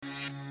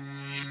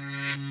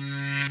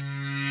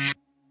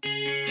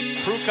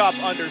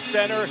Prokop under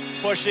center,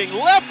 pushing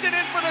left and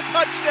in for the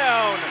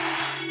touchdown.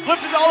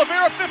 Flips it to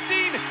Oliveira,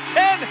 15,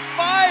 10,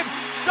 5,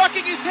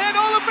 ducking his head,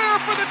 Oliveira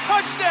for the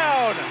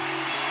touchdown.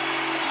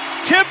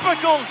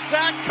 Typical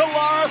Zach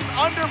Collaros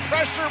under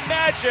pressure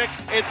magic.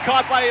 It's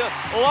caught by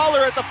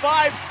Lawler at the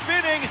 5,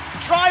 spinning,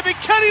 driving,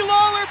 Kenny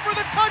Lawler for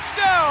the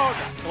touchdown.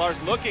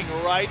 Collaros looking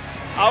right,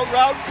 out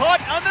route,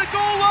 caught on the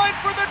goal line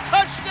for the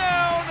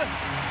touchdown.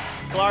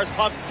 Collaros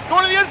pumps,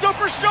 going to the end zone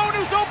for Schoen,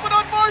 who's open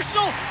on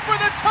Marshall for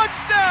the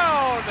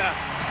touchdown.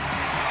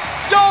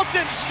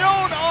 Dalton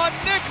Schoen on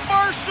Nick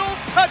Marshall,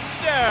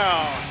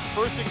 touchdown.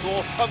 First and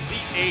goal from the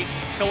 8.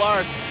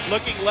 Collaros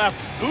looking left.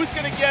 Who's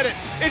going to get it?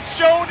 It's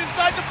Schoen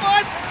inside the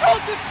 5.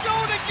 Dalton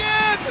Schoen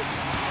again.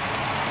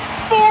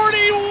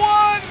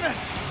 41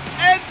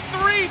 and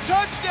 3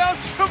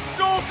 touchdowns from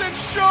Dalton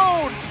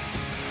Schoen.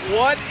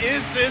 What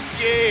is this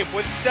game?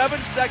 With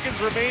 7 seconds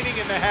remaining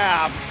in the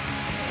half,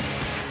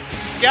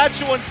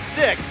 Saskatchewan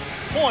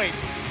 6 points.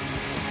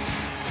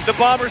 The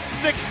Bombers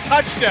 6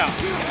 touchdowns.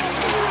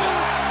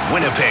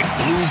 Winnipeg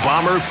Blue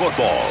Bomber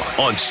football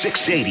on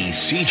 680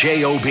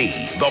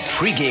 CJOB. The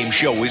pregame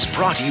show is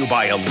brought to you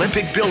by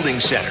Olympic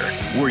Building Center,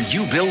 where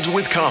you build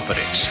with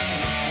confidence.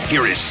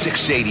 Here is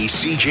 680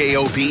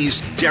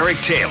 CJOB's Derek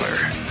Taylor.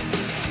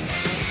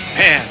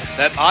 Man,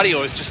 that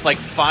audio is just like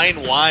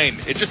fine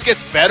wine. It just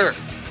gets better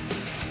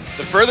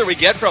the further we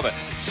get from it.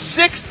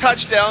 6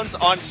 touchdowns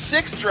on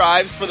 6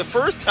 drives for the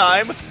first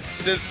time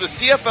since the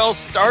CFL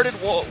started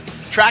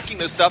tracking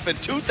this stuff in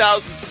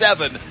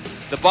 2007.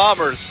 The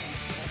Bombers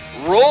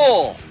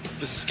roll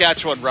the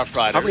Saskatchewan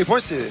Roughriders. How many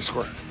points did they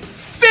score?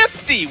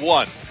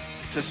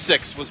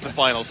 51-6 was the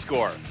final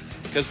score,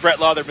 because Brett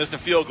Lawler missed a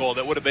field goal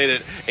that would have made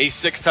it a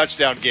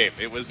 6-touchdown game.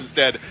 It was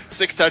instead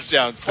 6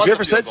 touchdowns plus Have you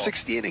ever a field said goal.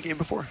 60 in a game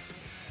before?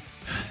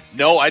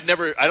 No, I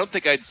don't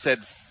think I'd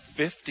said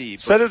 50.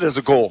 Set it as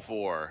a goal.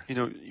 Before. You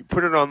know, you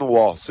put it on the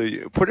wall. So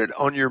you put it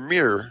on your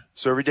mirror.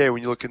 So every day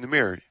when you look in the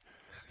mirror,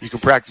 you can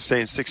practice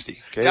saying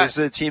 60. Okay, this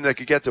is a team that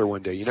could get there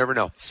one day. You never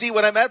know. See,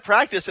 when I'm at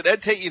practice, and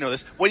Ed Tate, you know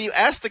this, when you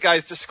ask the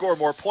guys to score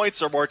more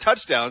points or more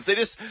touchdowns, they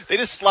just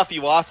slough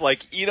you off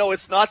like,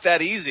 it's not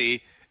that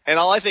easy. And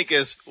all I think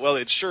is, well,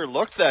 it sure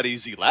looked that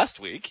easy last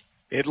week.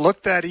 It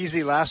looked that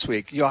easy last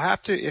week. You'll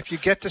have to, if you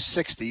get to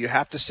 60, you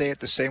have to say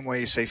it the same way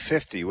you say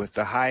 50 with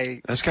the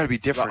high. That's got to be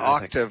different. The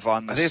octave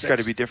on the. I think it's got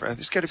to be different.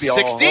 It's got to be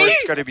 60?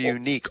 It's got to be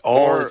unique,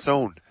 all its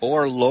own,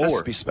 or lower. It has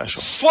to be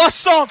special.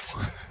 60.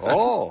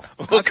 Oh,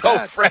 we'll go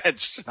bad.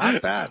 French.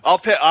 Not bad.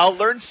 I'll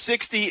learn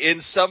 60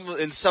 in some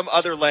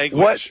other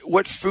language.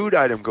 What food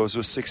item goes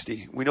with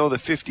 60? We know the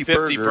 50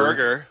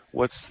 burger.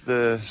 What's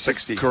the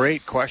 60?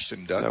 Great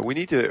question, Doug. You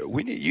need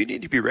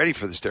to be ready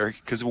for this, Derek,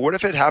 because what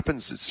if it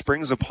happens, it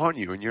springs upon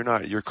you and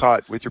you're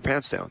caught with your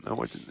pants down.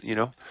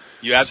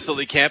 You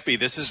absolutely can't be.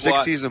 This is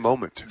 60 is a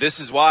moment. This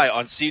is why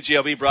on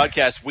CGLB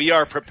broadcast we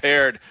are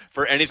prepared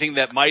for anything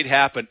that might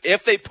happen.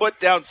 If they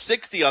put down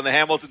 60 on the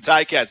Hamilton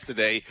Ticats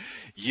today,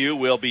 you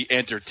will be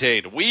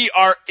entertained. We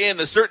are in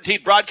the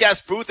CertainTeed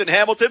broadcast booth in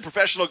Hamilton,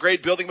 professional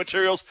grade building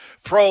materials,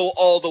 pro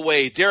all the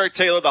way. Derek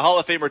Taylor, the Hall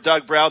of Famer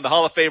Doug Brown, the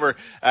Hall of Famer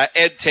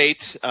Ed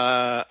Tate.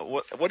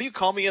 What do you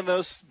call me in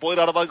those boiled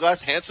out of my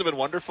glass? Handsome and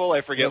wonderful?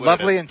 I forget.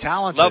 Lovely and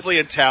talented. Lovely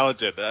and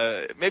talented.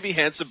 Maybe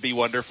handsome be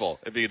wonderful.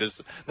 If you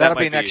just, that'll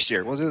be next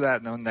year. We'll do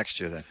that next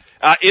year then.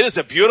 It is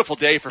a beautiful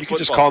day for football. You can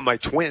just call him my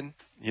twin,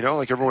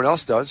 like everyone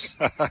else does.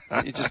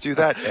 You just do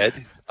that,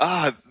 Ed.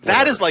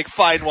 That is like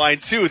fine wine,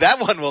 too. That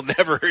one will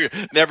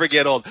never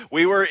get old.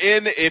 We were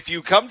if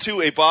you come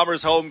to a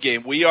Bombers home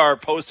game, we are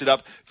posted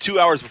up 2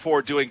 hours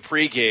before doing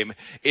pregame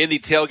in the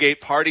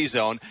tailgate party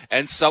zone,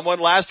 and someone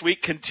last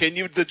week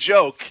continued the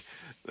joke.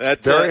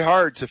 Very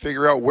hard to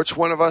figure out which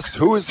one of us,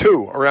 who is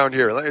who around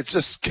here. It's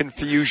just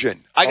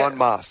confusion en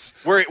masse.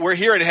 We're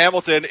here in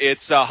Hamilton.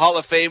 It's Hall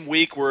of Fame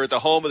week. We're at the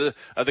home of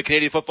the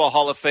Canadian Football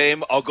Hall of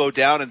Fame. I'll go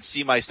down and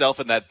see myself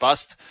in that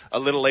bust a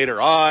little later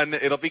on.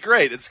 It'll be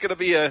great. It's going to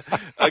be a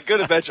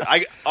good adventure.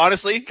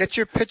 Honestly, get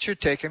your picture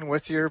taken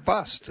with your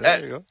bust.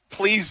 There you go.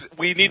 Please,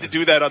 we need to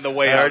do that on the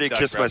way up. I already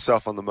kissed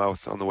myself on the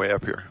mouth on the way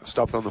up here. I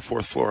stopped on the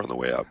 4th floor on the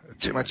way up.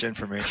 Too much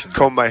information.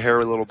 Comb my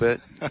hair a little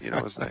bit. It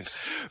was nice.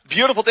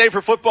 Beautiful day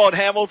for football in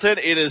Hamilton.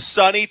 It is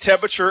sunny,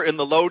 temperature in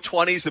the low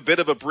 20s, a bit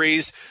of a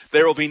breeze.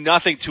 There will be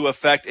nothing to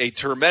affect a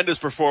tremendous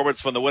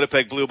performance from the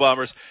Winnipeg Blue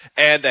Bombers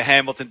and the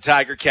Hamilton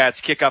Tiger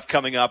Cats. Kickoff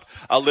coming up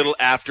a little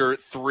after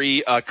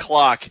 3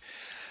 o'clock.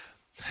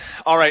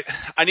 All right,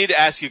 I need to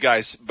ask you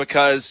guys,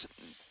 because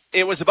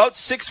it was about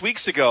 6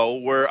 weeks ago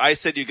where I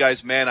said to you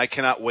guys, man, I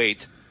cannot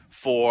wait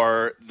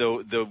for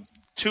the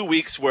 2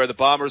 weeks where the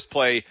Bombers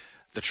play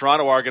the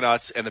Toronto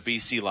Argonauts and the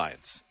BC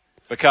Lions.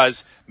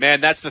 Because, man,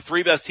 that's the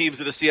 3 best teams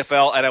in the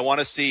CFL, and I want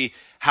to see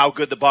how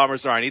good the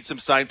Bombers are. I need some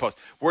signposts.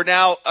 We're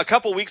now a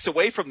couple weeks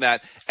away from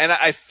that, and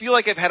I feel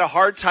like I've had a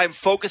hard time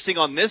focusing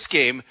on this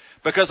game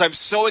because I'm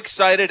so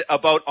excited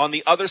about, on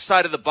the other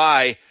side of the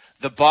bye,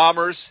 the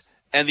Bombers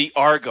and the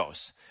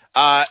Argos.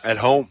 At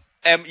home.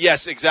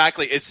 Yes,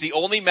 exactly. It's the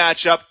only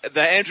matchup.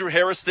 The Andrew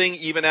Harris thing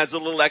even adds a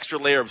little extra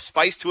layer of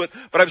spice to it,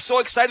 but I'm so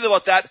excited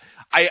about that.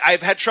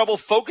 I've had trouble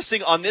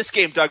focusing on this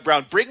game, Doug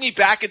Brown. Bring me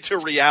back into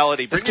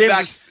reality. Bring me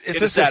back it's into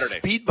just Saturday. a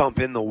speed bump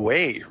in the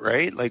way,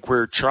 right? Like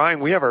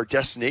we have our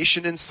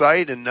destination in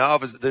sight, and now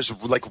there's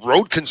like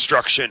road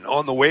construction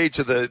on the way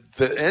to the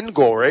end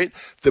goal, right?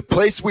 The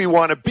place we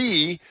want to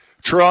be,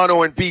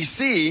 Toronto and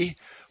BC,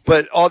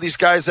 but all these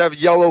guys have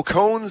yellow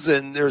cones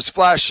and there's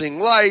flashing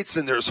lights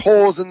and there's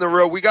holes in the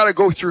road. We got to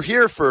go through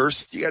here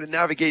first. You got to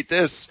navigate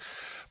this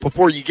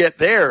before you get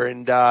there.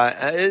 And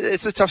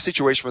it's a tough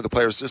situation for the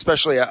players,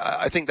 especially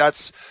I think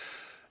that's,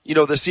 the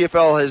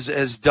CFL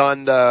has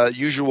done the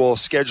usual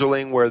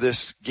scheduling where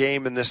this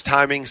game and this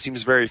timing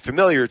seems very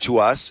familiar to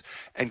us.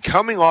 And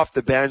coming off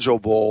the Banjo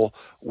Bowl,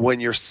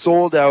 when you're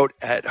sold out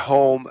at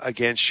home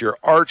against your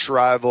arch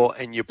rival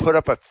and you put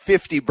up a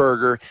 50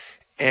 burger,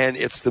 and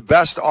it's the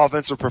best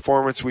offensive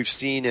performance we've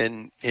seen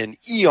in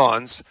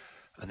eons,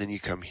 and then you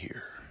come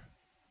here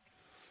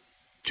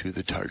to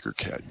the Tiger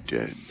Cat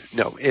Den.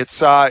 No,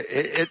 it's a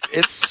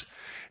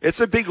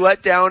big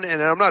letdown,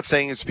 and I'm not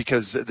saying it's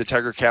because the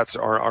Tiger Cats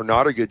are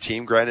not a good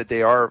team. Granted,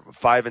 they are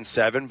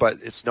 5-7, but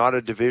it's not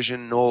a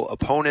divisional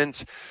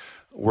opponent.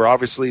 We're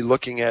obviously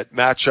looking at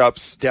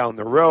matchups down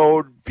the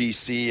road,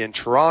 BC and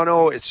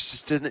Toronto.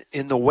 It's just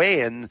in the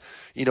way, and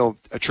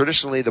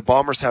traditionally the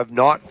Bombers have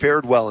not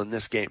fared well in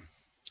this game.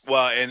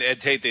 Well, and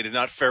Ed Tate, they did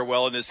not fare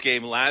well in this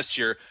game last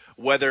year.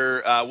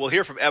 Whether we'll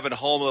hear from Evan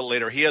Holm a little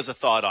later. He has a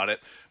thought on it.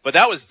 But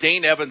that was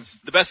Dane Evans,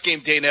 the best game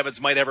Dane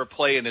Evans might ever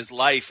play in his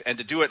life. And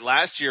to do it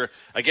last year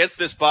against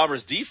this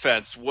Bombers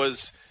defense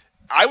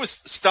I was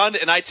stunned,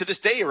 and I to this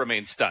day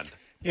remain stunned.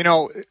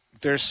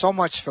 There's so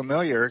much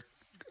familiar.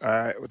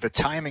 The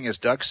timing, as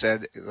Doug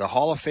said, the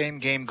Hall of Fame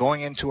game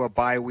going into a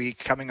bye week,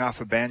 coming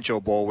off a Banjo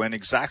Bowl win,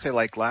 exactly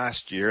like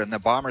last year. And the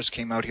Bombers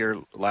came out here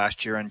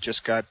last year and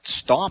just got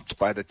stomped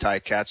by the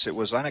Ticats. It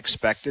was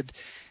unexpected.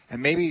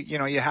 And maybe,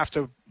 you have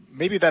to,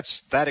 maybe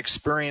that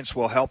experience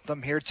will help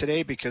them here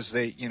today because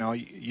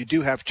you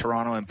do have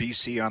Toronto and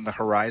BC on the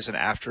horizon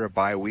after a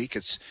bye week.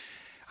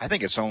 I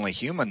think it's only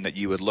human that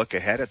you would look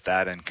ahead at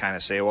that and kind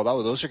of say, well,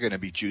 those are going to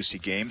be juicy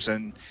games.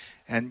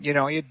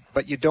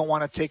 But you don't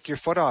want to take your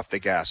foot off the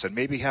gas, and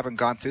maybe having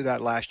gone through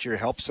that last year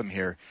helps them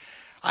here.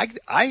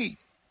 I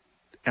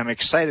am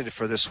excited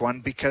for this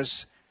one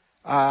because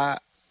I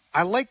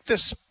like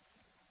this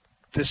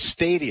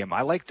stadium.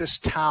 I like this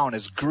town.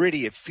 It's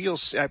gritty. It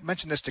feels. I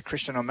mentioned this to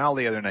Christian O'Mell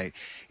the other night.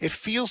 It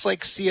feels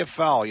like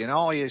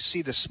CFL. You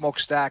see the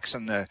smokestacks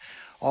and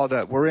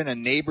we're in a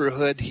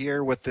neighborhood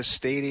here with this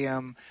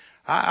stadium.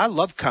 I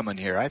love coming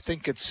here. I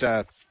think it's.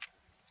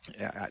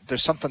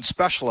 There's something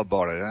special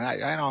about it,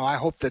 and I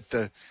hope that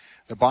the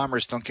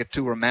Bombers don't get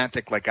too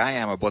romantic like I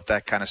am about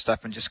that kind of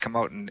stuff and just come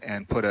out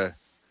and put a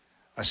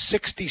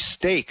 60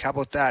 steak. How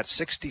about that?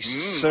 60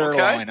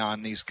 sirloin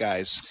on these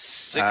guys.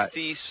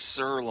 60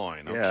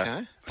 sirloin. Okay.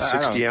 Yeah.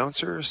 60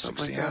 ouncer or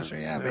something like that. Ouncer,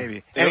 yeah,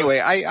 maybe. Anyway,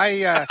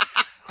 I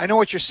know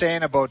what you're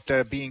saying about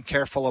being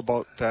careful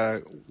about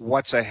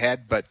what's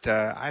ahead, but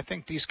I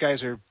think these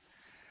guys are.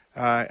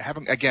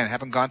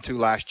 Having gone through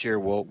last year,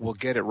 we'll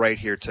get it right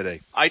here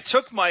today. I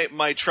took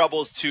my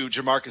troubles to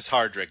Jamarcus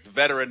Hardrick, the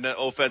veteran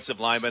offensive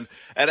lineman,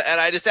 and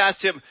I just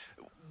asked him,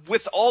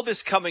 with all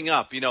this coming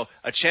up,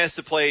 a chance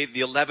to play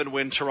the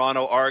 11-win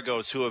Toronto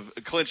Argos, who have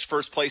clinched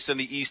first place in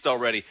the East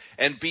already,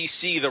 and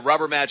BC, the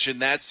rubber match in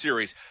that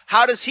series.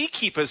 How does he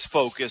keep his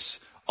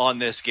focus on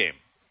this game?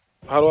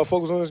 How do I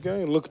focus on this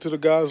game? Looking to the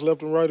guys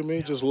left and right of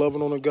me, just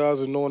loving on the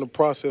guys and knowing the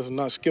process and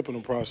not skipping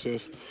the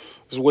process.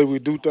 It's the way we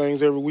do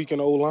things every week in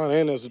the O-line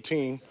and as a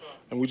team,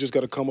 and we just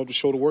got to come up to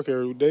show the work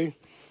every day.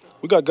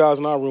 We got guys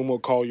in our room who'll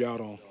call you out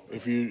on.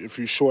 If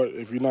you're short,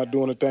 if you're not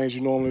doing the things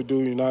you normally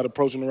do, you're not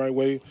approaching the right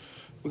way.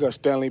 We got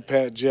Stanley,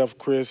 Pat, Jeff,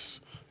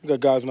 Chris. We got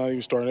guys not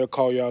even starting. They'll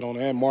call you out on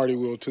it, and Marty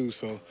will too.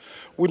 So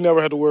we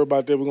never had to worry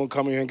about that. We're going to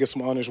come in here and get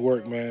some honest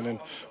work, man.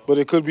 But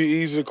it could be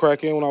easy to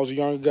crack in when I was a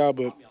younger guy,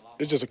 but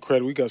it's just a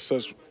credit. We got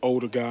such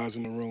older guys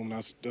in the room.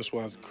 That's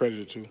why I credit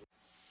it to.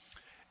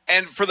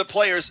 And for the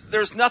players,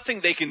 there's nothing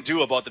they can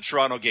do about the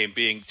Toronto game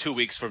being 2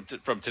 weeks from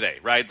today,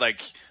 right?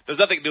 Like, there's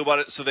nothing to do about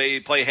it, so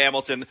they play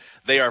Hamilton.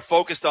 They are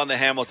focused on the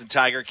Hamilton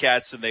Tiger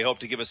Cats, and they hope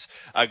to give us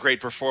a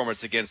great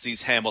performance against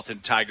these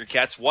Hamilton Tiger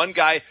Cats. One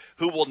guy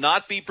who will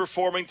not be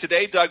performing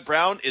today, Doug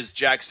Brown, is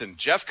Jackson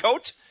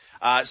Jeffcoat.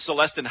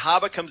 Celestin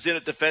Haba comes in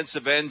at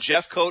defensive end.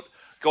 Jeffcoat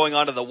going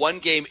onto the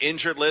one-game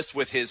injured list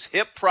with his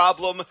hip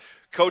problem.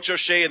 Coach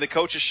O'Shea and the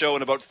Coaches Show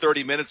in about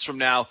 30 minutes from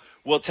now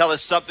will tell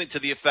us something to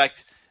the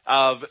effect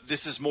of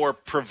this is more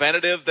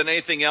preventative than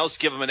anything else,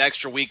 give him an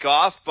extra week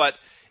off. But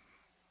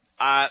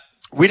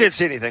we didn't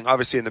see anything.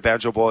 Obviously, in the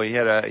Banjo Bowl, he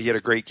had a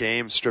great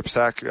game, strip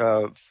sack,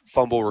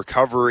 fumble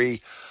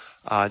recovery,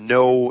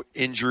 no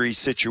injury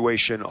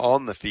situation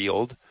on the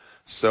field.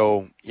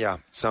 So, yeah,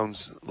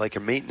 sounds like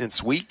a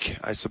maintenance week,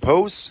 I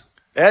suppose.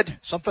 Ed?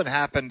 Something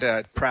happened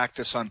at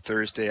practice on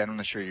Thursday. I'm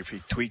not sure if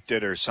he tweaked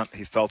it or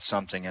he felt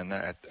something, and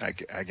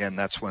again,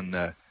 that's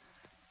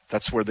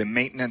where the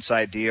maintenance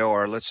idea,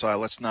 or let's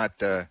not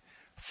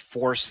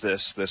force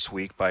this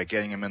week by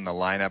getting him in the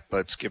lineup.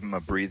 Let's give him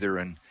a breather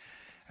and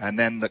and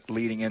then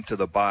leading into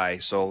the bye.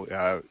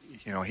 So,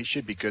 he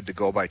should be good to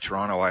go by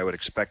Toronto, I would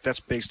expect.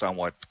 That's based on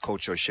what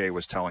Coach O'Shea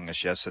was telling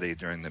us yesterday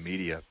during the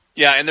media.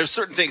 Yeah, and there's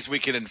certain things we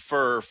can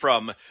infer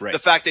from the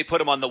fact they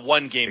put him on the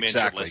 1-game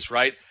injured list,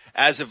 right?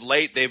 As of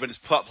late, they've been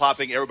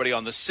plopping everybody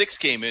on the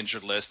 6-game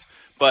injured list,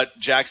 but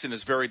Jackson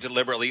is very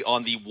deliberately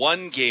on the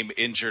 1-game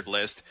injured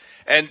list.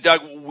 And,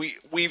 Doug,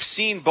 we've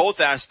seen both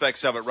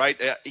aspects of it, right?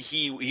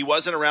 He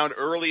wasn't around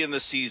early in the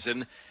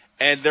season,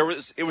 and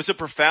it was a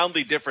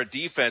profoundly different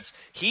defense.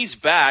 He's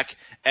back,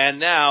 and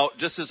now,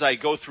 just as I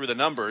go through the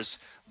numbers,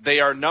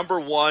 they are number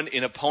 1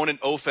 in opponent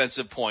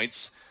offensive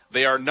points.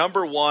 They are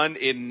number 1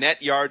 in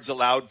net yards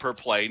allowed per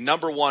play,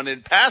 number 1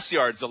 in pass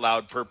yards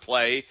allowed per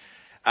play,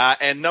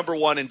 and number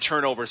 1 in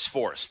turnovers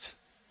forced.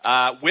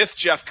 With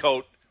Jeff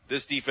Coat,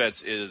 this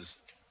defense is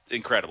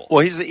incredible.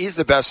 Well, he's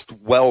the best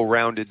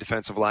well-rounded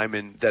defensive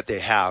lineman that they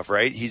have,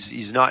 right?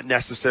 He's not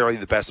necessarily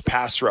the best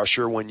pass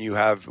rusher when you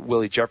have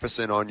Willie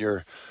Jefferson on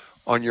your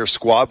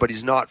squad, but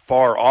he's not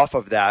far off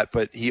of that.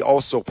 But he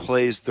also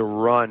plays the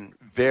run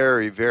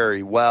very,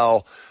 very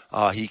well.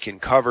 He can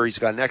cover. He's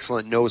got an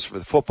excellent nose for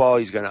the football.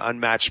 He's got an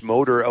unmatched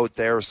motor out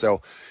there.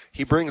 So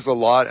he brings a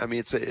lot. I mean,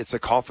 it's a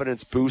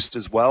confidence boost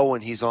as well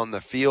when he's on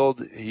the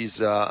field.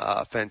 He's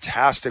a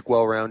fantastic,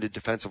 well-rounded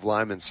defensive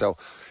lineman. So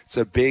it's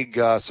a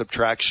big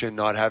subtraction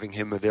not having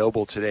him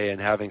available today and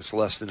having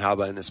Celestin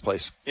Haba in his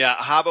place. Yeah,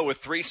 Haba with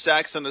 3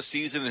 sacks on the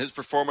season and his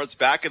performance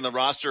back in the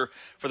roster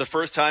for the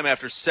first time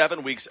after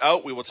 7 weeks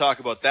out. We will talk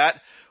about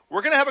that.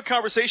 We're going to have a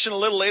conversation a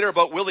little later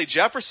about Willie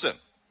Jefferson.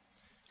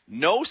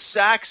 No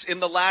sacks in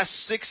the last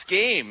 6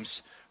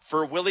 games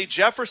for Willie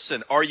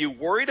Jefferson. Are you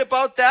worried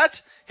about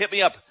that? Hit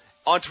me up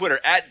on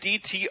Twitter at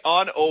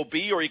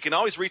DTOnOB, or you can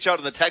always reach out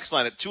on the text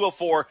line at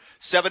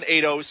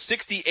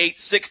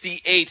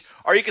 204-780-6868.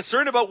 Are you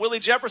concerned about Willie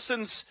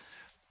Jefferson's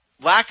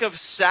lack of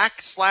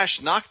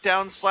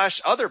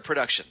sack/knockdown/other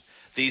production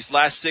these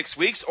last 6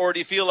 weeks, or do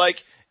you feel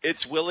like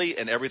it's Willie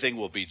and everything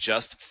will be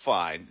just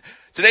fine?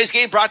 Today's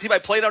game brought to you by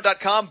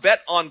Plano.com.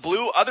 Bet on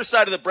Blue. Other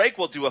side of the break,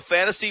 we'll do a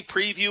fantasy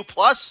preview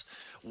plus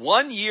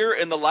 1 year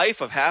in the life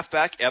of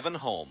halfback Evan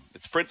Holm.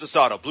 It's Princess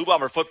Auto, Blue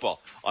Bomber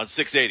football on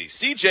 680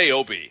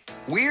 CJOB.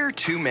 We're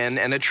 2 men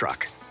and a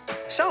truck.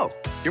 So,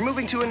 you're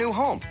moving to a new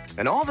home,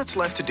 and all that's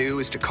left to do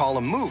is to call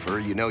a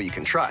mover you know you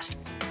can trust.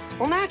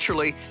 Well,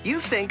 naturally, you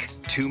think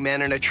 2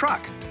 men and a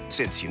truck,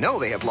 since you know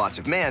they have lots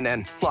of men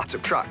and lots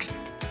of trucks.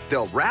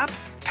 They'll wrap,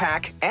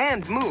 pack,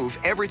 and move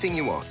everything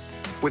you own.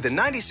 With a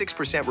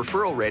 96%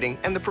 referral rating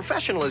and the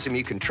professionalism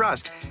you can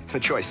trust, the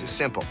choice is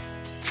simple.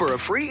 For a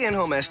free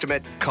in-home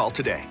estimate, call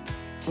today.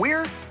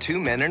 We're 2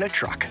 men and a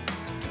truck.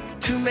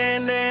 2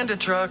 men and a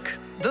truck,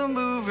 the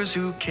movers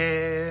who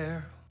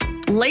care.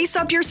 Lace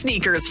up your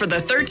sneakers for the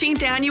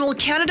 13th annual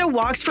Canada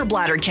Walks for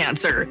Bladder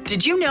Cancer.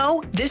 Did you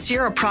know this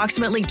year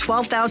approximately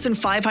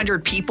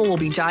 12,500 people will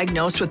be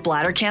diagnosed with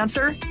bladder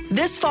cancer?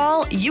 This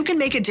fall, you can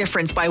make a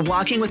difference by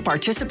walking with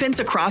participants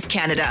across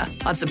Canada.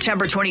 On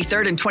September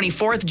 23rd and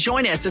 24th,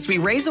 join us as we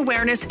raise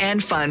awareness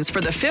and funds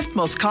for the 5th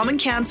most common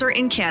cancer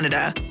in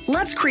Canada.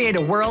 Let's create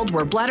a world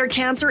where bladder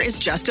cancer is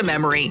just a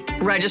memory.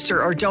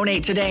 Register or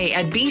donate today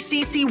at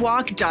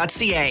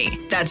bccwalk.ca.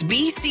 That's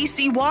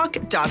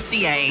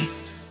bccwalk.ca.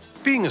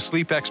 Being a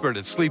sleep expert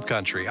at Sleep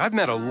Country, I've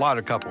met a lot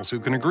of couples who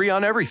can agree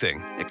on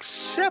everything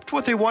except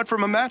what they want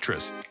from a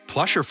mattress.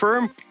 Plush or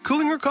firm,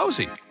 cooling or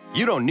cozy.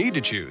 You don't need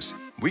to choose.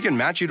 We can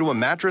match you to a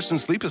mattress and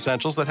sleep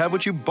essentials that have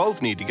what you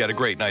both need to get a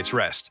great night's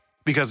rest.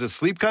 Because at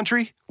Sleep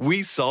Country,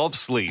 we solve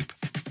sleep.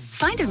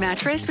 Find a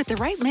mattress with the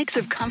right mix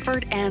of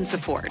comfort and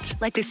support,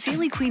 like the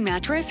Sealy Queen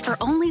mattress for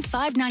only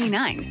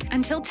 $5.99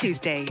 until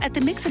Tuesday at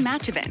the Mix and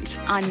Match event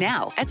on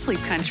now at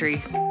Sleep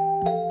Country.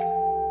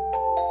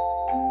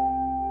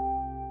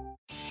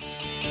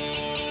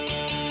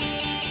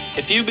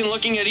 If you've been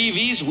looking at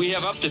EVs, we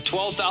have up to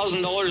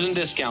 $12,000 in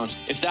discounts.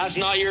 If that's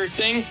not your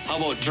thing, how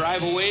about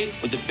drive away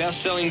with the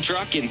best-selling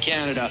truck in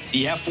Canada,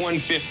 the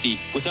F-150,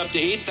 with up to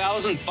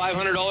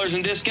 $8,500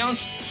 in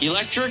discounts,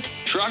 electric,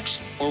 trucks,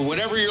 or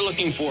whatever you're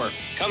looking for.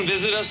 Come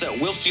visit us at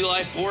Wilsey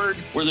Life Ford,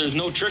 where there's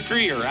no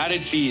trickery or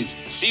added fees.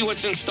 See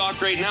what's in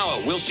stock right now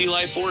at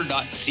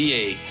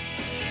wilseylifeford.ca.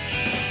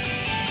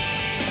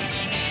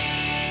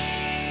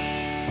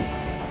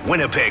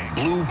 Winnipeg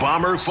Blue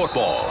Bomber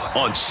football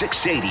on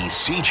 680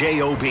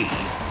 CJOB.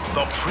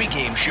 The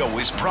pregame show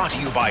is brought to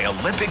you by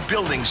Olympic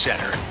Building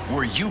Center,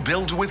 where you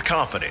build with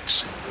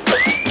confidence. 1,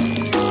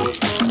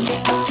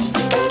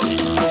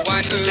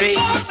 2, 3,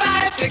 4,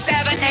 5, 6,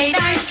 7, 8,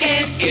 9,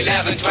 10,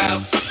 11,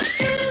 12.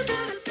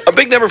 A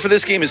big number for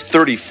this game is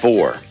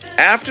 34.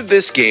 After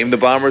this game, the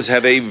Bombers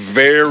have a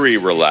very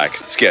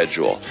relaxed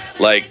schedule.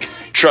 Like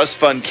trust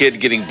fund kid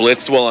getting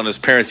blitzed while on his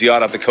parents'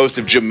 yacht off the coast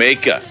of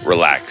Jamaica.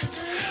 Relaxed.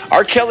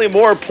 Our Kelly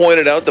Moore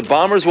pointed out the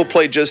Bombers will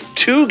play just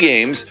 2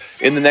 games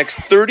in the next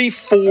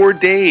 34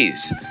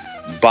 days.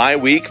 Bye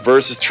week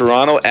versus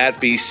Toronto at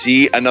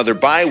BC, another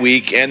bye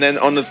week, and then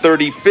on the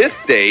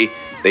 35th day,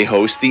 they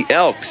host the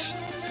Elks.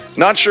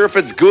 Not sure if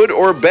it's good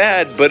or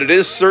bad, but it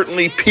is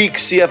certainly peak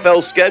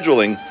CFL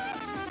scheduling.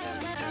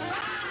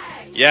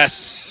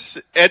 Yes.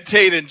 Ed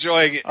Tate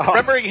enjoying it.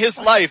 Remembering his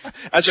life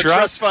as a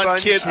trust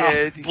fund kid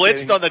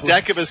blitzed on the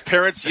deck of his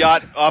parents'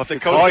 yacht off the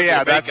coast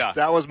of Jamaica.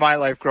 That was my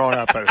life growing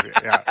up.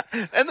 Yeah.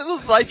 And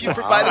the life you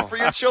provided for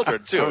your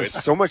children, too. There's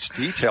so much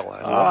detail.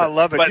 I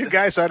love it. But you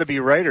guys ought to be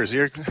writers.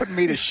 You're putting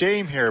me to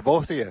shame here,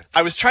 both of you.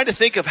 I was trying to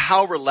think of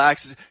how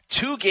relaxed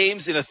 2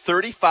 games in a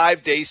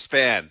 35-day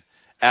span.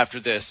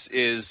 After this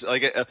is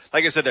like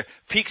I said, there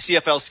peak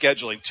CFL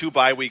scheduling, 2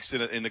 bye weeks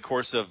in the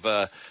course of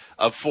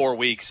 4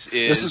 weeks.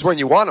 This is when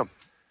you want them.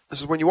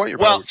 This is when you want your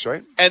bye weeks,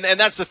 right? And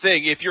that's the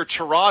thing. If you're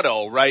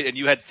Toronto, right, and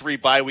you had 3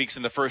 bye weeks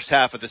in the first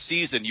half of the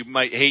season, you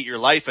might hate your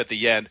life at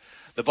the end.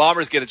 The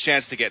Bombers get a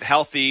chance to get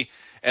healthy,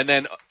 and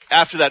then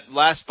after that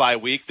last bye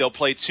week, they'll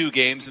play 2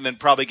 games and then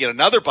probably get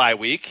another bye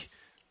week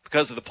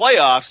because of the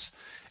playoffs.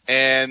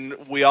 And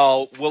we'll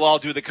all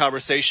do the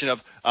conversation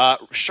of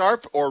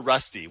sharp or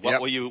rusty.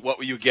 What will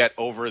you get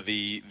over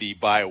the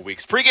bye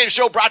weeks? Pre-game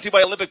show brought to you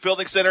by Olympic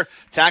Building Center.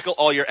 Tackle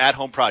all your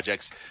at-home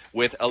projects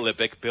with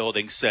Olympic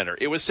Building Center.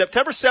 It was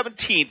September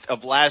 17th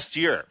of last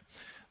year.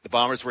 The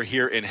Bombers were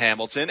here in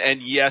Hamilton,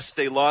 and yes,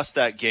 they lost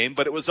that game,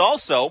 but it was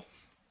also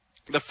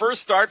the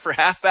first start for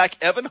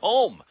halfback Evan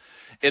Holm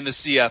in the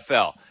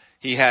CFL.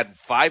 He had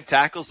 5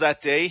 tackles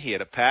that day. He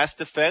had a pass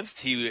defense.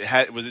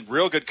 Was in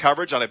real good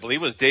coverage on, I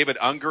believe, it was David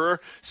Ungerer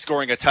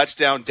scoring a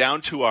touchdown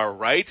down to our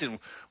right. And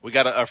we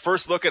got a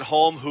first look at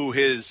Holm, who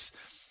is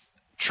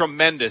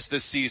tremendous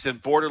this season.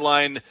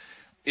 Borderline,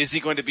 is he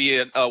going to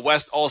be a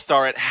West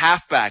All-Star at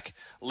halfback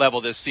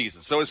level this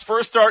season? So his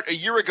first start a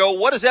year ago,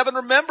 what does Evan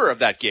remember of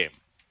that game?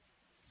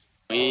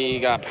 We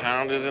got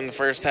pounded in the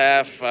first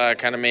half,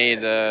 kind of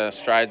made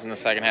strides in the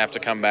second half to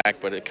come back,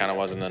 but it kind of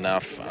wasn't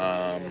enough.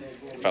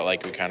 Felt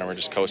like we kind of were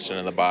just coasting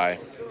in the bye.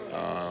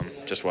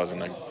 Just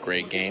wasn't a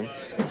great game.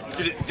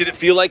 Did it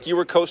feel like you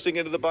were coasting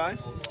into the bye?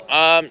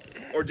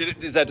 Or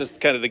is that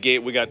just kind of the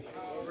game we got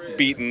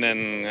beaten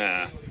and...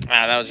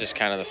 that was just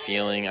kind of the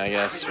feeling, I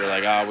guess. We're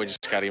like, we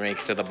just got to make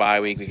it to the bye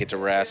week. We get to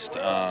rest.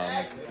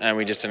 And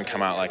we just didn't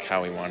come out like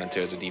how we wanted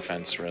to as a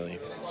defense, really.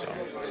 So...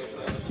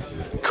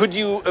 Could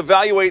you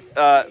evaluate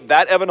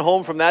that Evan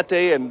Holm from that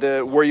day and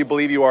where you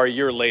believe you are a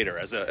year later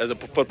as a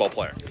football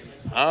player?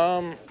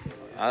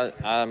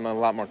 I'm a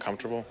lot more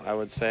comfortable, I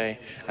would say.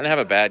 I didn't have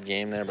a bad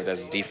game there, but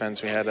as a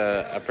defense, we had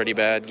a pretty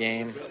bad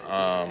game.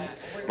 I'm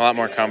a lot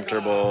more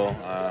comfortable,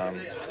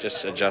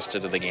 just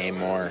adjusted to the game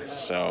more.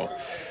 So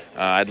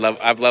I've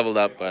leveled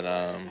up, but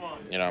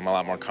I'm a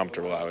lot more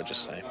comfortable, I would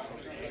just say.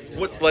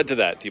 What's led to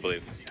that, do you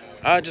believe?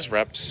 Just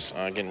reps,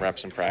 getting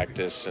reps in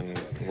practice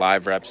and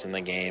live reps in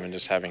the game, and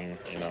just having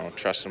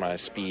trust in my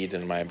speed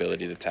and my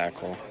ability to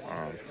tackle.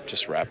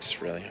 Just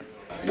reps, really.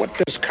 What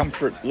does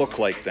comfort look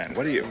like then?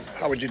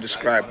 How would you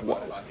describe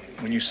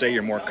when you say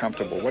you're more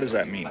comfortable? What does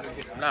that mean?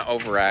 I'm not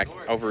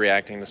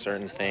overreacting to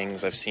certain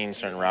things. I've seen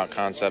certain route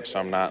concepts, so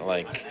I'm not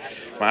like,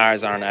 my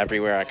eyes aren't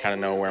everywhere. I kind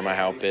of know where my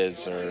help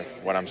is or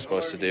what I'm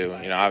supposed to do.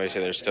 Obviously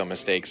there's still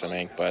mistakes I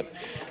make, but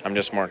I'm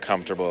just more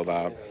comfortable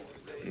about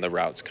the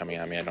routes coming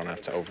at me. I don't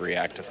have to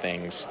overreact to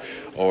things,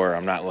 or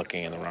I'm not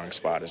looking in the wrong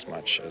spot as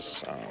much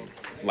as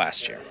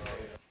last year.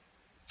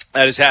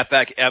 That is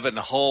halfback Evan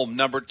Holm,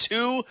 number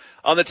 2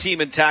 on the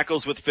team in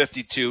tackles with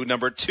 52,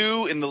 number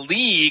 2 in the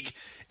league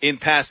in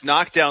pass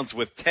knockdowns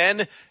with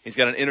 10. He's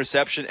got an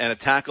interception and a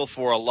tackle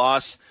for a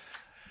loss.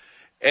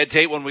 Ed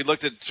Tate, when we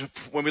looked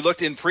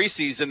in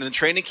preseason and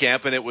training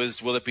camp, and it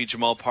was, will it be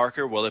Jamal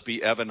Parker? Will it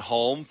be Evan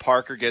Holm?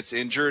 Parker gets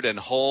injured, and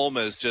Holm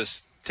has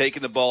just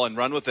taken the ball and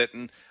run with it.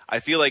 And I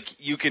feel like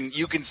you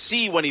can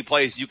see when he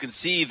plays, you can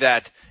see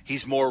that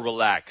he's more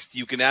relaxed.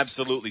 You can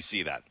absolutely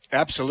see that.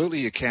 Absolutely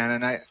you can.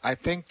 And I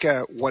think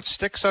what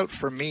sticks out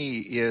for me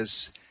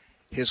is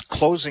his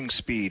closing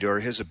speed, or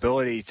his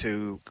ability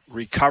to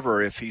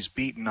recover if he's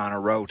beaten on a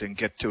route and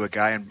get to a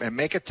guy and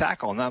make a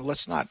tackle. Now,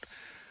 let's not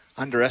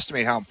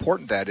underestimate how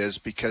important that is,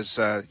 because,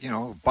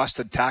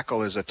 busted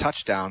tackle is a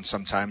touchdown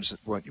sometimes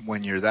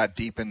when you're that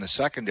deep in the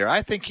secondary.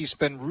 I think he's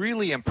been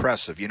really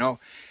impressive.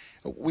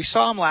 We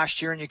saw him last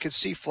year, and you could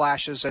see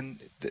flashes, and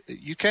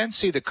you can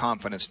see the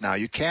confidence now.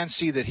 You can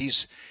see that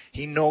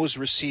he knows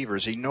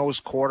receivers, he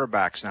knows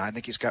quarterbacks now. I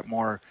think he's got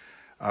more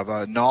of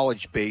a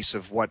knowledge base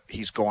of what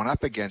he's going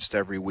up against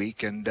every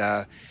week. And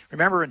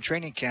remember in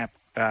training camp,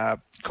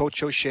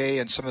 Coach O'Shea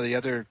and some of the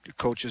other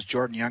coaches,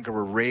 Jordan Younger,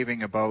 were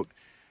raving about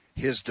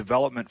his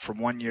development from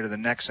one year to the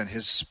next and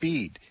his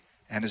speed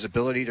and his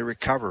ability to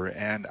recover.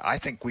 And I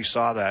think we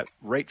saw that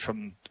right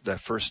from the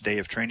first day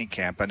of training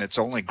camp, and it's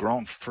only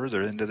grown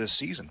further into this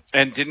season.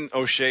 And didn't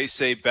O'Shea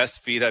say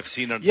best feet I've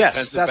seen on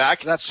defensive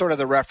back? That's sort of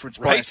the reference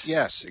point. Right?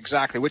 Yes,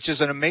 exactly, which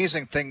is an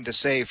amazing thing to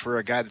say for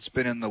a guy that's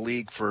been in the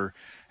league for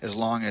as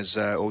long as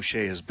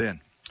O'Shea has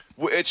been.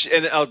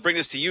 And I'll bring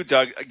this to you,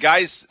 Doug.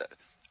 Guys,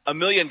 a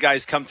million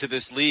guys come to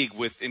this league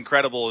with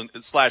incredible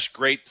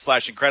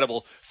 /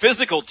 incredible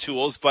physical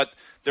tools, but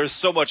there's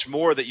so much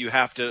more that you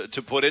have to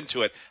put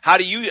into it. How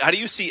do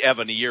you see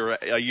Evan a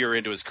year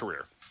into his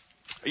career?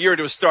 A year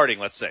into his starting,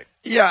 let's say.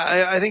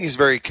 Yeah, I think he's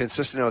very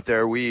consistent out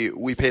there.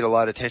 We paid a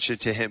lot of attention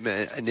to him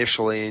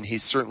initially, and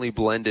he's certainly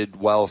blended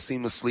well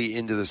seamlessly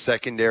into the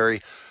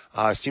secondary.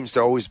 seems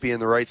to always be in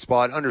the right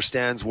spot,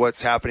 understands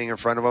what's happening in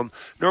front of him.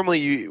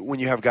 Normally, when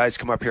you have guys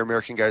come up here,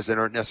 American guys that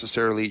aren't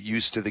necessarily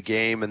used to the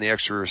game and the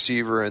extra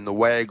receiver and the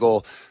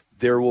waggle,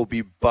 there will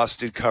be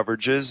busted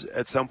coverages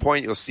at some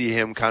point. You'll see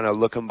him kind of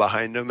looking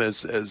behind him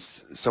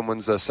as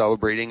someone's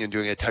celebrating and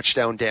doing a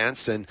touchdown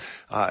dance, and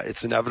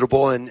it's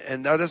inevitable, and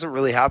that doesn't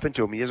really happen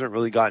to him. He hasn't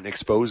really gotten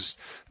exposed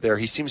there.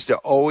 He seems to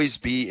always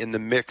be in the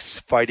mix,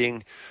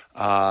 fighting,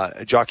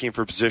 jockeying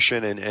for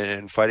position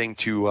and fighting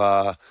to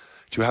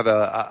have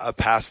a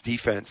pass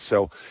defense.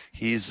 So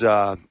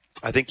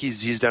I think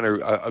he's done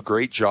a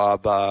great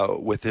job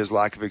with his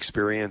lack of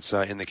experience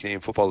in the Canadian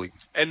Football League.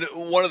 And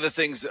one of the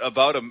things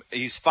about him,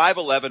 he's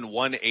 5'11",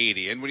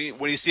 180. And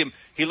when you see him,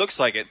 he looks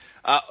like it.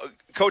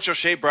 Coach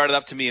O'Shea brought it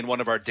up to me in one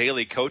of our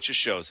daily coaches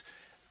shows.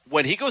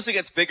 When he goes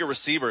against bigger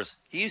receivers,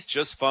 he's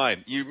just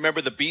fine. You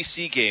remember the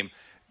BC game,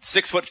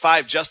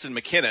 6'5" Justin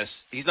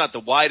McInnes. He's not the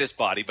widest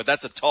body, but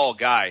that's a tall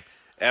guy.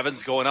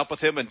 Evans going up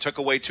with him and took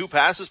away 2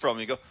 passes from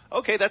him. You go,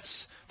 okay,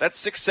 that's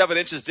 6-7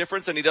 inches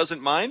difference, and he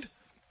doesn't mind.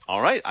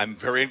 All right, I'm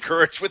very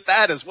encouraged with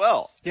that as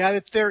well. Yeah,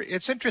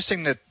 it's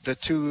interesting that the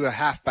 2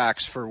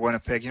 halfbacks for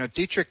Winnipeg,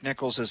 Dietrich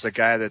Nichols is a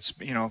guy that's,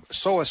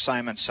 so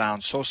assignment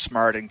sound, so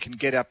smart, and can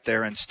get up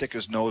there and stick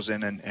his nose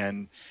in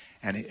and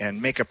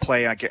make a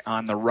play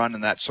on the run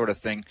and that sort of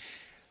thing.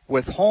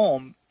 With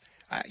Holm,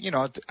 I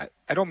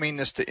don't mean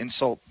this to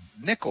insult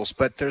Nichols,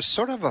 but there's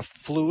sort of a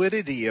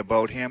fluidity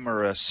about him,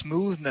 or a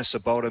smoothness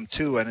about him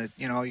too. And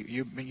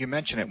you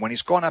mentioned it, when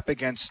he's going up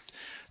against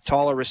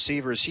taller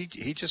receivers,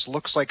 he just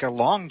looks like a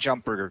long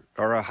jumper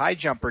or a high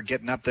jumper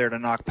getting up there to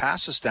knock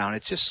passes down.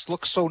 It just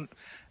looks so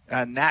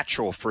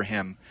natural for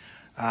him.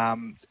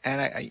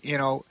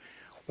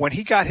 When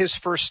he got his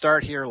first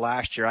start here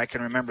last year, I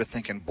can remember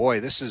thinking, boy,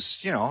 this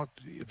is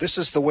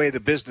the way the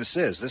business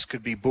is. This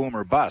could be boom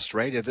or bust,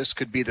 right? This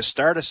could be the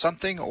start of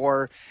something,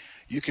 or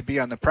you could be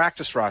on the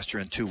practice roster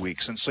in 2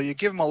 weeks. And so you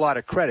give him a lot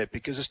of credit,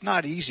 because it's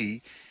not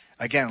easy.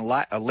 Again,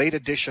 a late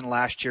addition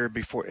last year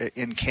before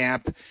in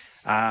camp.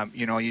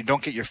 You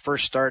don't get your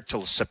first start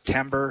till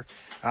September.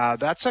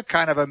 That's a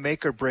kind of a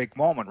make or break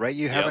moment, right?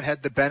 You haven't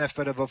had the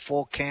benefit of a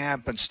full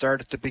camp and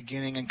start at the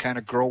beginning and kind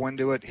of grow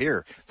into it.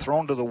 Here,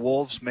 thrown to the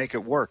wolves, make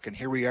it work. And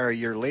here we are a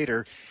year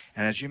later.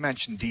 And as you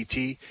mentioned,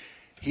 DT,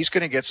 he's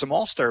going to get some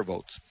all-star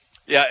votes.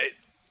 Yeah,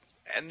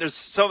 and there's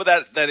some of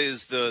that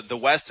is the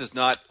West is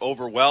not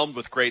overwhelmed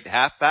with great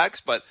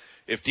halfbacks, but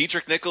if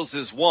Dietrich Nichols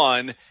is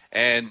one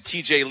and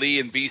TJ Lee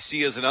in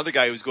BC is another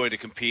guy who's going to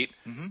compete,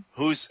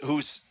 who's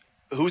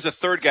a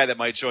third guy that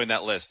might join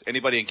that list?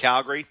 Anybody in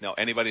Calgary? No.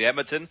 Anybody in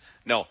Edmonton?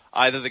 No.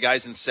 Either the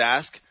guys in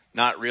Sask?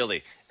 Not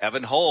really.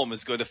 Evan Holm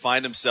is going to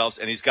find himself,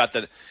 and he's got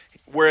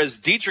whereas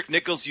Dietrich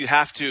Nichols, you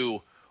have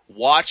to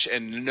watch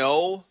and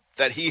know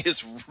that he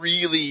is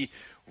really,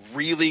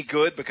 really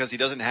good, because he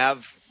doesn't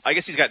have, I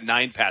guess he's got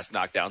 9 pass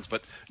knockdowns,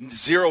 but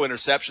 0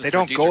 interceptions. They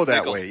don't go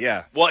that way,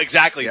 yeah. Well,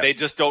 exactly. Yeah. They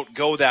just don't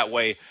go that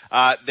way.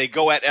 They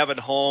go at Evan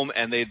Holm,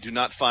 and they do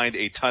not find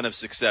a ton of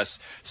success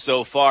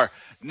so far.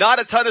 Not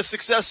a ton of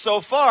success so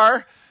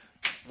far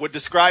would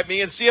describe me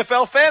in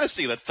CFL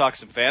fantasy. Let's talk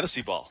some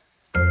fantasy ball.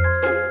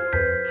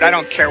 I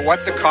don't care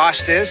what the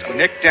cost is.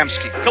 Nick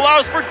Dembski.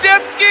 Kalaus for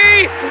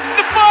Dembski!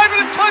 The 5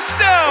 and a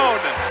touchdown!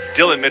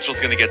 Dylan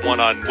Mitchell's going to get one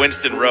on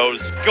Winston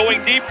Rose.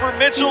 Going deep for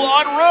Mitchell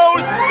on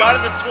Rose. Got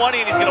in the 20,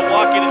 and he's going to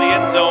walk into the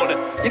end zone.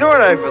 You know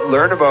what I've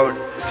learned about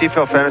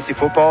CFL fantasy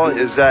football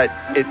is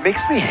that it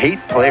makes me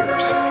hate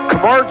players.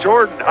 Kamar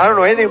Jordan, I don't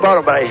know anything about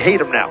him, but I hate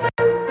him now.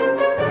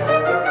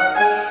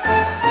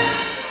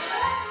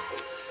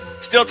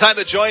 Still time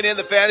to join in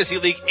the Fantasy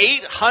League.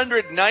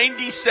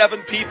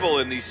 897 people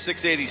in the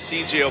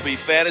 680 CJOB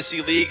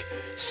Fantasy League.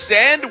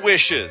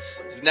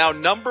 Sandwishes is now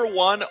number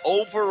 1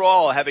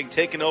 overall, having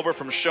taken over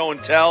from Show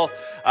and Tell.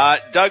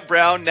 Doug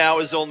Brown now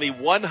is only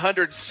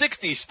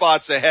 160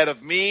 spots ahead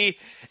of me.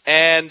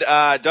 And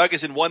Doug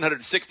is in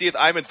 160th.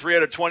 I'm in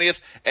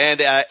 320th.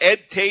 And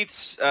Ed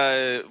Tate's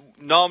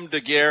nom de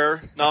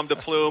guerre, nom de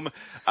plume,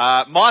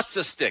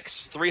 Mozza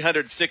Sticks,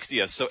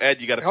 360th. So,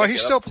 Ed, you got to pick it up. Oh,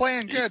 he's still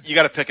playing good. You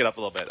got to pick it up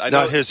a little bit.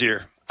 Not his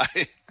year.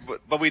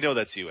 But we know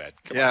that's you, Ed.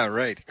 Come on.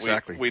 Right.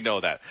 Exactly. We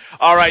know that.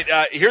 All right,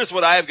 here's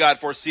what I have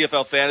got for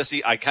CFL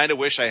Fantasy. I kind of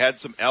wish I had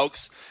some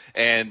Elks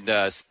and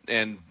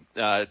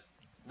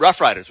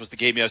Rough Riders was the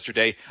game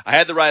yesterday. I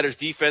had the Riders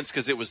defense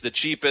because it was the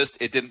cheapest.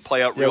 It didn't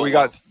play out real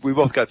well. We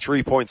both got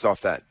 3 points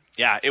off that.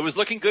 Yeah, it was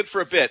looking good for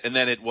a bit, and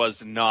then it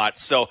was not.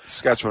 So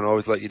Saskatchewan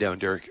always let you down,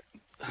 Derek.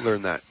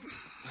 Learn that.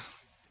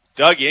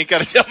 Doug, you ain't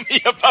got to tell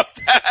me about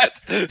that.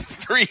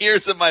 3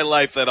 years of my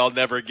life that I'll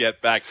never get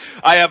back.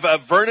 I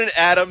have Vernon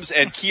Adams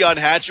and Keon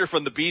Hatcher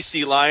from the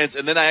BC Lions,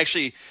 and then I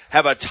actually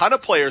have a ton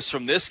of players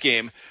from this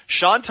game.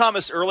 Sean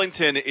Thomas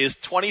Erlington is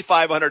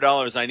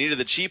 $2,500. I needed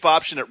the cheap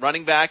option at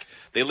running back.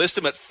 They list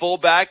him at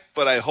fullback,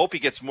 but I hope he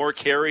gets more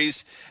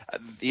carries.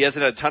 He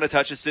hasn't had a ton of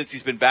touches since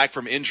he's been back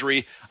from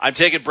injury. I'm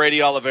taking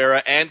Brady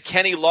Oliveira, and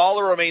Kenny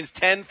Lawler remains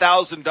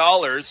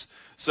 $10,000.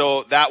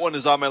 So that one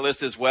is on my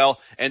list as well.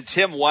 And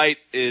Tim White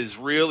is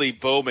really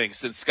booming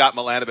since Scott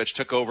Milanovich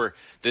took over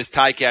this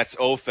Ticats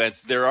offense.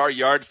 There are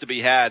yards to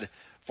be had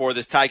for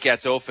this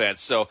Ticats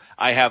offense. So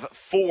I have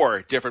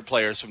 4 different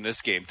players from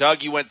this game.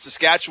 Doug, you went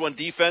Saskatchewan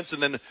defense,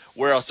 and then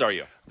where else are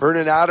you?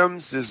 Vernon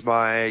Adams is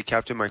my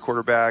captain, my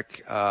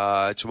quarterback.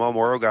 Jamal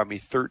Morrow got me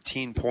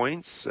 13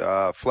 points.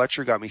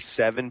 Fletcher got me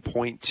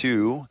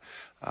 7.2.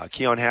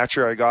 Keon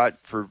Hatcher I got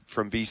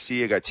from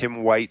BC. I got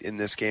Tim White in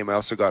this game. I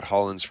also got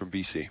Hollins from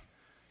BC.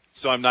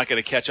 So I'm not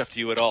going to catch up to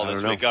you at all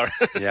this week.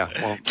 Yeah.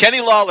 Well,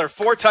 Kenny Lawler,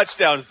 4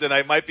 touchdowns. Then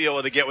I might be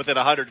able to get within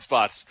 100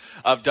 spots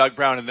of Doug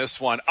Brown in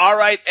this one. All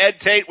right, Ed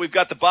Tate, we've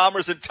got the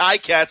Bombers and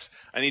Ticats.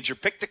 I need your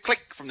pick to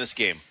click from this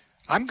game.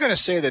 I'm going to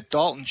say that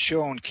Dalton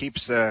Schoen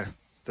keeps the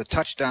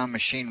touchdown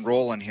machine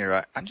rolling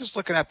here. I'm just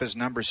looking up his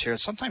numbers here.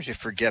 Sometimes you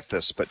forget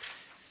this, but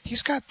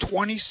he's got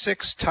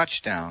 26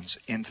 touchdowns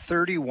in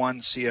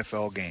 31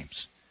 CFL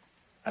games.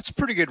 That's a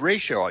pretty good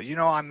ratio. You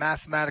know, I'm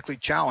mathematically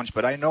challenged,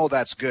 but I know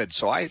that's good.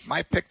 So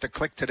my pick to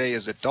click today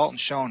is that Dalton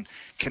Schoen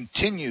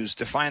continues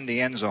to find the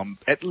end zone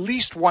at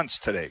least once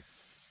today.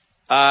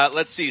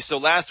 Let's see. So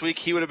last week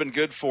he would have been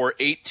good for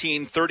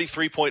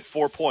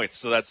 33.4 points.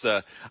 So that's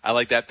I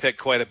like that pick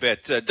quite a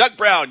bit. Doug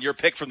Brown, your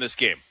pick from this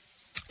game.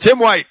 Tim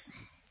White.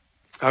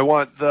 I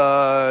want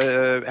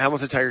the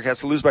Hamilton Tiger Cats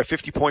to lose by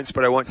 50 points,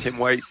 but I want Tim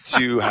White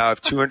to have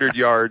 200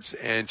 yards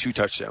and 2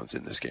 touchdowns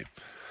in this game.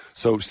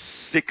 So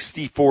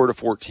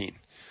 64-14.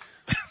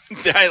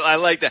 I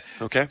like that.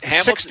 Okay.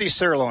 60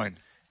 sirloin.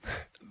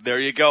 There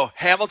you go.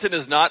 Hamilton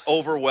is not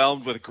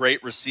overwhelmed with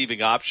great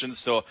receiving options,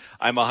 so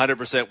I'm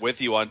 100%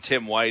 with you on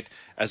Tim White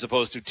as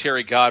opposed to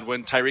Terry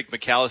Godwin. Tyreek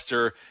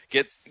McAllister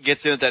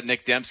gets in at that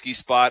Nick Dembski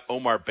spot.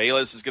 Omar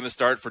Bayless is going to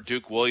start for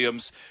Duke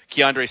Williams.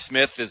 Keandre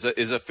Smith is a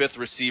 5th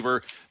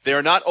receiver. They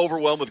are not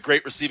overwhelmed with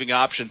great receiving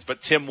options,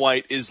 but Tim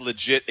White is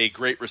legit a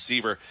great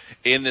receiver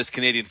in this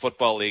Canadian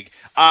Football League.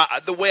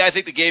 The way I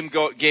think the game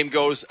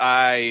goes,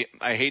 I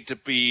hate to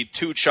be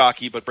too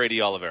chalky, but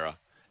Brady Oliveira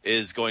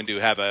is going to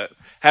have a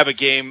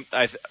game.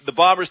 The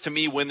Bombers, to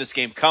me, win this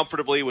game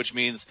comfortably, which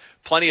means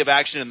plenty of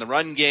action in the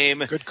run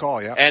game. Good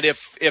call, yeah. And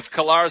if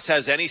Kolaris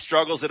has any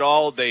struggles at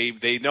all,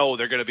 they know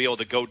they're going to be able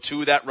to go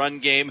to that run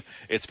game.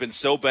 It's been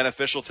so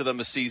beneficial to them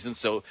this season.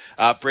 So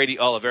Brady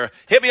Oliveira.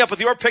 Hit me up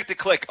with your pick to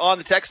click on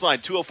the text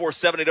line,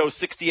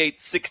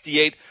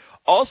 204-780-6868.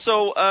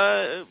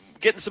 Also,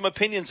 getting some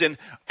opinions in.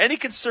 Any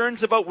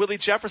concerns about Willie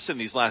Jefferson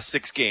these last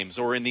 6 games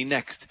or in the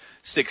next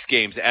 6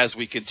 games as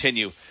we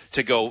continue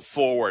to go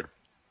forward?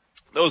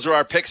 Those are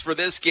our picks for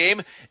this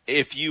game.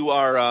 If you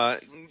are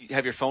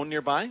have your phone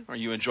nearby or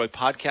you enjoy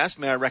podcasts,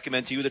 may I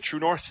recommend to you the True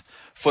North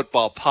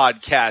Football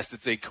Podcast.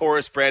 It's a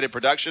Chorus-branded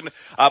production.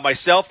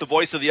 Myself, the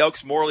voice of the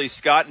Elks, Morley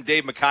Scott, and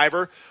Dave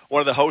McIver,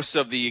 one of the hosts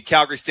of the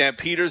Calgary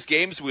Stampeders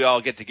games. We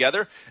all get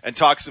together and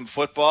talk some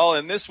football.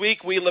 And this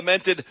week we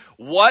lamented,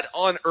 what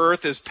on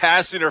earth is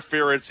pass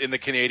interference in the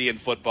Canadian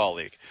Football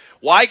League?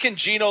 Why can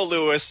Geno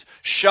Lewis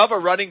shove a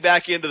running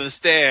back into the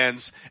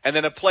stands and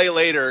then a play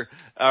later,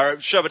 or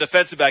shove a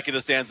defensive back into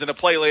the stands, then a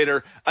play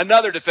later,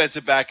 another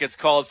defensive back gets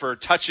called for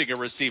touching a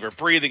receiver,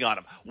 breathing on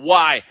him?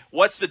 Why?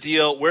 What's the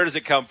deal? Where does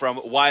it come from?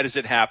 Why does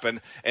it happen?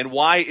 And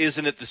why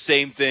isn't it the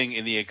same thing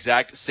in the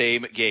exact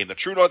same game? The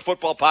True North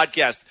Football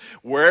Podcast,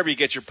 wherever you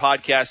get your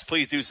podcasts,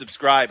 please do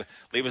subscribe.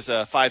 Leave us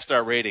a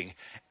 5-star rating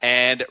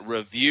and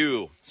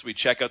review. So we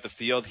check out the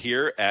field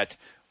here at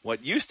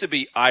what used to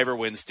be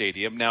Iverwin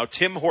Stadium, now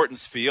Tim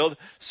Hortons Field.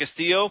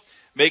 Castillo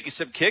making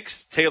some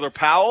kicks. Taylor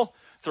Powell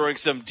throwing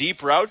some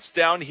deep routes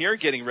down here,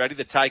 getting ready.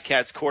 The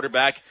Ticats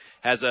quarterback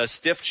has a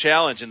stiff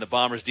challenge in the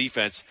Bombers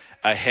defense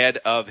ahead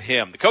of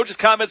him. The coach's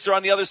comments are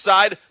on the other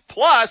side.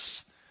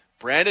 Plus,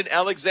 Brandon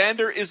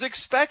Alexander is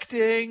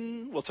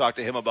expecting. We'll talk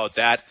to him about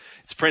that.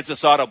 It's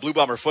Princess Auto Blue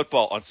Bomber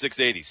Football on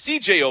 680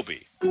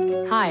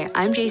 CJOB. Hi,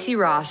 I'm JC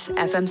Ross,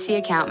 FMC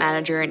Account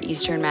Manager in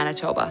Eastern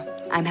Manitoba.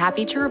 I'm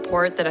happy to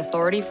report that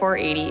Authority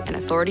 480 and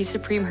Authority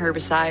Supreme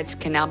herbicides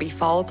can now be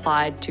fall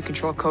applied to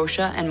control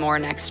kochia and more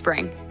next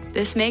spring.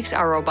 This makes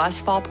our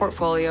robust fall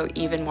portfolio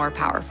even more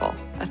powerful.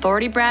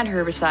 Authority brand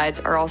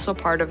herbicides are also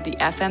part of the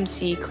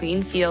FMC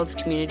Clean Fields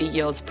Community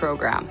Yields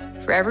program.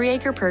 For every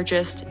acre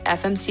purchased,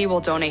 FMC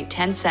will donate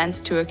 10 cents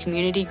to a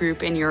community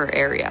group in your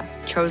area,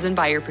 chosen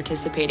by your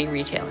participating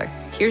retailer.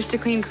 Here's to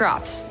clean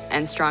crops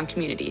and strong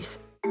communities.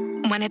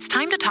 When it's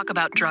time to talk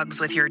about drugs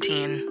with your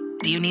teen,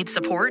 do you need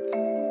support?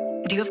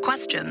 Do you have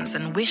questions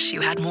and wish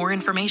you had more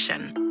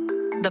information?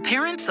 The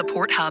Parent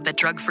Support Hub at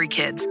Drug Free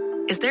Kids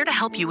is there to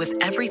help you with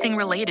everything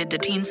related to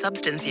teen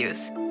substance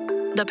use.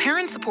 The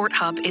Parent Support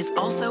Hub is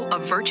also a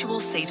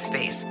virtual safe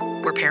space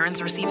where parents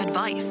receive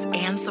advice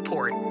and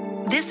support.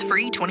 This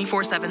free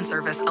 24/7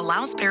 service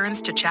allows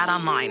parents to chat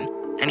online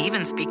and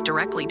even speak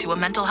directly to a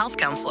mental health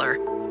counselor.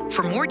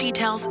 For more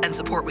details and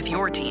support with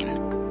your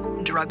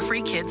teen, Drug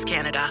Free Kids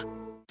Canada.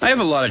 I have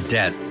a lot of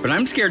debt, but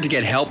I'm scared to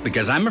get help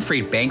because I'm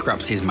afraid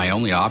bankruptcy is my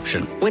only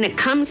option. When it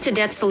comes to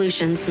debt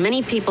solutions,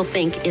 many people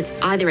think it's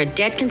either a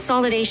debt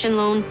consolidation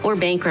loan or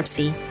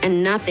bankruptcy,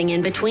 and nothing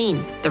in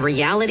between. The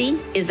reality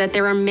is that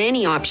there are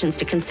many options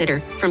to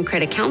consider, from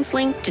credit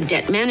counseling to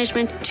debt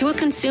management to a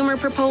consumer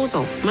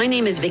proposal. My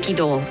name is Vicki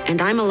Dole,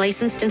 and I'm a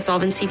licensed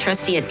insolvency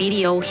trustee at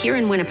BDO here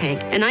in Winnipeg,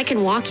 and I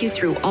can walk you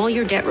through all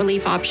your debt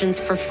relief options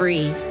for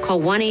free. Call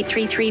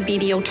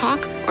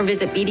 1-833-BDO-TALK or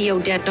visit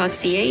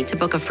bdodebt.ca to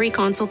book a free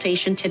consultation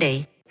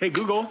today. Hey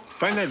Google,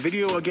 find that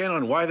video again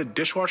on why the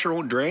dishwasher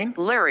won't drain?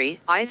 Larry,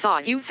 I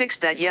thought you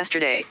fixed that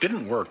yesterday.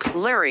 Didn't work.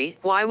 Larry,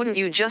 why wouldn't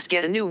you just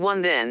get a new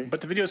one then?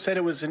 But the video said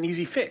it was an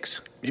easy fix.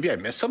 Maybe I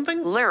missed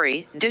something?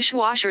 Larry,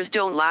 dishwashers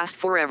don't last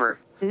forever.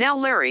 Now,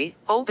 Larry,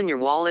 open your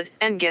wallet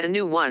and get a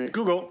new one.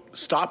 Google,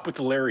 stop with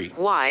the Larry.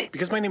 Why?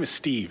 Because my name is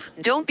Steve.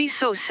 Don't be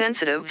so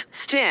sensitive,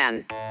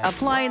 Stan.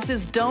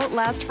 Appliances don't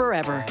last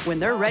forever. When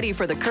they're ready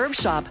for the curb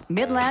shop,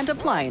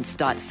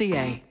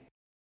 midlandappliance.ca.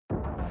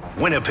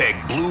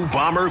 Winnipeg Blue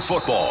Bomber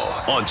football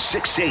on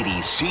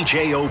 680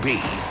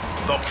 CJOB.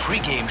 The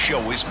pregame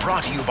show is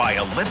brought to you by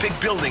Olympic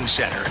Building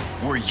Center,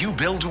 where you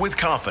build with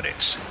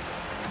confidence.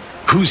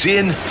 Who's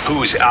in,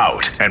 who's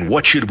out, and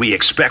what should we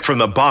expect from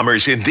the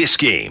Bombers in this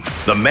game?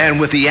 The man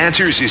with the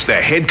answers is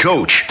the head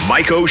coach,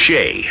 Mike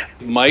O'Shea.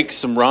 Mike,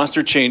 some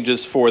roster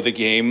changes for the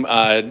game.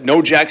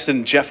 No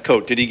Jackson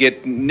Jeffcoat. Did he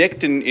get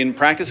nicked in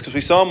practice? Because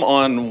we saw him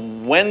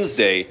on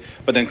Wednesday,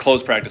 but then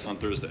closed practice on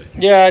Thursday.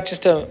 Yeah,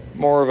 just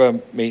more of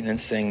a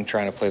maintenance thing,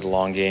 trying to play the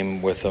long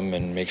game with him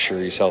and make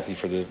sure he's healthy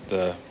for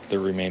the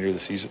remainder of the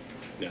season.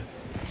 Yeah,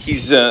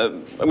 he's.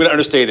 I'm going to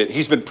understate it.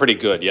 He's been pretty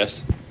good.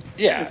 Yes.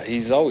 Yeah,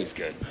 he's always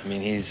good. I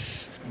mean,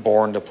 he's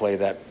born to play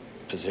that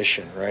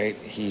position, right?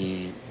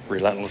 He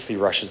relentlessly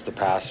rushes the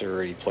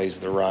passer. He plays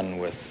the run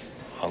with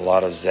a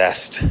lot of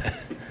zest,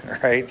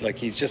 right? Like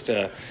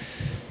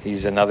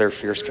he's another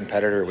fierce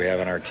competitor we have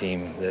on our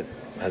team that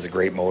has a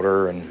great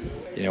motor, and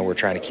we're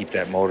trying to keep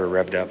that motor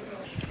revved up.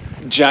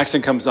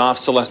 Jackson comes off.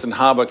 Celestin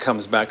Haba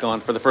comes back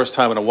on for the first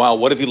time in a while.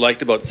 What have you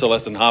liked about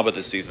Celestin Haba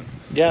this season?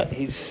 Yeah,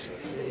 he's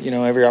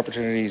every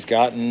opportunity he's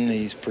gotten,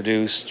 he's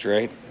produced,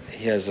 right?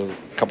 He has a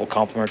couple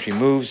complementary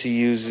moves he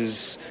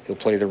uses. He'll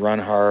play the run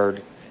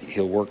hard.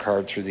 He'll work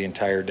hard through the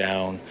entire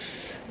down.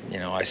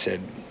 I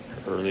said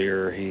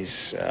earlier,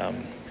 he's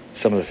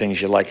some of the things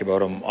you like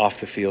about him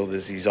off the field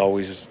is he's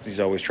always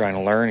trying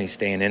to learn. He's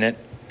staying in it,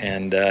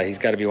 and he's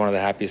got to be one of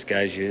the happiest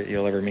guys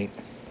you'll ever meet.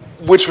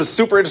 Which was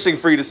super interesting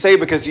for you to say,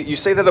 because you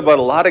say that about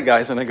a lot of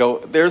guys, and I go,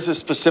 there's a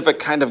specific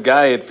kind of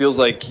guy it feels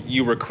like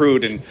you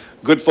recruit, and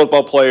good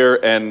football player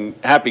and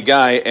happy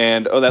guy,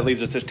 and that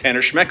leads us to Tanner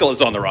Schmeckel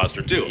is on the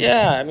roster too.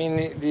 Yeah, I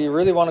mean, do you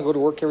really want to go to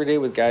work every day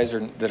with guys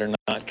that are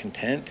not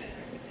content?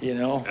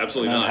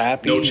 Absolutely not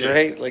happy, no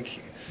chance. Right?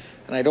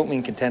 And I don't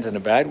mean content in a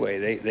bad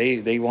way.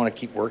 They want to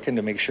keep working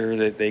to make sure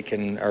that they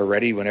are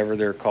ready whenever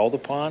they're called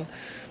upon,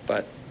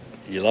 but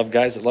you love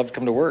guys that love to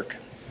come to work.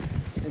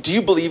 Do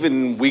you believe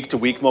in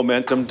week-to-week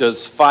momentum?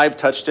 Does 5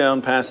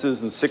 touchdown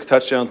passes and 6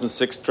 touchdowns and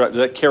 6 does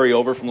that carry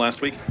over from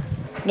last week?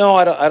 No,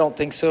 I don't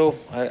think so.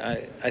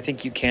 I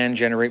think you can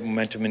generate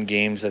momentum in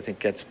games. I think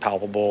that's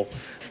palpable.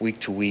 Week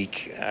to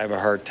week, I have a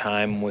hard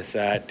time with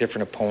that.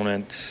 Different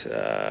opponent,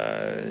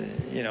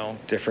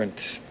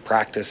 different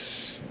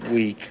practice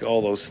week,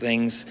 all those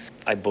things.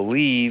 I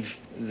believe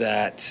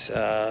that,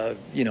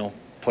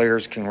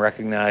 players can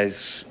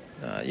recognize,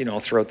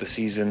 throughout the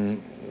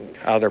season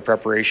how their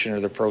preparation or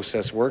their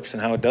process works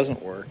and how it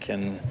doesn't work.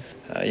 And,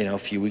 a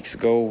few weeks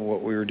ago,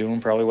 what we were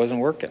doing probably wasn't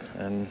working.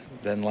 And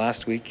then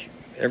last week,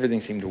 everything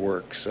seemed to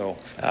work. So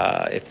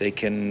if they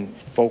can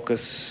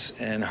focus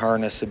and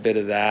harness a bit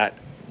of that,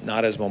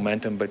 not as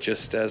momentum, but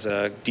just as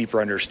a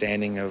deeper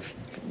understanding of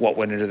what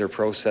went into their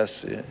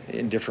process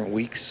in different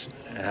weeks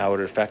and how it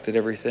affected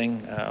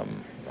everything,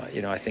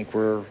 I think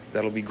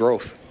that'll be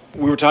growth.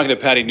 We were talking to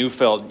Patty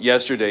Neufeld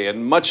yesterday,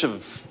 and much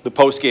of the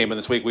post-game in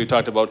this week we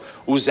talked about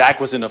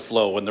Zach was in a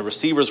flow, and the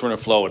receivers were in a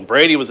flow, and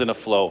Brady was in a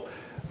flow.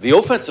 The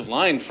offensive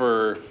line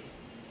for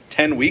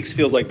 10 weeks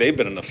feels like they've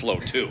been in the flow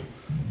too.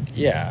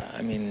 Yeah,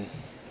 I mean,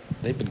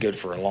 they've been good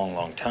for a long,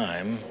 long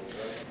time.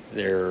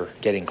 They're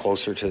getting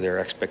closer to their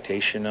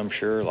expectation, I'm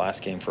sure.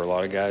 Last game for a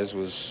lot of guys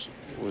was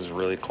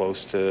really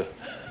close to,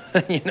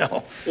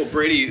 Well,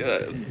 Brady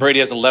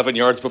has 11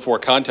 yards before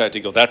contact.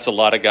 You go, that's a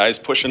lot of guys,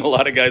 pushing a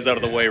lot of guys out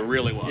of the way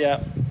really well.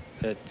 Yeah,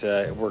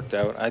 it worked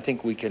out. I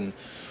think we can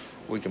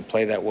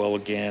play that well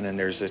again, and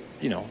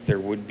there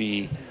would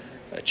be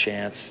a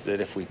chance that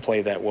if we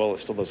play that well, it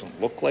still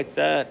doesn't look like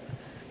that,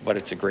 but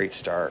it's a great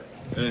start.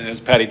 And as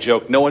Patty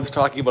joked, no one's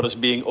talking about us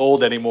being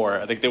old anymore.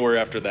 I think they were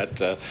after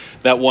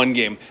that one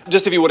game.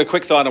 Just if you would, a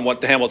quick thought on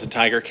what the Hamilton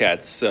Tiger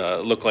Cats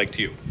look like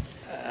to you.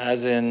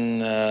 As in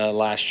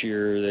last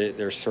year,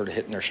 they're sort of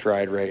hitting their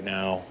stride right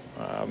now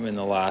in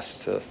the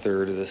last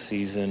third of the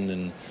season,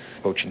 and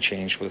coaching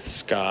change with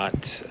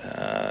Scott.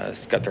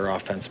 Got their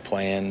offense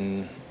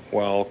playing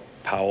well,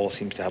 Powell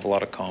seems to have a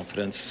lot of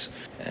confidence,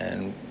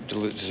 and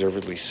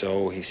deservedly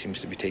so. He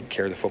seems to be taking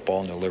care of the football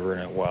and delivering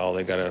it well.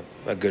 They got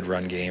a good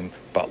run game.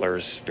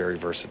 Butler's a very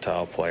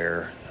versatile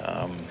player.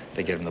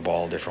 They get him the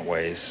ball different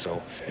ways.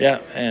 So, yeah,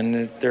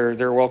 and they're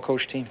a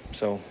well-coached team.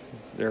 So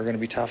they're going to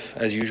be tough,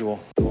 as usual.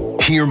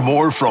 Hear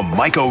more from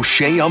Mike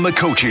O'Shea on The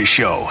Coaches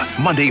Show,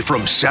 Monday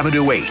from 7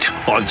 to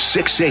 8 on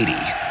 680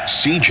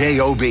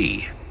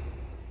 CJOB.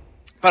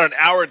 About an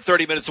hour and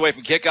 30 minutes away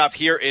from kickoff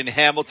here in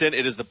Hamilton.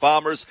 It is the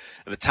Bombers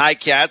and the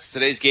Ticats.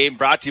 Today's game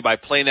brought to you by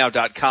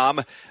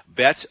PlayNow.com.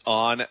 Bet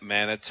on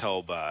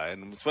Manitoba.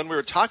 And when we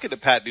were talking to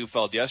Pat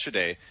Neufeld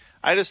yesterday,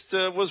 I just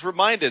was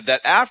reminded that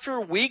after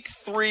week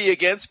 3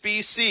 against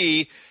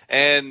BC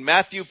and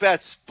Matthew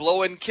Betts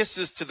blowing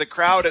kisses to the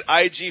crowd at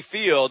IG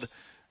Field,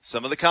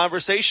 some of the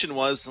conversation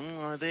was,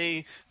 are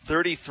they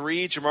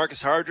 33,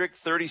 Jamarcus Hardrick,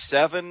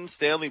 37,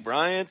 Stanley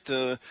Bryant,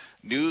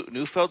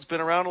 Neufeld's been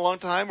around a long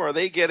time, or are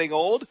they getting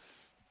old?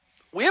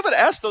 We haven't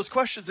asked those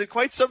questions in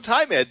quite some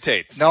time, Ed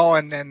Tate. No,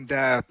 and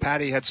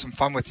Patty had some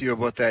fun with you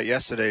about that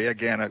yesterday.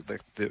 Again,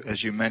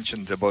 as you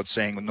mentioned about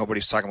saying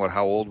nobody's talking about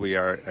how old we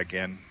are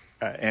again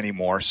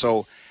anymore.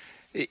 So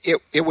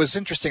it was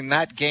interesting.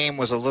 That game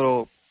was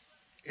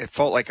it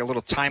felt like a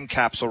little time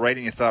capsule, right?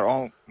 And you thought,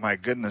 oh, my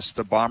goodness,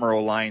 the Bomber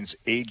O-line's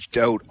aged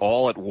out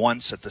all at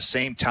once at the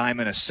same time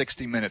in a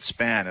 60-minute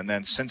span. And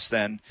then since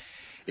then,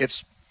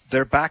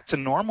 they're back to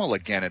normal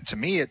again. And to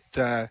me,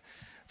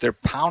 they're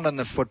pounding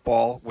the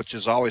football, which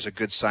is always a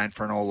good sign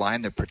for an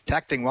O-line. They're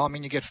protecting well. I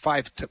mean, you get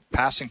 5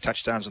 passing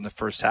touchdowns in the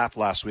first half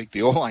last week.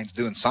 The O-line's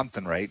doing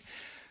something right.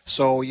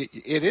 So it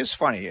is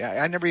funny.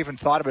 I never even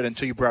thought of it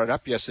until you brought it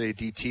up yesterday,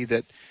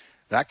 DT,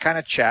 that kind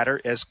of chatter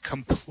has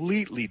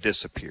completely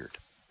disappeared.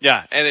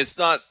 Yeah, and it's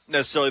not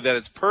necessarily that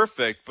it's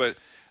perfect, but,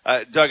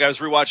 Doug, I was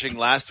rewatching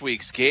last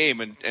week's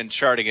game and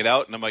charting it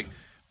out, and I'm like,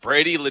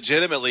 Brady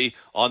legitimately,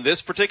 on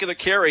this particular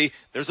carry,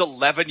 there's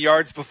 11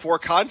 yards before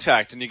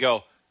contact, and you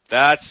go,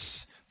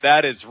 that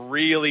is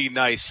really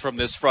nice from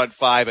this front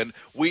five, and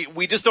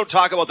we just don't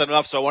talk about them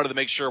enough, so I wanted to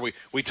make sure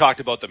we talked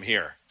about them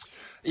here.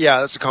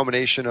 Yeah, that's a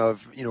combination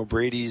of,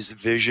 Brady's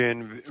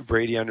vision,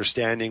 Brady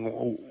understanding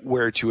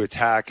where to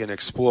attack and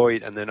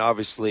exploit, and then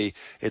obviously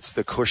it's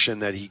the cushion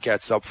that he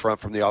gets up front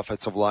from the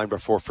offensive line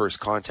before first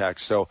contact.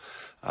 So,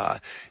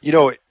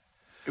 when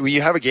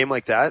you have a game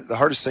like that, the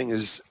hardest thing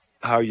is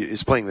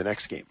playing the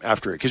next game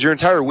after it. Because your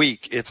entire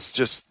week, it's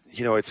just,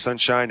 it's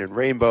sunshine and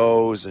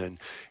rainbows and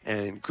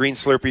green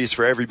Slurpees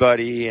for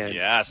everybody. And,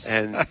 yes.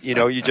 And,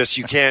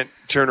 you can't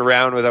turn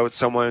around without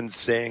someone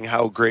saying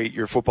how great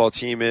your football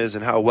team is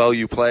and how well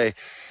you play.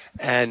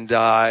 And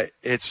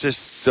it's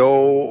just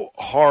so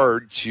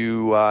hard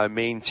to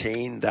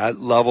maintain that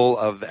level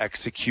of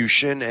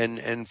execution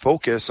and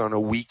focus on a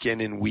week in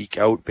and week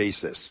out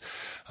basis.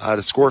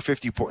 To score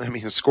 50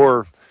 points, to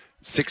score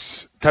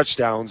 6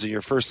 touchdowns in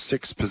your first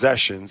 6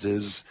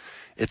 possessions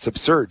it's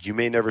absurd. You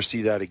may never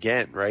see that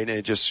again, right? And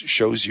it just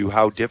shows you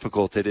how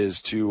difficult it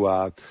is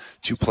to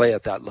play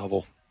at that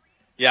level.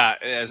 Yeah,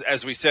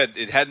 as we said,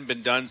 it hadn't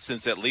been done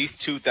since at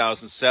least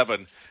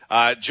 2007.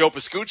 Joe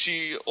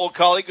Pascucci, old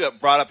colleague,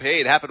 brought up, hey,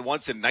 it happened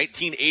once in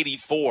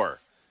 1984.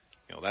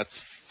 That's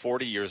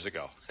 40 years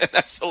ago.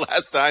 That's the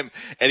last time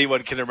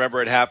anyone can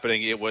remember it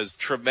happening. It was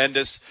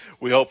tremendous.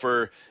 We hope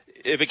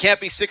if it can't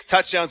be 6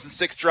 touchdowns and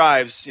 6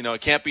 drives,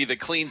 it can't be the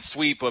clean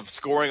sweep of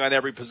scoring on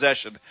every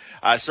possession.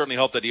 I certainly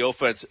hope that the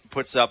offense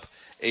puts up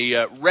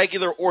a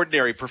regular,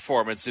 ordinary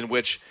performance in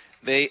which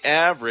they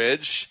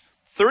average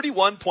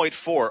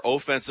 31.4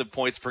 offensive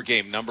points per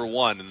game, number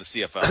 1 in the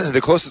CFL.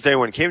 The closest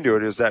anyone came to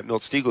it is that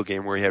Milt Stegall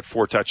game where he had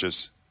 4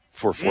 touches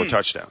for 4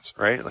 touchdowns,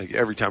 right? Like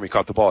every time he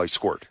caught the ball, he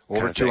scored.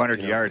 Over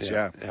 200 yards,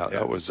 yeah.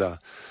 That was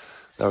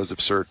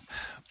absurd.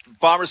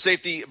 Bomber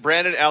safety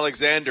Brandon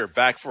Alexander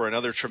back for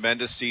another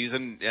tremendous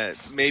season.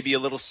 Maybe a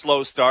little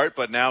slow start,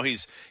 but now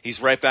he's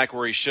right back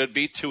where he should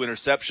be. 2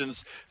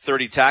 interceptions,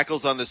 30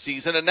 tackles on the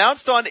season.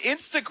 Announced on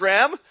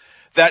Instagram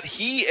that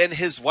he and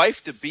his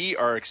wife-to-be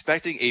are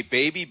expecting a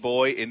baby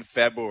boy in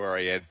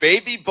February. And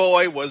baby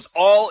boy was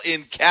all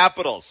in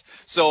capitals.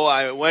 So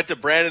I went to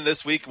Brandon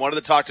this week, wanted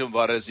to talk to him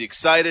about it. Is he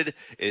excited?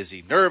 Is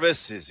he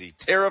nervous? Is he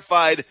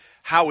terrified?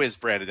 How is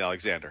Brandon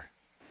Alexander?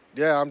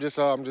 Yeah, I'm just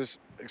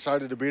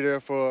excited to be there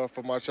for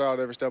my child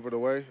every step of the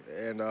way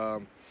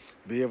and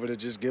be able to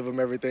just give him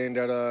everything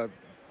that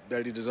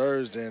he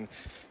deserves and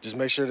just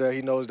make sure that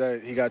he knows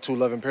that he got 2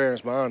 loving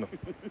parents behind him.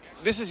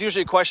 This is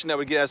usually a question that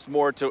would get asked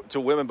more to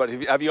women, but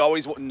have you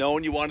always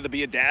known you wanted to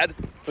be a dad?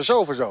 For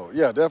sure.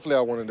 Yeah, definitely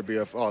I wanted to be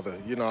a father.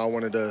 I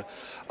wanted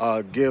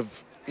to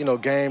give,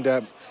 game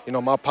that,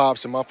 my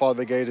pops and my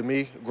father gave to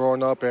me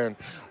growing up and,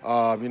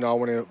 I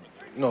want to,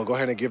 go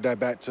ahead and give that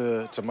back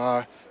to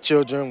my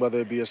children, whether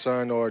it be a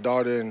son or a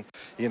daughter, and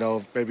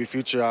maybe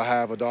future I'll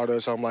have a daughter or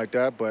something like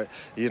that. But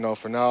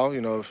for now,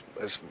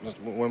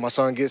 when my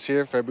son gets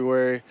here,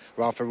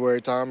 around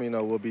February time,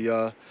 we'll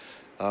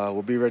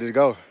be ready to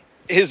go.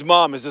 Is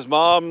his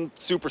mom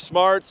super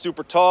smart,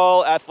 super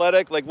tall,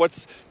 athletic? Like,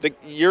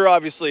 you're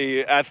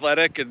obviously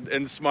athletic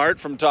and smart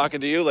from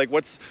talking to you. Like,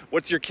 what's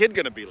your kid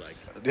gonna be like?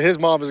 his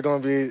mom is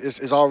going to be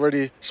is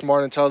already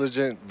smart,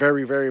 intelligent,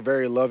 very, very,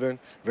 very loving,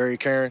 very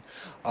caring.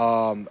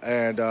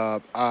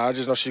 I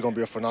just know she's going to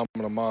be a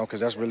phenomenal mom because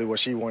that's really what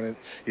she wanted.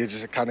 It's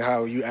just kind of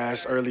how you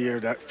asked earlier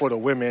that for the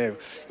women,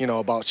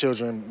 about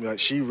children. Like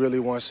she really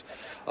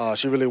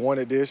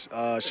wanted this.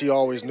 She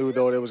always knew,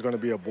 though, there was going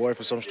to be a boy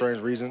for some strange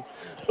reason.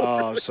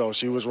 So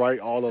she was right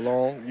all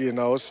along,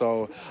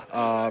 So,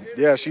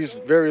 she's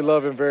very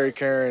loving, very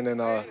caring,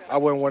 and I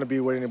wouldn't want to be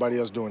with anybody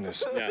else doing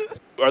this. Yeah.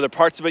 Are there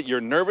parts of it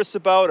you're nervous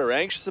about or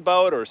anxious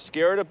about or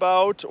scared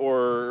about,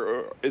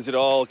 or is it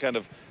all kind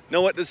of,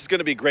 this is going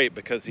to be great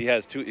because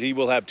he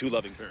will have two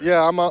loving parents?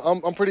 Yeah,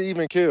 I'm pretty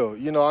even keel.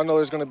 I know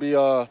there's going to be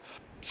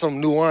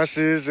some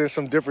nuances and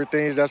some different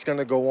things that's going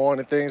to go on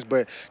and things,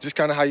 but just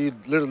kind of how you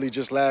literally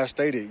just last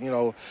stated,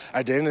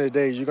 at the end of the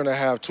day, you're going to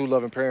have two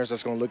loving parents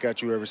that's going to look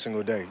at you every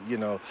single day,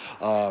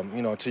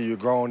 until you're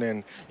grown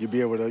and you'll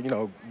be able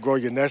to, grow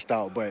your nest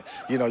out. But,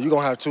 you're going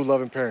to have two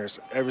loving parents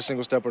every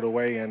single step of the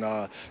way. And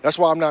that's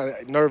why I'm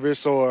not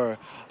nervous or,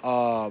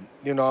 I'm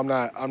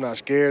not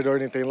scared or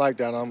anything like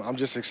that. I'm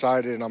just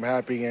excited and I'm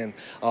happy. And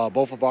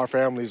both of our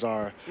families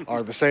are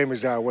the same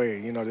exact way.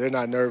 They're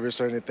not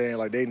nervous or anything.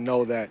 Like, they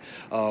know that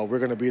we're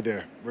going to be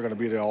there. We're going to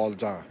be there all the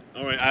time.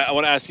 All right. I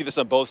want to ask you this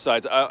on both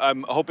sides.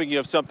 I'm hoping you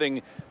have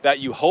something that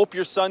you hope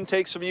your son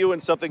takes from you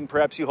and something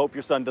perhaps you hope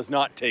your son does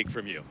not take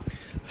from you.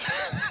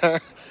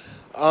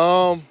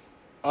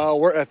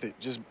 Work ethic,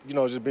 just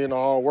being a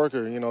hard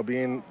worker,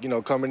 being,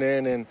 coming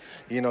in and,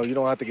 you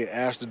don't have to get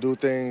asked to do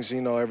things,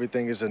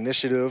 everything is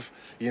initiative,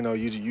 you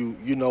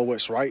know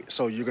what's right,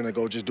 so you're going to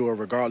go just do it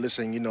regardless,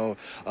 and,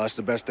 it's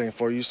the best thing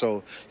for you.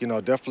 So,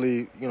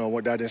 definitely,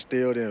 what that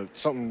instilled, and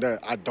something that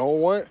I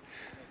don't want,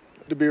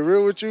 to be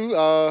real with you,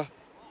 I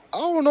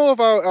don't know if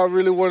I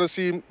really want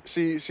to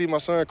see my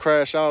son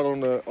crash out on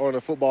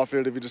the football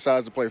field if he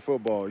decides to play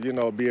football,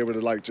 be able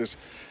to just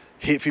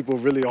hit people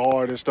really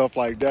hard and stuff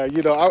like that.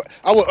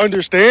 I would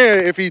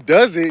understand if he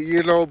does it,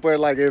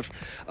 but if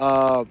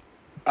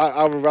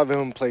I would rather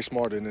him play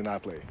smarter than I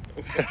play.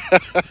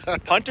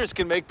 Punters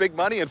can make big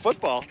money in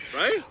football,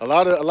 right? A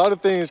lot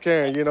of things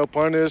can,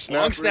 punters,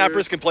 snappers. Long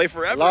snappers can play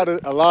forever.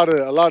 A lot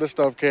of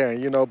stuff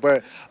can,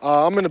 but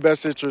I'm in the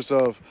best interest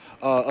of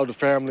the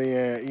family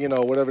and,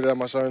 whatever that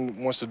my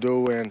son wants to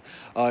do and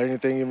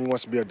anything, even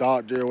wants to be a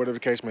doctor or whatever the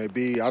case may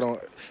be.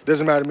 It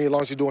doesn't matter to me as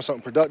long as he's doing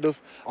something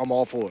productive, I'm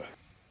all for it.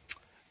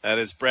 That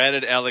is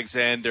Brandon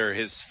Alexander,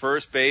 his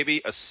first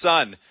baby, a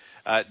son,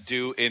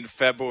 due in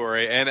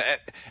February. And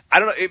I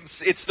don't know,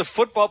 it's the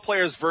football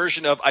player's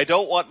version of, I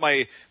don't want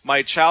my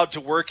child to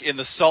work in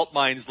the salt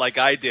mines like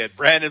I did.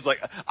 Brandon's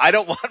like, I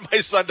don't want my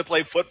son to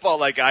play football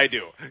like I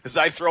do, because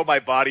I throw my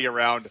body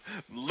around a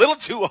little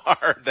too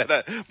hard,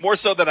 more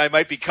so than I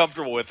might be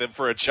comfortable with him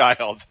for a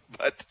child.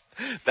 But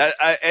that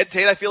Ed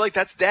Tate, I feel like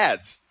that's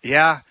dad's.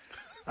 Yeah.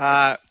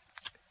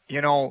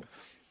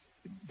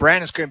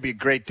 Brandon's going to be a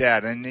great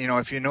dad. And,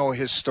 if you know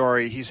his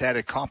story, he's had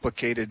a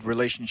complicated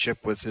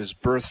relationship with his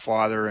birth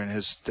father, and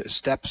his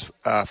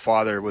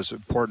stepfather was an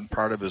important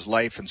part of his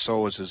life, and so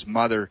was his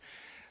mother.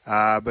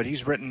 But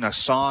he's written a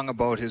song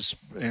about his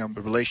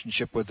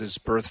relationship with his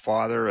birth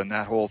father and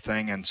that whole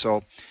thing. And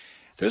so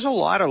there's a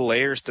lot of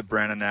layers to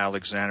Brandon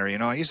Alexander.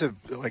 He's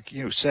like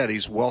you said,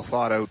 he's well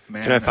thought out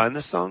man. Can I find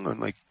this song on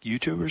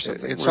YouTube or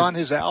something? It's on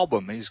his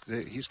album. He's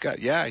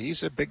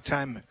a big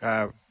time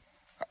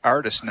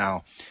artist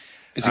now.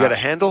 Has he got a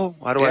handle?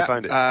 How do I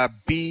find it?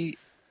 B''A,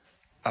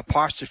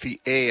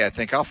 I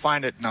think. I'll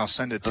find it and I'll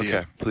send it to you.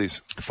 Okay,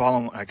 please.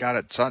 Follow him. I got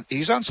it.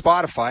 He's on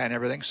Spotify and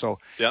everything. So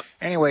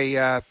anyway,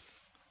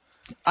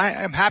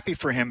 I'm happy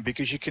for him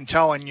because you can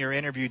tell in your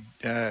interview,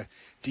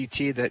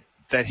 DT,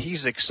 that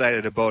he's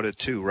excited about it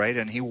too, right?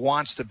 And he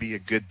wants to be a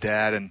good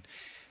dad. And,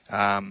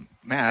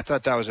 man, I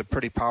thought that was a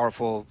pretty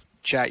powerful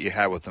chat you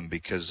had with him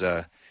because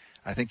I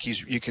think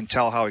you can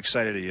tell how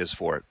excited he is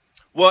for it.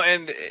 Well,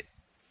 and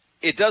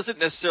it doesn't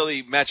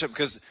necessarily match up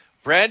because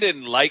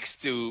Brandon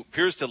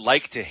appears to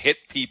like to hit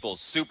people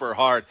super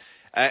hard,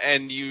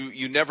 and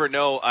you never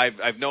know.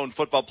 I've known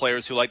football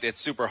players who like to hit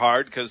super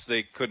hard because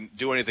they couldn't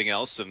do anything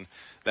else, and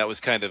that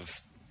was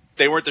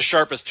they weren't the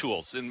sharpest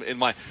tools on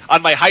my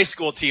high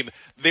school team.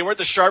 They weren't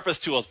the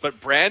sharpest tools,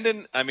 but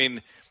Brandon, I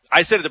mean,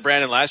 I said it to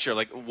Brandon last year,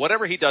 like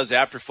whatever he does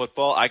after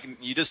football,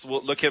 you just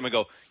look at him and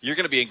go, you're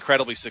going to be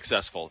incredibly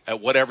successful at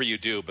whatever you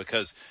do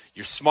because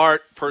you're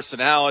smart,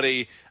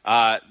 personality,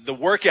 the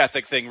work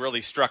ethic thing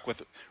really struck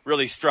with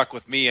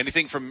me.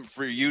 Anything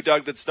for you,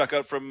 Doug, that stuck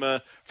out from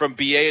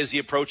BA as he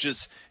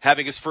approaches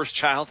having his first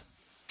child?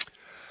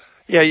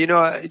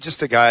 Yeah,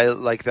 just a guy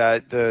like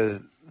that.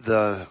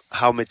 The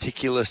how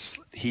meticulous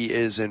he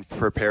is in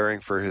preparing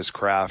for his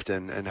craft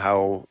and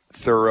how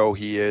thorough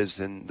he is,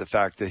 and the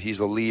fact that he's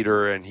a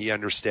leader and he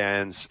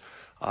understands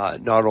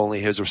not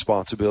only his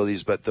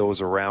responsibilities but those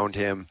around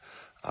him.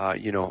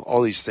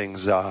 All these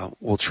things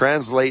will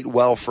translate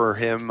well for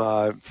him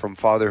from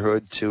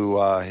fatherhood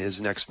to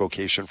his next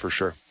vocation for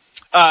sure.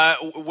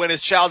 When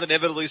his child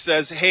inevitably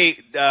says, "Hey,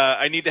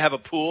 I need to have a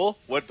pool,"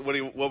 what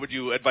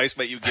advice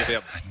might you give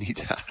him?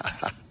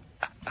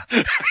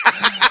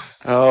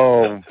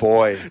 Oh,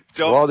 boy.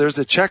 Well, there's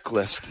a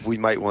checklist we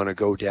might want to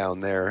go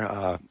down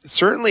there.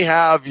 Certainly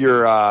have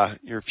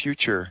your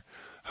future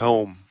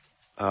home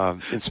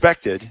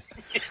inspected.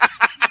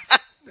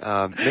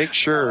 Make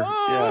sure.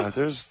 Yeah,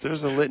 there's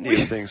a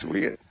litany of things.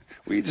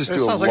 We just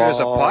do a sounds like there's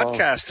a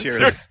podcast here.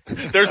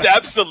 There's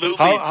absolutely.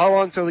 How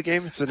long till the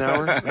game? It's an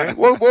hour. Right?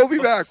 We'll be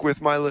back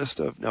with my list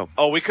of no.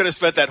 Oh, we could have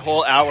spent that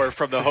whole hour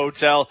from the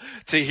hotel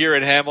to here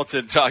in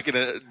Hamilton telling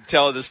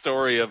the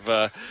story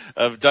of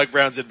Doug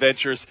Brown's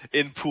adventures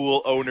in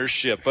pool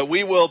ownership. But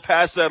we will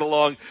pass that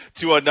along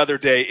to another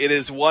day. It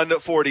is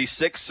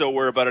 1:46, so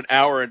we're about an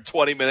hour and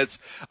 20 minutes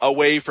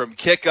away from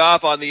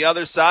kickoff. On the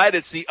other side,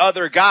 it's the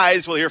other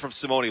guys. We'll hear from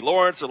Simone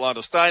Lawrence,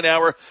 Orlando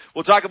Steinauer.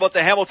 We'll talk about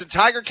the Hamilton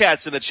Tiger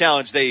Cats and the challenge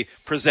they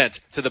present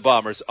to the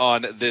Bombers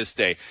on this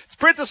day. It's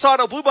Princess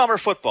Auto Blue Bomber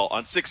football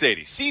on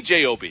 680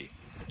 CJOB.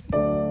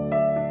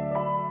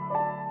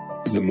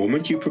 The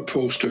moment you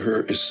propose to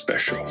her is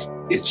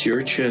special. It's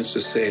your chance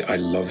to say, I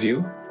love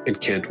you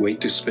and can't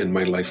wait to spend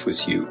my life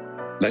with you.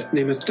 Let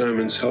Namath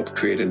Diamonds help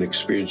create an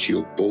experience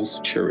you'll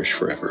both cherish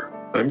forever.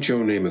 I'm Joe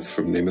Namath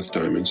from Namath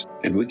Diamonds,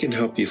 and we can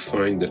help you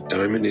find the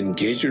diamond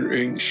engagement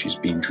ring she's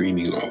been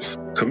dreaming of.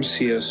 Come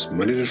see us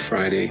Monday to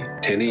Friday,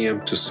 10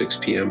 a.m. to 6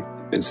 p.m.,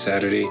 and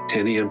Saturday,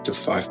 10 a.m. to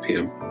 5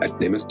 p.m. at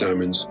Namath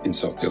Diamonds in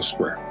Southdale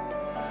Square.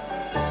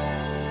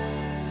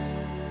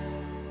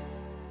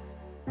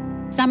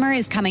 Summer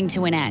is coming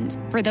to an end.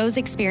 For those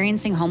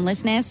experiencing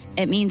homelessness,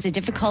 it means a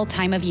difficult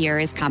time of year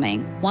is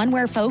coming. One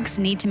where folks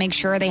need to make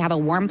sure they have a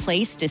warm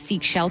place to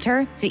seek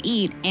shelter, to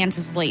eat, and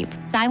to sleep.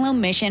 Siloam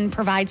Mission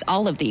provides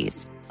all of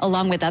these,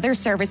 along with other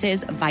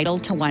services vital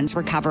to one's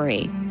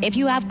recovery. If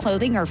you have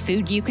clothing or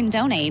food you can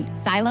donate,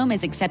 Siloam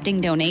is accepting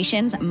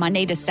donations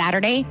Monday to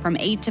Saturday from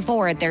 8 to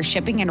 4 at their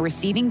shipping and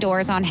receiving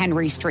doors on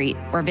Henry Street,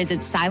 or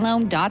visit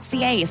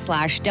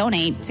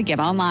siloam.ca/donate to give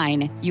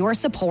online. Your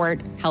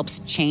support helps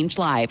change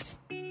lives.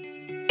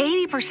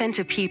 80%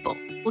 of people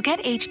will get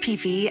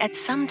HPV at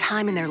some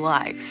time in their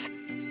lives,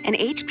 and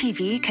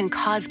HPV can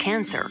cause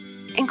cancer,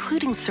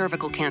 including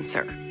cervical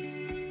cancer.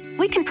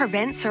 We can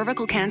prevent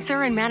cervical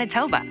cancer in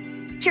Manitoba.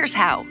 Here's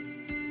how.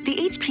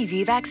 The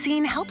HPV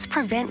vaccine helps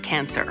prevent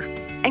cancer,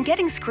 and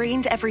getting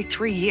screened every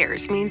 3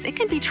 years means it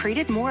can be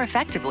treated more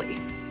effectively.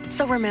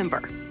 So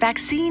remember,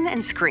 vaccine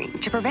and screen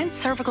to prevent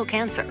cervical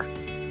cancer.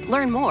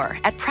 Learn more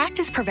at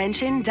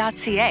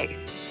practiceprevention.ca.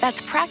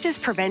 That's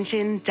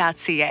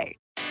practiceprevention.ca.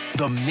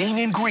 The main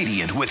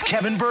ingredient with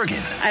Kevin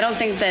Bergen. I don't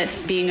think that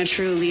being a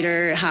true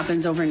leader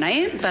happens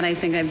overnight, but I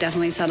think I've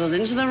definitely settled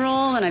into the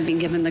role, and I've been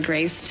given the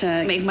grace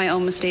to make my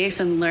own mistakes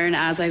and learn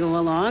as I go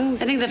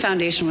along. I think the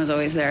foundation was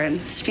always there, and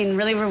it's been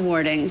really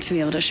rewarding to be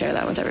able to share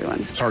that with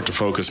everyone. It's hard to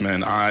focus,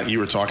 man. You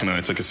were talking and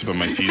I took a sip of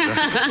my Caesar.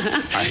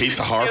 I hate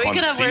to harp on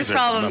the Caesar. We could have worse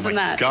problems than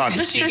that. God,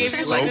 this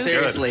Caesar's so good.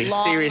 Seriously.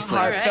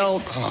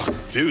 Heartfelt. Oh,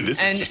 dude, this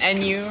is just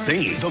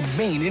insane. The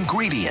main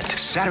ingredient.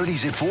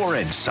 Saturdays at 4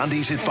 and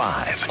Sundays at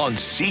 5 on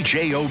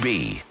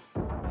CJOB.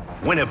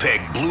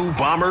 Winnipeg Blue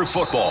Bomber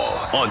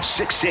football on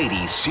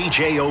 680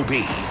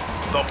 CJOB.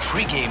 The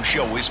pregame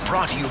show is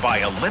brought to you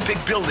by Olympic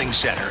Building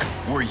Center,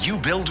 where you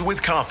build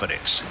with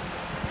confidence.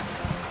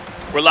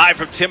 We're live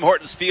from Tim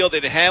Hortons Field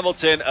in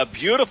Hamilton. A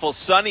beautiful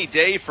sunny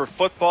day for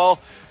football.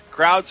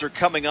 Crowds are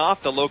coming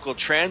off the local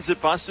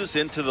transit buses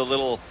into the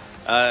little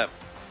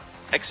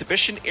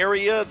exhibition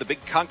area, the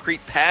big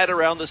concrete pad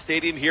around the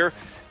stadium here.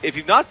 If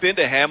you've not been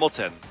to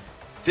Hamilton,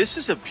 this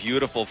is a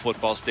beautiful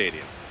football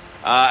stadium.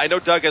 I know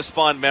Doug has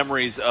fond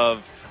memories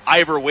of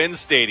Ivor Wynne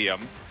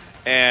Stadium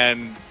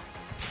and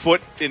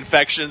foot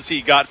infections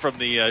he got from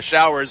the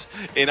showers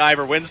in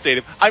Ivor Wynne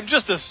Stadium. I'm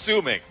just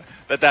assuming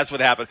that that's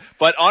what happened.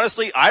 But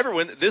honestly, Ivor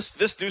Wynne,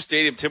 this new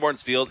stadium, Tim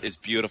Hortons Field, is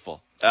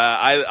beautiful.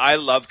 I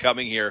love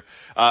coming here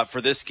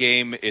for this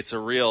game. It's a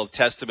real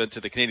testament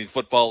to the Canadian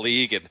Football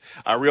League and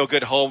a real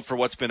good home for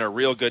what's been a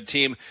real good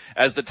team.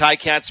 As the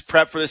Ticats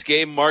prep for this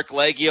game, Mark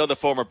Leggio, the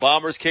former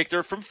Bombers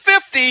kicker, from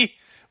 50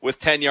 with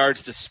 10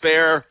 yards to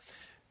spare.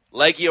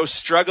 Leggio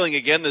struggling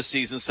again this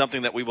season,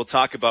 something that we will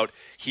talk about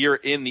here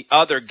in the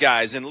other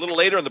guys. And a little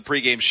later in the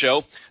pregame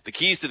show, the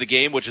keys to the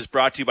game, which is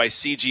brought to you by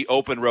CG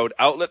Open Road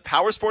Outlet.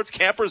 Power sports,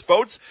 campers,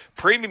 boats,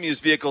 premium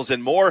used vehicles,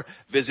 and more.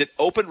 Visit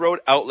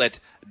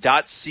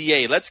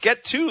openroadoutlet.ca. Let's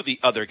get to the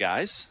other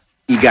guys.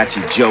 You got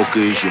your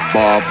jokers, your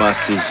ball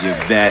busters, your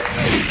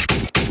vets,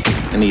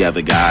 and the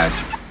other guys.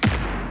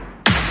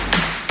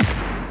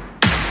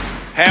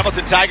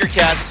 Hamilton Tiger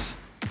Cats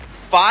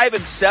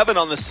 5-7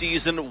 on the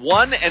season,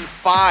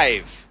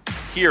 1-5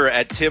 here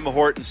at Tim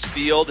Hortons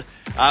Field.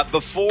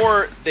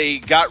 Before they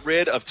got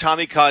rid of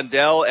Tommy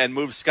Condell and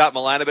moved Scott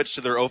Milanovich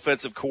to their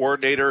offensive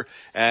coordinator,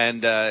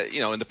 and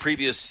in the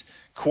previous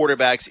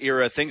quarterbacks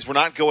era, things were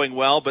not going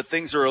well, but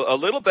things are a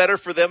little better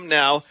for them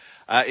now,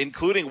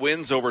 including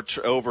wins over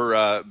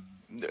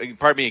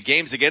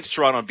games against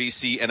Toronto and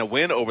BC and a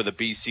win over the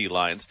BC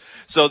Lions.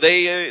 So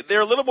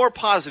they're a little more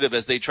positive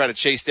as they try to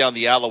chase down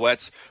the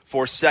Alouettes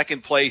for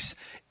second place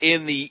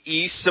in the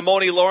East.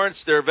 Simone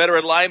Lawrence, their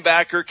veteran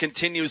linebacker,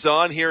 continues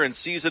on here in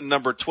season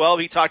number 12.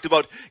 He talked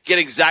about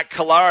getting Zach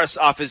Collaros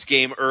off his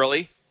game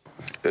early.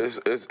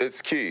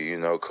 It's key. You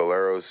know,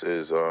 Caleros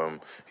is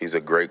he's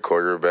a great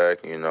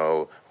quarterback. You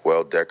know,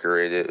 well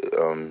decorated,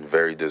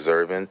 very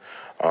deserving,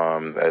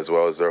 as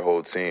well as their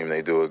whole team.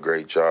 They do a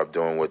great job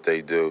doing what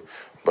they do.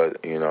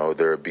 But you know,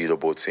 they're a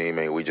beatable team,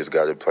 and we just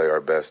got to play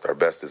our best. Our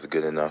best is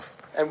good enough.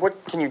 And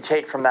what can you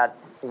take from that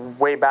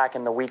way back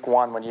in the week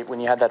one when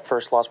you had that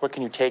first loss? What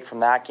can you take from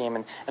that game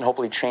and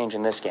hopefully change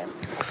in this game?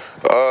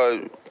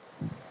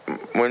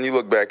 When you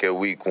look back at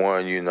week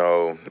one, you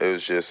know, it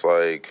was just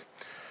like,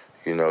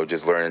 you know,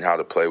 just learning how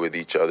to play with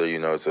each other. You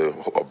know, it's a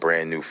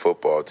brand new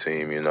football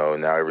team, you know,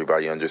 now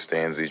everybody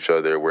understands each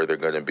other, where they're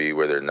going to be,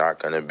 where they're not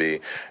going to be.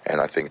 And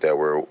I think that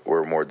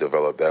we're more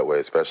developed that way,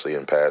 especially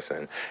in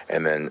passing.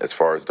 And then as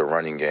far as the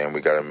running game,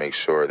 we got to make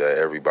sure that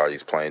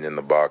everybody's playing in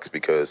the box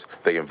because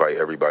they invite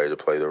everybody to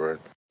play the run.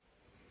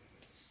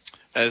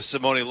 As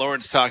Simone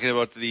Lawrence talking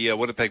about the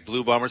Winnipeg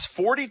Blue Bombers,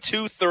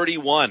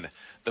 42-31.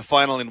 The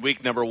final in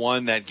week number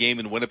one, that game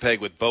in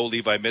Winnipeg with Bo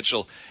Levi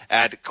Mitchell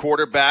at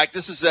quarterback.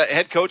 This is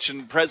head coach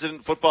and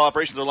president of football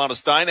operations Orlando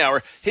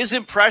Steinauer. His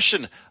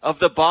impression of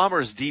the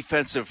Bombers'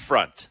 defensive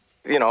front.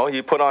 You know,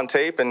 you put on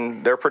tape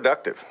and they're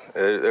productive.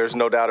 There's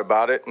no doubt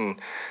about it. And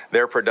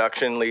their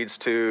production leads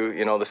to,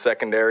 you know, the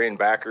secondary and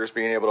backers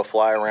being able to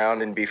fly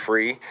around and be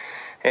free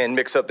and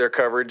mix up their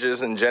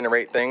coverages and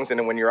generate things. And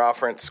then when your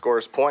offense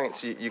scores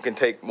points, you can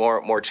take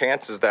more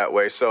chances that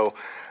way. So,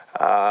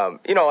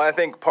 you know, I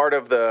think part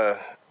of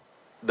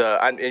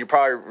you're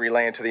probably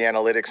relaying to the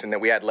analytics and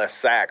that we had less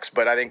sacks,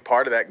 but I think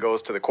part of that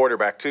goes to the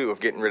quarterback too, of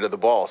getting rid of the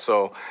ball.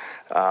 So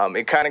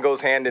it kind of goes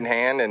hand in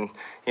hand, and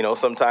you know,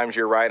 sometimes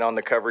you're right on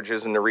the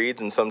coverages and the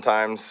reads, and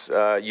sometimes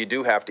you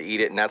do have to eat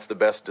it, and that's the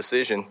best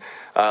decision.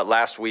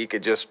 Last week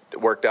it just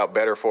worked out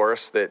better for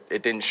us that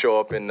it didn't show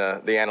up in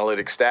the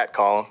analytics stat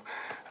column,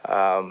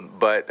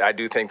 but I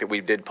do think that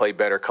we did play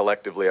better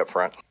collectively up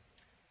front.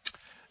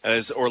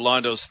 As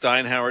Orlando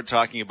Steinauer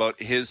talking about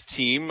his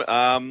team,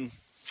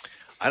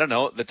 I don't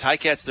know, the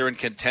Ticats, they're in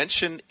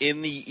contention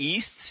in the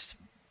East,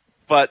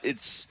 but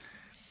it's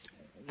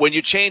when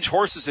you change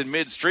horses in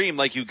midstream,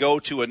 like you go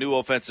to a new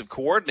offensive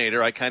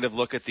coordinator, I kind of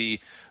look at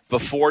the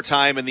before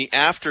time and the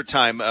after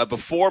time.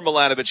 Before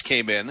Milanovic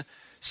came in,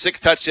 6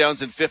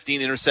 touchdowns and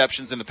 15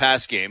 interceptions in the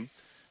pass game.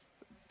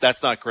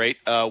 That's not great.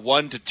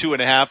 1 to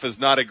 2.5 is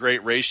not a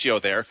great ratio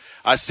there.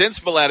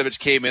 Since Milanovic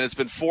came in, it's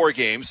been 4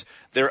 games.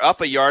 They're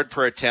up a yard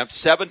per attempt,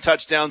 7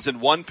 touchdowns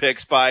and 1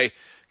 picks by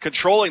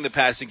controlling the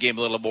passing game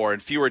a little more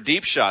and fewer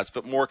deep shots,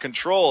 but more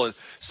control.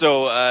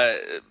 So, I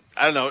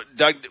don't know,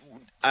 Doug,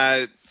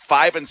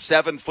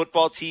 5-7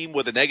 football team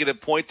with a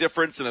negative point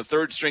difference and a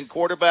third-string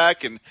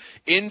quarterback and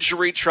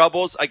injury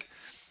troubles.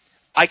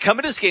 I come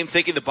into this game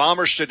thinking the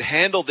Bombers should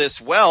handle this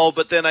well,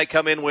 but then I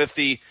come in with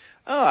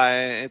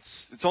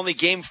it's only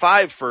game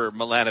 5 for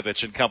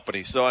Milanovic and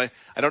company. So I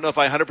don't know if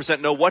I 100%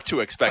 know what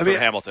to expect from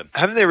Hamilton.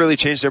 Haven't they really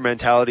changed their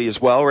mentality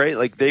as well, right?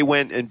 Like they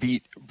went and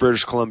beat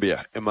British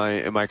Columbia. Am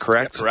I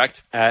correct? Yeah,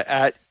 correct.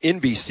 In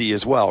BC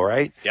as well,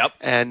 right? Yep.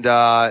 And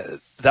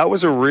that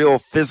was a real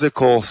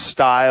physical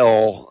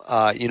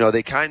style. You know,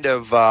 they kind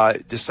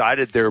of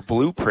decided their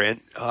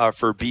blueprint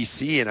for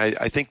BC, and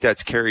I think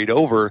that's carried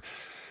over,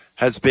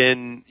 has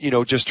been, you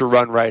know, just to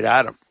run right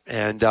at them.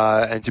 And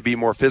to be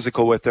more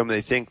physical with them.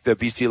 They think the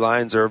BC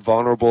Lions are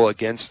vulnerable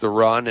against the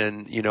run,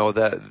 and you know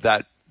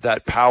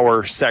that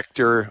power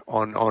sector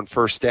on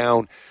first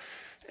down,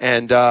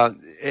 and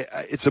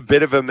it's a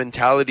bit of a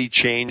mentality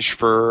change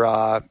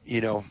for you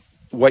know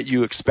what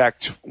you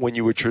expect when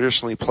you would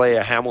traditionally play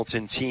a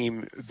Hamilton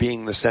team,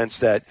 being the sense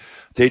that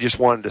they just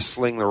wanted to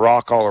sling the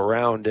rock all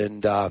around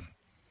and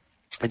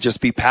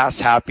just be pass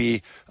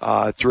happy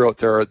throughout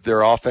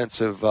their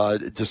offensive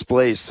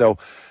displays. So.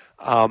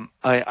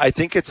 I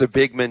think it's a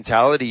big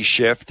mentality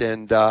shift,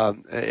 and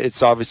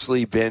it's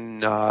obviously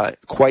been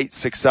quite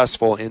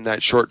successful in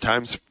that short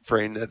time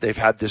frame that they've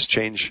had this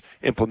change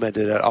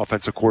implemented at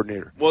offensive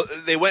coordinator. Well,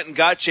 they went and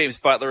got James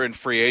Butler in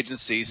free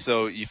agency,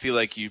 so you feel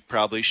like you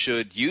probably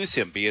should use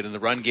him, be it in the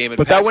run game.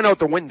 But that went out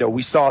the window.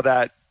 We saw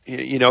that.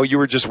 You know, you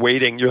were just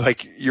waiting. You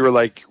were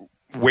like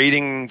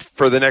waiting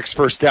for the next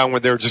first down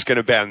when they were just going to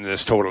abandon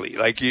this totally.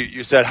 Like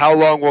you said, how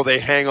long will they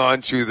hang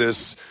on to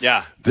this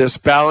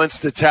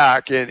balanced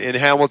attack in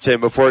Hamilton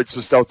before it's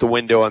just out the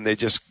window and they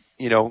just,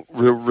 you know,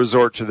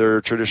 resort to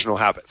their traditional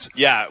habits?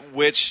 Yeah,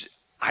 which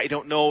I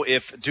don't know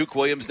if Duke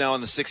Williams now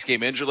on the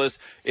 6-game injury list,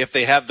 if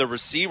they have the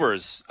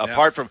receivers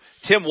apart from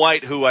Tim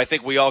White, who I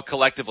think we all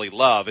collectively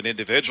love and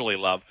individually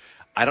love.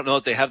 I don't know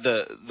if they have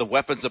the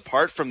weapons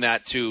apart from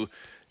that to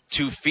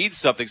feed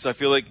something. So I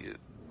feel like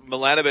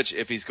Milanovic,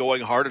 if he's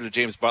going harder to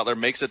James Butler,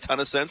 makes a ton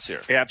of sense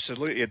here. Yeah,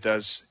 absolutely, it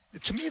does.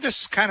 To me,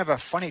 this is kind of a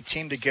funny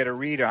team to get a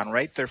read on,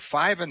 right? They're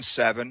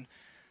 5-7.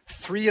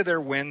 3 of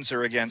their wins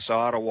are against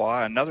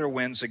Ottawa. Another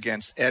win's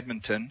against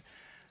Edmonton.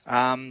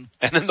 And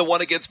then the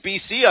one against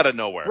BC out of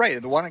nowhere.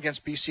 Right, the one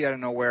against BC out of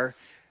nowhere.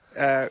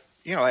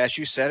 You know, as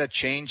you said, a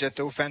change at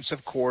the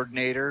offensive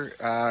coordinator.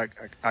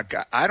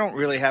 I don't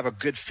really have a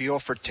good feel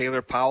for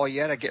Taylor Powell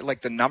yet. I get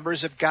like the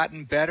numbers have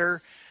gotten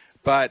better,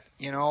 but,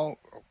 you know,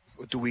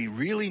 do we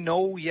really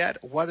know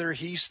yet whether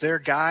he's their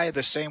guy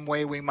the same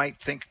way we might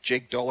think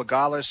Jake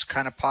Dolegala's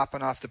kind of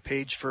popping off the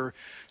page for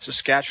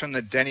Saskatchewan?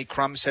 That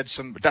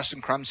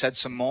Dustin Crumbs had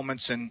some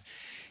moments in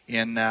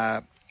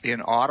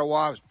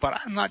Ottawa,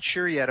 but I'm not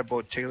sure yet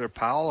about Taylor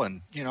Powell.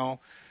 And,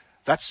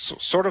 that's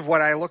sort of what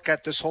I look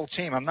at this whole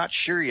team. I'm not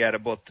sure yet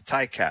about the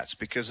Ticats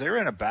because they're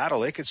in a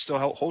battle. They could still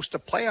host a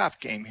playoff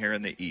game here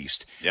in the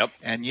East. Yep.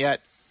 And yet,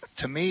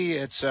 to me,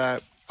 it's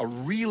a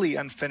really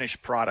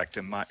unfinished product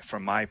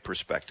from my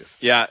perspective.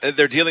 Yeah,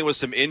 they're dealing with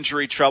some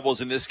injury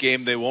troubles in this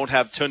game. They won't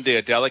have Tunde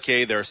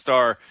Adeleke, their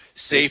star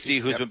safety,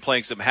 who's been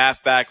playing some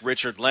halfback.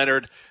 Richard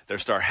Leonard, their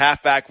star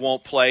halfback,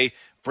 won't play.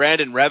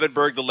 Brandon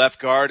Revenberg, the left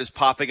guard, is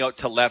popping out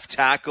to left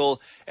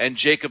tackle. And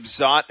Jacob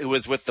Zott, who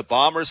was with the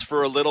Bombers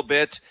for a little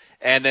bit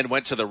and then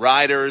went to the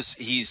Riders.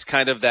 He's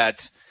kind of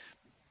that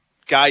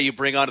guy you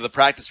bring onto the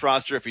practice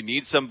roster if you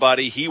need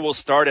somebody. He will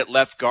start at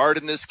left guard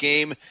in this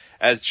game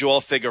as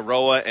Joel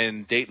Figueroa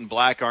and Dayton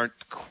Black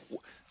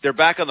they're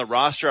back on the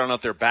roster. I don't know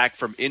if they're back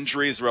from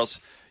injuries or else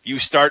you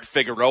start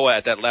Figueroa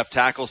at that left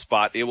tackle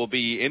spot. It will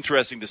be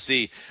interesting to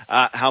see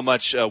how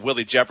much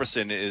Willie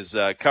Jefferson is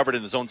covered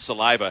in his own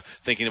saliva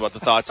thinking about the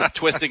thoughts of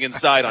twisting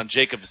inside on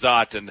Jacob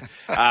Zott. And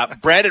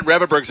Brandon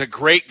Revenberg's a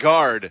great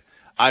guard.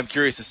 I'm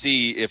curious to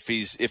see if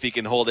he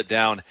can hold it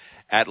down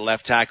at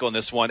left tackle in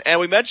this one.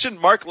 And we mentioned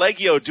Mark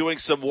Leggio doing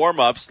some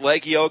warm-ups.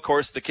 Leggio, of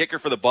course, the kicker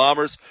for the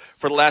Bombers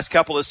for the last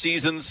couple of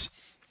seasons.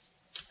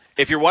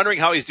 If you're wondering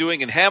how he's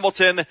doing in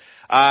Hamilton,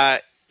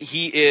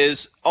 he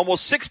is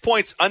almost 6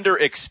 points under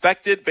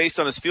expected based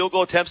on his field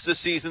goal attempts this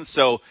season.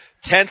 So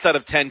 10th out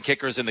of 10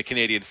 kickers in the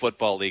Canadian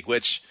Football League,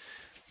 which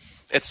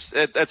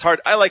it's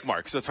hard. I like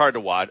Mark, so it's hard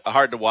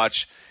to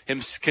watch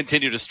him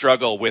continue to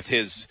struggle with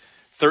his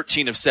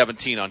 13 of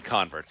 17 on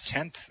converts.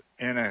 10th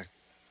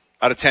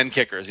out of 10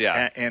 kickers,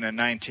 yeah. In a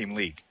 9-team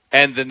league.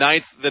 And the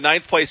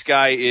ninth place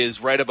guy is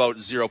right about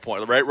 0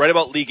 point, right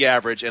about league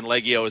average, and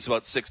Leggio is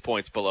about 6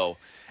 points below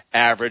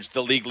average.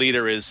 The league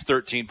leader is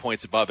 13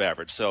 points above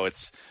average. So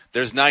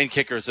there's 9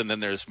 kickers, and then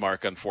there's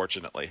Mark,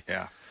 unfortunately.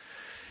 Yeah.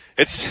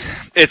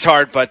 It's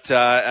hard, but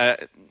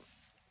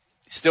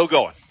still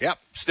going. Yep.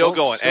 Still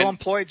going. Still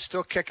employed,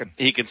 still kicking.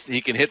 He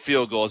can hit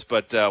field goals,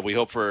 but we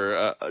hope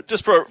for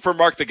just for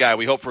Mark the guy,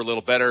 we hope for a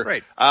little better.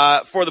 Right.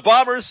 For the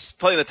Bombers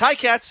playing the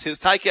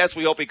Ticats,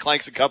 we hope he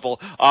clanks a couple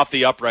off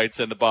the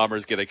uprights and the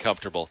Bombers get a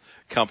comfortable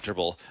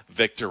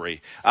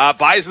victory.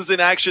 Bison's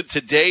in action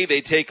today. They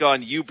take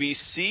on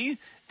UBC.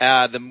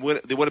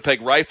 The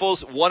Winnipeg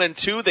Rifles,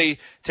 1-2. They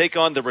take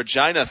on the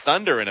Regina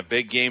Thunder in a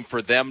big game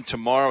for them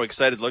tomorrow.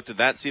 Excited to look at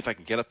that. See if I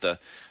can get up the.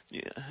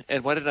 Yeah.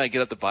 And why didn't I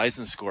get up the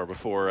Bison score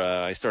before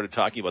I started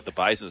talking about the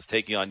Bisons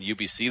taking on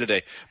UBC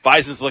today?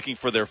 Bisons looking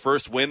for their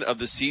first win of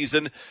the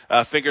season.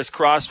 Fingers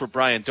crossed for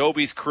Brian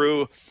Dobie's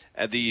crew.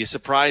 The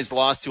surprise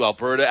loss to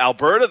Alberta.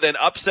 Alberta then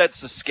upset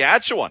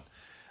Saskatchewan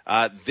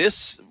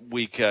this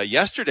week,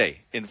 yesterday,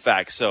 in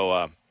fact.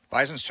 So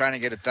Bison's trying to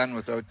get it done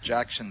without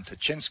Jackson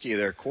Tuchinski,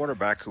 their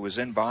quarterback, who was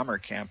in bomber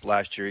camp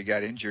last year. He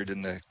got injured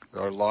in the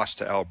loss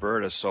to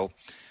Alberta. So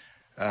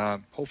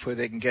hopefully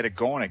they can get it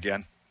going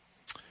again.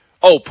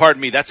 Oh, pardon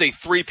me. That's a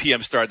 3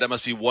 p.m. start. That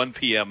must be 1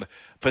 p.m.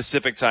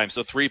 Pacific time.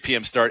 So 3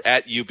 p.m. start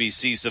at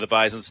UBC. So the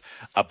Bison's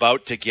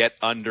about to get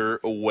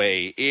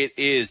underway. It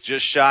is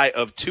just shy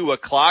of 2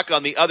 o'clock.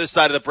 On the other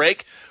side of the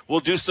break, we'll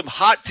do some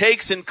hot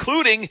takes,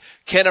 including,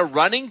 can a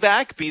running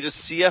back be the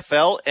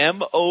CFL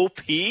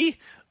MOP?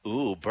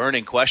 Ooh,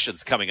 burning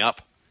questions coming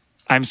up.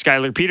 I'm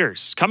Skylar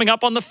Peters. Coming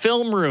up on the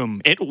Film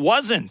Room, it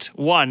wasn't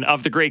one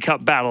of the Grey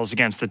Cup battles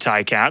against the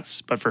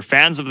Ticats, but for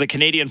fans of the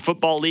Canadian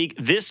Football League,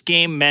 this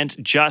game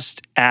meant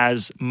just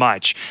as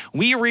much.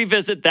 We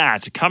revisit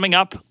that coming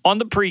up on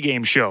the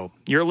pregame show.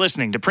 You're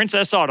listening to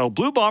Princess Auto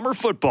Blue Bomber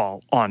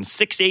Football on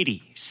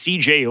 680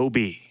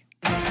 CJOB.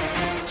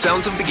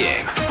 Sounds of the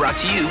game, brought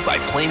to you by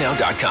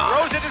PlayNow.com.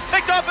 Rosen is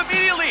picked off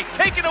immediately,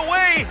 taken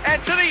away,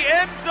 and to the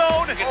end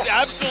zone. It's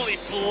absolutely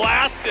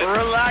blasted.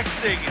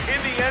 Relaxing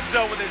in the end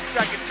zone with his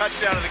second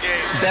touchdown of the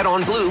game. Bet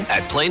on Blue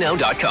at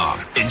PlayNow.com.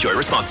 Enjoy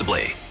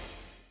responsibly.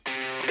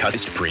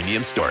 Custom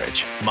Premium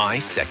Storage, My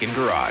Second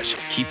Garage.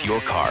 Keep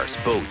your cars,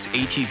 boats,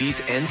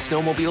 ATVs, and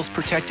snowmobiles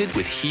protected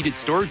with heated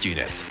storage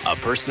units, a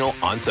personal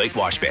on-site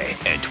wash bay,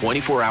 and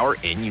 24-hour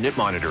in-unit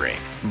monitoring.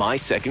 My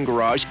Second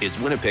Garage is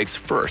Winnipeg's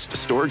first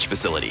storage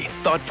facility,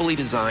 thoughtfully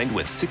designed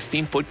with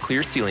 16-foot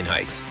clear ceiling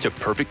heights to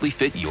perfectly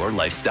fit your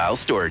lifestyle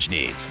storage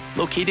needs.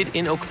 Located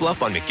in Oak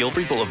Bluff on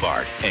McGilvery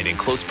Boulevard and in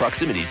close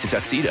proximity to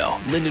Tuxedo,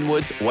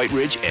 Lindenwoods, White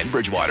Ridge, and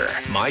Bridgewater.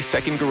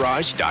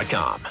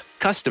 MySecondGarage.com.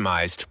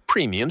 Customized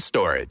premium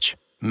storage.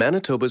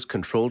 Manitoba's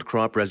Controlled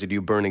Crop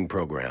Residue Burning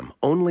Program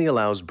only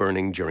allows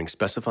burning during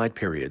specified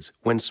periods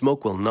when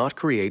smoke will not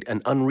create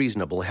an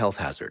unreasonable health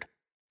hazard.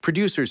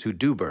 Producers who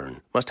do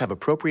burn must have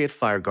appropriate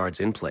fire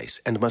guards in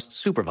place and must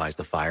supervise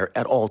the fire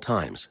at all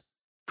times.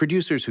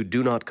 Producers who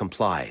do not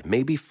comply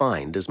may be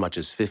fined as much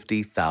as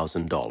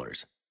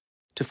 $50,000.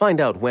 To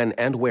find out when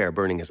and where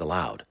burning is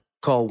allowed,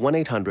 call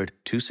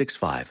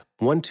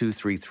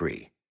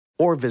 1-800-265-1233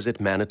 or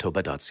visit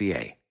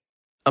manitoba.ca.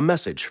 A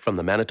message from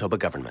the Manitoba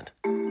government.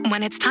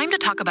 When it's time to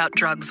talk about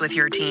drugs with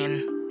your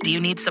teen, do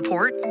you need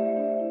support?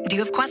 Do you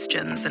have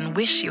questions and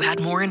wish you had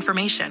more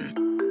information?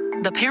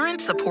 The Parent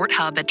Support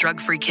Hub at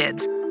Drug Free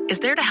Kids is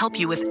there to help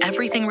you with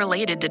everything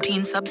related to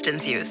teen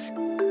substance use.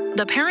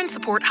 The Parent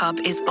Support Hub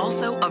is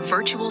also a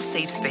virtual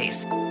safe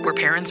space where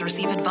parents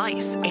receive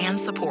advice and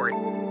support.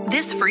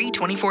 This free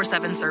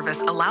 24/7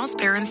 service allows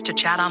parents to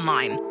chat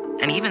online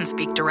and even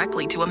speak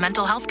directly to a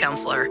mental health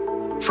counselor.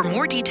 For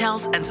more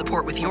details and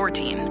support with your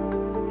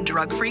teen,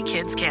 Drug Free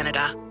Kids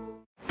Canada.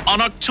 On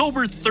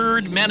October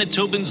 3rd,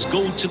 Manitobans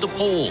go to the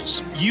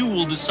polls. You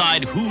will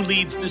decide who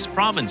leads this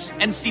province,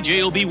 and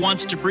CJOB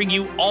wants to bring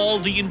you all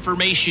the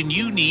information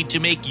you need to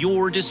make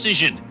your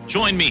decision.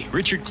 Join me,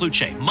 Richard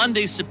Kluche,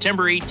 Monday,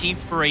 September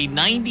 18th for a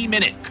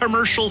 90-minute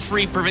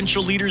commercial-free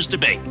provincial leaders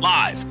debate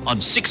live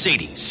on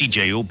 680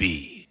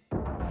 CJOB.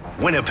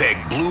 Winnipeg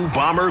Blue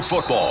Bomber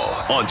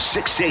football on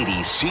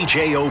 680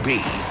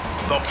 CJOB.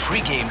 The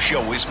pregame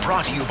show is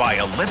brought to you by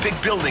Olympic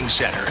Building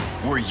Center,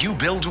 where you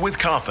build with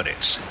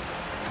confidence.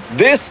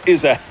 This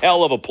is a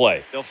hell of a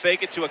play. They'll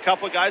fake it to a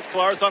couple of guys.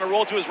 Klar's on a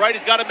roll to his right.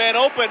 He's got a man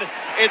open.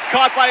 It's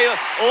caught by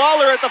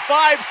Lawler at the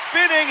 5,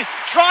 spinning,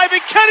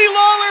 driving. Kenny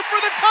Lawler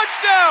for the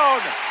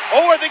touchdown.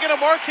 Oh, are they going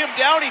to mark him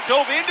down? He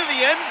dove into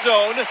the end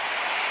zone.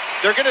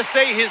 They're going to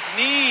say his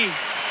knee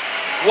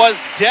was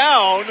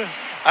down.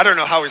 I don't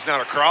know how he's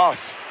not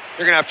across.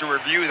 They're going to have to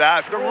review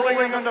that. The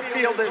ruling on the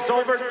field is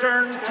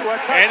overturned to a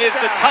touchdown. And it's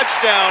a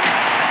touchdown.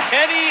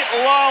 Kenny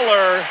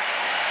Lawler,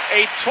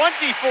 a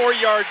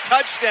 24-yard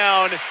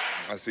touchdown.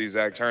 I see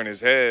Zach turn his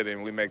head,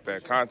 and we make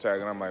that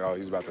contact, and I'm like, oh,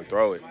 he's about to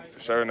throw it.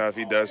 Sure enough,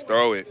 he does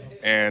throw it.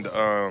 And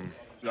I'm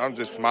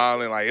just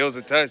smiling like, it was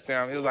a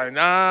touchdown. He was like,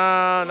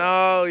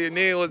 no, your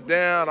knee was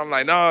down. I'm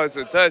like, no, it's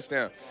a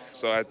touchdown.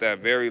 So at that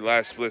very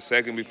last split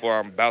second before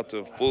I'm about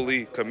to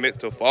fully commit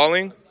to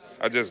falling,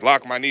 I just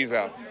lock my knees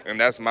out. And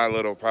that's my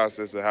little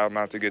process of how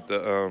not to get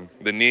the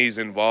knees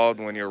involved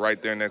when you're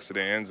right there next to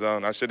the end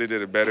zone. I should have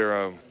did a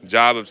better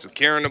job of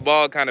securing the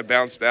ball, kind of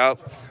bounced out.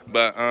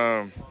 But,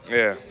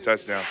 yeah,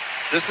 touchdown.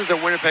 This is a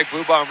Winnipeg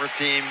Blue Bomber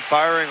team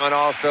firing on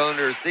all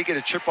cylinders. They get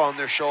a chip on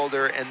their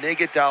shoulder, and they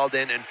get dialed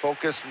in and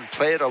focused and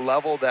play at a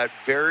level that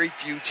very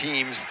few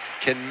teams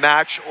can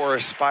match or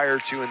aspire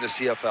to in the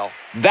CFL.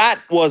 That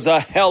was a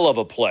hell of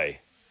a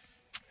play.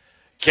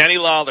 Kenny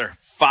Lawler,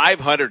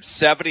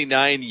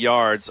 579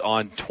 yards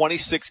on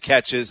 26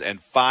 catches and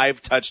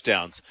 5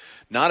 touchdowns.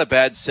 Not a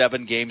bad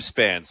 7-game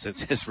span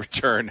since his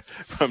return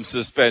from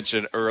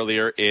suspension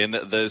earlier in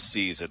the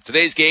season.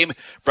 Today's game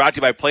brought to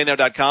you by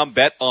PlayNow.com.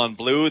 Bet on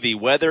Blue. The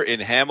weather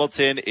in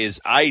Hamilton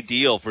is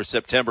ideal for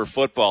September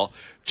football.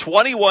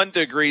 21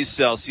 degrees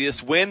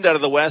Celsius. Wind out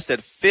of the west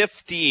at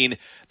 15.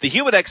 The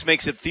Humidex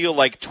makes it feel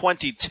like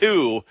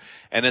 22.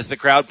 And as the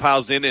crowd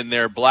piles in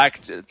their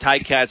black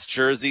Ticats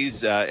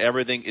jerseys,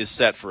 everything is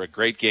set for a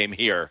great game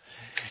here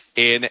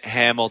in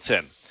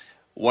Hamilton.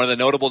 One of the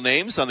notable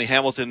names on the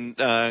Hamilton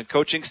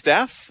coaching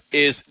staff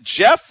is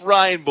Jeff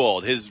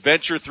Reinbold. His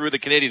venture through the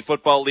Canadian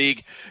Football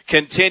League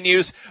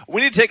continues.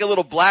 We need to take a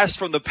little blast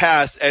from the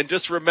past and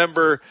just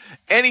remember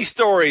any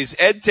stories.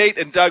 Ed Tate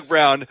and Doug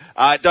Brown.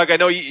 Doug, I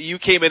know you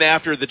came in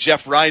after the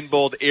Jeff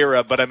Reinbold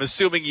era, but I'm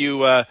assuming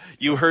you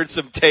heard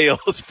some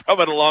tales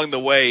from it along the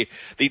way.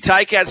 The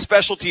Ticats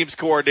special teams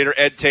coordinator,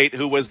 Ed Tate,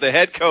 who was the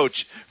head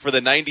coach for the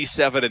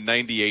 97 and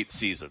 98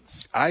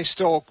 seasons. I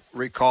still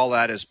recall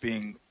that as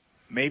being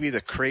maybe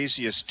the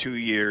craziest 2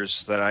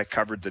 years that I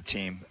covered the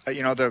team.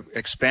 The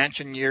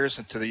expansion years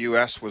into the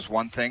U.S. was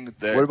one thing.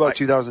 What about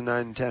 2009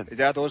 and 10?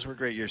 Yeah, those were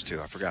great years,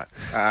 too. I forgot.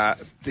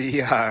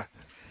 The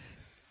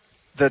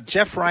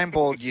Jeff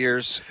Reinbold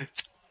years,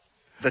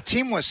 the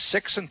team was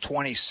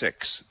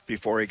 6-26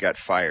 before he got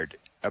fired.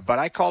 But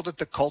I called it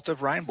the cult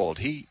of Reinbold.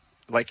 He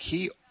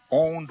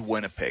owned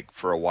Winnipeg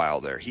for a while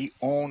there. He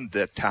owned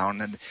the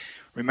town. And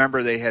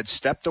remember, they had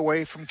stepped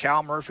away from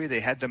Cal Murphy.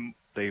 They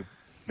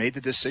made the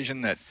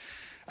decision that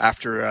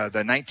after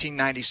the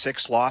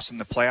 1996 loss in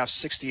the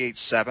playoffs,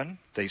 68-7,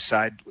 they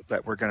decided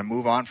that we're going to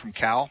move on from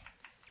Cal,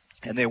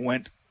 and they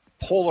went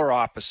polar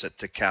opposite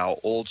to Cal,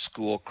 old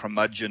school,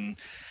 curmudgeon,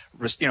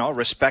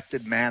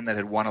 respected man that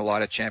had won a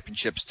lot of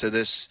championships to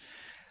this.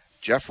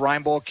 Jeff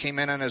Reinbold came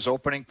in on his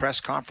opening press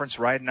conference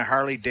riding a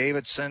Harley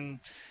Davidson.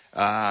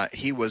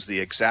 He was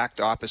the exact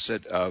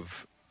opposite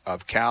of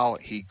Cal.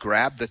 He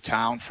grabbed the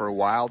town for a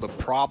while. The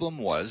problem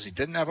was he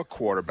didn't have a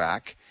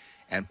quarterback,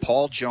 and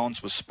Paul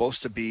Jones was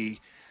supposed to be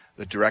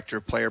the director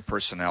of player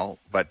personnel,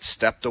 but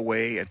stepped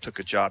away and took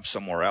a job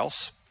somewhere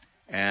else.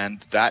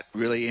 And that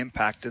really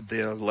impacted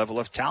the level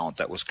of talent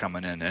that was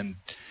coming in. And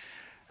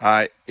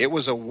it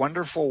was a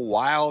wonderful,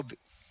 wild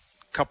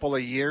couple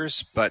of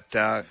years, but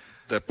the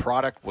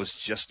product was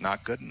just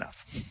not good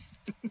enough.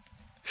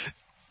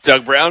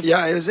 Doug Brown?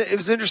 Yeah, it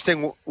was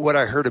interesting what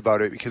I heard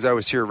about it because I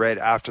was here right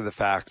after the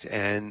fact.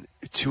 And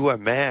to a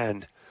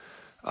man,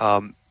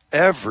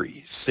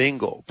 every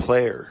single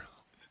player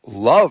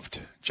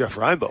loved Jeff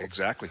Reinbold.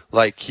 Exactly.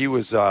 Like he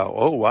was,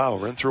 oh wow,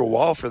 run through a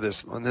wall for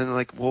this. And then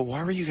like, well,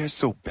 why were you guys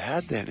so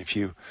bad then?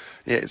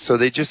 So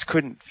they just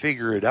couldn't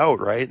figure it out,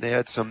 right? They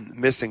had some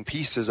missing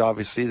pieces,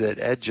 obviously, that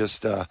Ed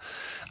just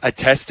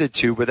attested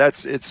to. But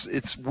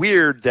it's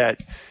weird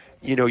that,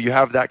 you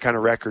have that kind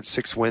of record,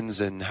 6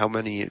 wins and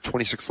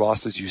 26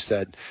 losses, you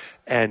said.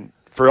 And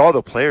for all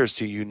the players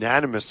to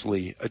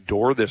unanimously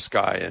adore this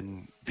guy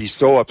and be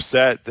so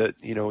upset that,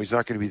 he's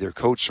not going to be their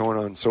coach, so on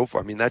and so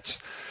forth. I mean,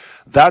 that's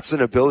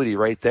an ability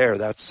right there.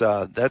 That's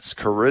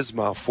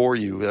charisma for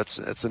you. That's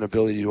an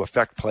ability to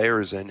affect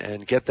players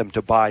and get them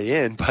to buy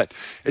in. But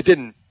it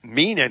didn't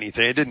mean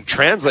anything. It didn't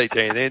translate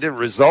to anything. It didn't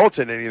result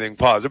in anything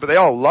positive. But they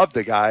all loved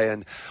the guy.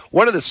 And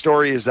one of the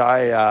stories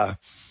I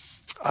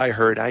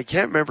heard, I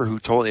can't remember who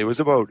told me. It was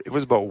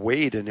about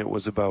Wade and it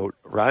was about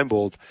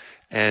Reinbold.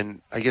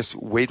 And I guess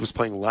Wade was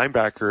playing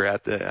linebacker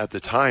at the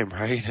time,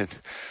 right? And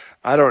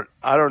I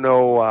don't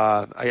know.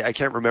 I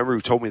can't remember who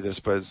told me this,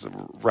 but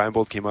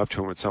Reinbold came up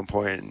to him at some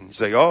point and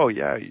he's like, "Oh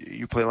yeah,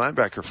 you play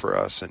linebacker for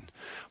us." And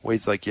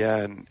Wade's like, "Yeah."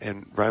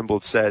 And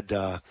Reinbold said,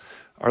 "Our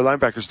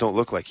linebackers don't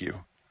look like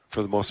you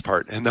for the most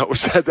part." And that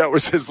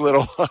was his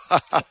little,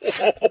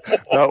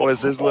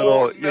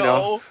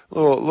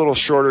 little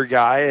shorter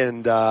guy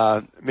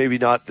and maybe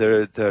not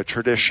the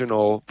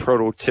traditional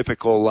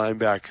prototypical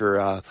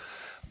linebacker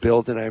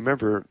build. And I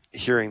remember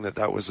hearing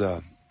that was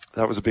a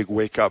big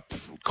wake-up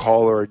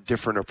call or a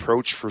different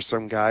approach for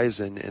some guys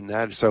and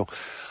that. So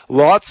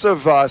lots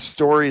of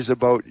stories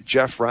about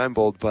Jeff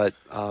Reinbold, but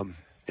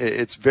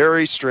it's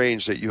very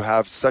strange that you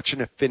have such an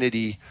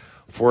affinity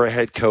for a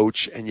head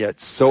coach and yet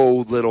so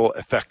little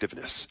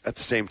effectiveness at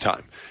the same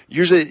time.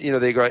 Usually,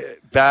 they go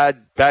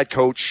bad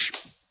coach,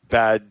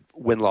 bad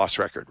win-loss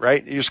record,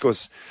 right? It just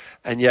goes,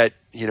 and yet,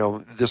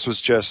 this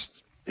was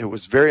it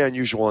was very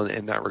unusual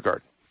in that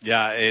regard.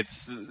 Yeah,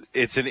 it's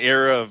an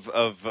era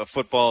of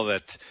football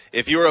that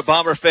if you're a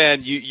Bomber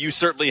fan, you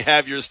certainly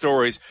have your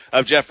stories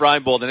of Jeff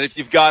Reinbold. And if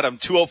you've got him,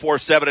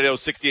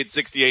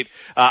 204-780-6868,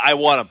 I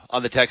want him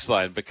on the text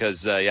line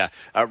because,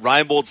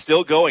 Reinbold's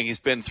still going. He's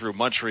been through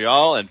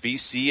Montreal and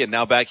BC and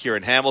now back here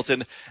in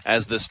Hamilton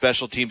as the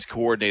special teams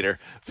coordinator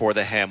for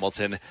the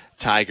Hamilton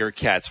Tiger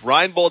Cats.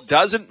 Reinbold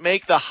doesn't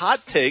make the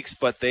hot takes,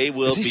 but they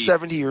will be. Is he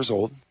 70 years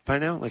old by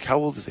now? Like, how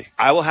old is he?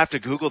 I will have to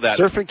Google that.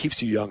 Surfing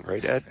keeps you young,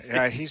 right, Ed?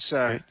 Yeah,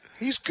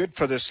 he's good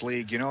for this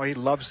league. He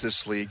loves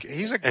this league.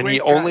 He's a great And he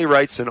guy. only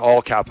writes in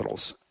all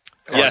capitals.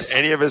 Yes. On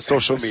any of his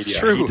social media.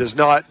 True. He does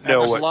not know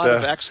There's what a lot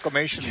of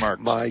exclamation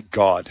marks. My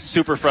God.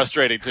 Super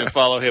frustrating to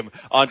follow him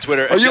on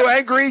Twitter. Are you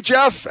angry,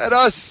 Jeff, at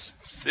us?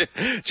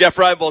 Jeff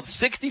Reinbold,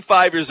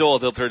 65 years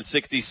old. He'll turn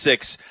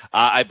 66,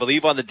 I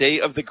believe, on the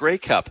day of the Grey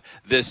Cup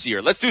this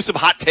year. Let's do some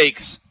hot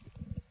takes.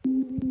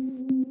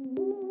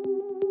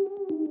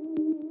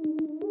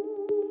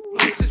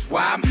 This is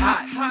why I'm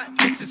hot.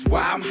 This is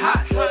why I'm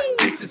hot.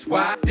 This is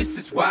why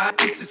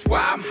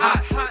I'm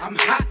hot. I'm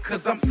hot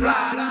cause I'm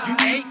fly. You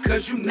ain't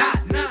cause you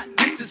not.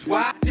 This is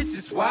why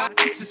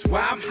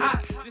I'm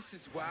hot.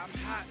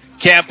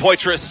 Cam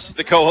Poitras,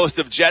 the co-host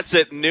of Jets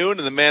at Noon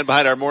and the man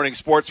behind our morning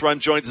sports run,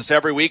 joins us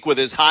every week with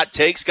his hot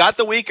takes. Got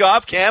the week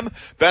off, Cam.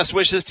 Best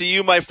wishes to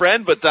you, my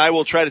friend, but I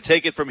will try to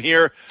take it from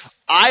here.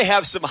 I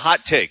have some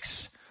hot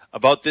takes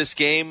about this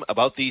game,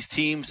 about these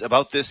teams,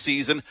 about this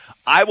season.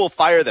 I will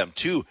fire them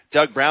to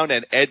Doug Brown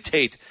and Ed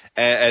Tate,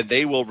 and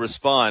they will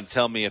respond.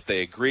 Tell me if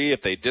they agree,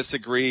 if they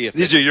disagree.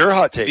 These are your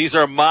hot takes. These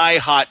are my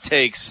hot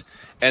takes,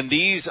 and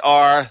these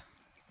are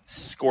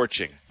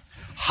scorching.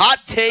 Hot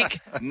take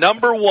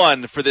number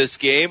 1 for this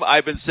game.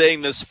 I've been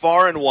saying this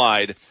far and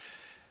wide.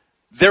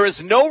 There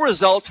is no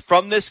result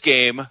from this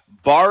game,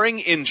 barring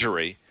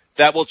injury,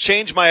 that will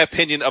change my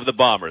opinion of the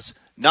Bombers.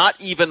 Not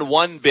even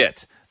one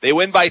bit. They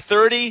win by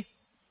 30,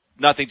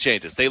 nothing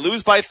changes. They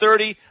lose by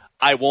 30,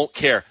 I won't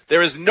care.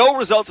 There is no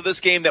result of this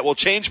game that will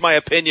change my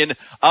opinion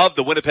of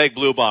the Winnipeg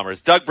Blue Bombers.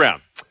 Doug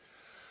Brown.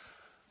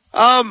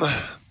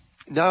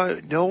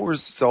 No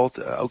result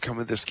outcome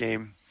of this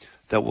game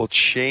that will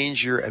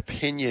change your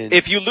opinion.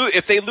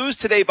 If they lose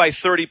today by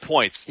 30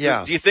 points,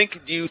 yeah. do you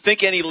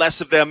think any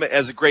less of them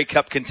as Grey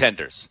Cup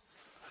contenders?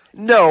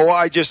 No,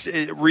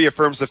 it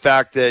reaffirms the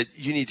fact that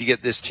you need to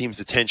get this team's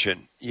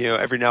attention.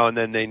 Every now and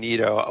then they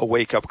need a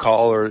wake-up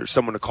call or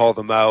someone to call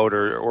them out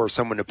or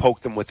someone to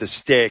poke them with a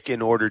stick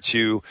in order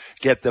to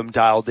get them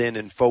dialed in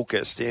and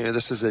focused.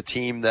 This is a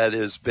team that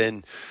has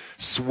been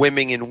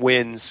swimming in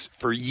wins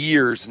for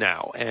years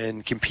now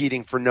and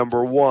competing for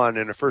number 1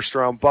 and a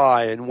first-round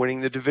bye and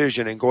winning the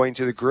division and going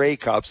to the Grey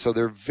Cup. So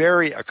they're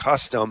very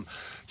accustomed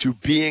to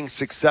being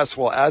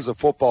successful as a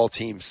football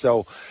team.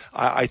 So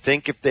I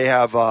think if they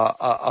have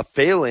a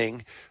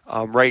failing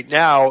right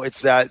now,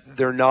 it's that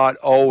they're not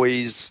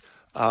always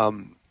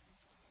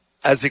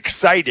as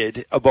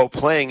excited about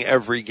playing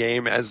every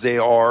game as they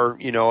are,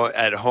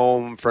 at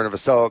home in front of a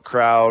sellout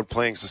crowd,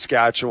 playing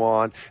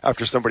Saskatchewan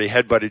after somebody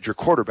headbutted your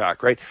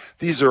quarterback, right?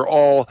 These are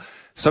all,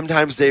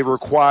 sometimes they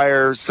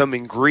require some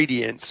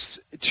ingredients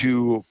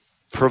to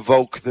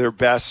provoke their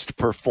best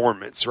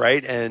performance,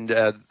 right? And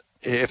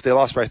if they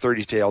lost by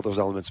 30 today, all those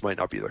elements might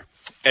not be there.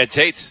 Ed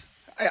Tate.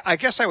 I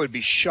guess I would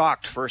be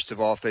shocked, first of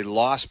all, if they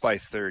lost by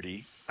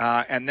 30.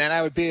 And then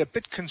I would be a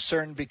bit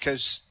concerned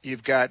because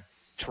you've got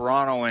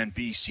Toronto and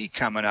BC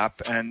coming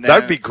up. And then,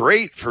 that'd be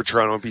great for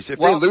Toronto and BC. If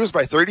they lose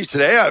by 30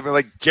 today, I'd be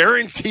like,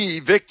 guarantee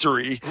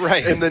victory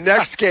in the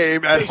next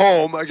game at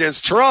home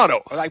against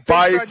Toronto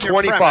by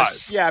 25.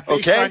 Premise,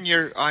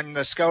 based on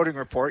the scouting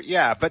report,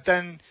 But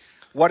then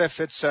what if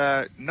it's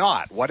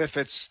not? What if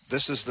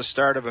this is the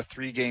start of a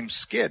 3-game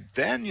skid?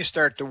 Then you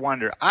start to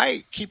wonder.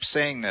 I keep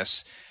saying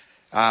this.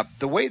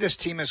 The way this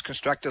team is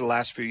constructed the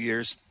last few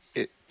years,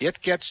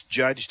 it gets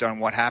judged on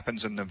what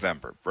happens in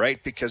November,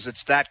 right? Because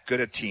it's that good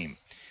a team.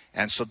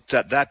 And so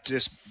that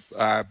just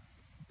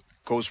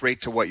goes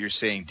right to what you're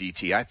saying,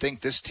 DT. I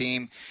think this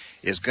team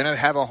is going to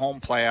have a home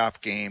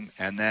playoff game,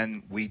 and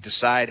then we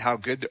decide how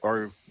good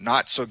or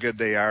not so good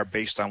they are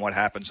based on what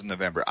happens in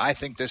November. I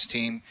think this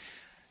team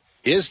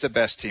is the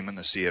best team in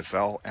the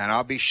CFL, and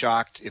I'll be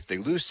shocked if they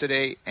lose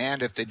today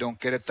and if they don't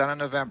get it done in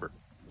November.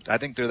 I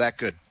think they're that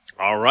good.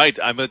 All right,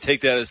 I'm going to take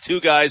that as two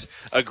guys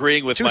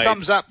agreeing with my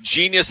thumbs up.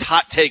 Genius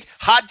hot take.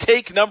 Hot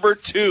take number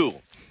 2.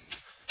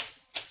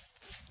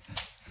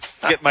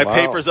 Get my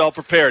papers all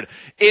prepared.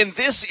 In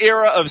this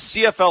era of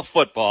CFL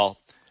football,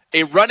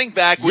 a running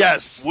back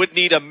would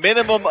need a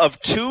minimum of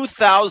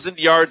 2,000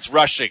 yards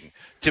rushing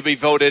to be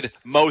voted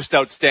most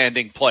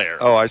outstanding player.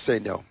 Oh, I say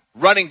no.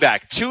 Running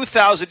back,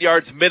 2,000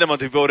 yards minimum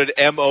to be voted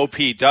MOP.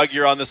 Doug,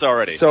 you're on this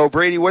already. So,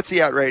 Brady, what's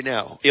he at right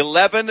now?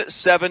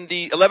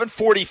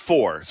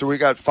 1144. So we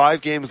got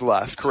 5 games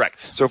left.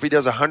 Correct. So if he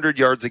does 100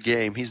 yards a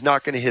game, he's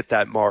not going to hit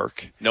that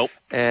mark. Nope.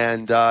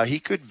 And he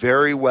could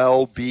very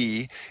well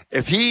be,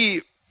 if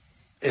he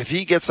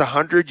gets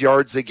 100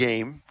 yards a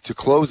game to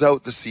close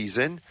out the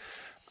season,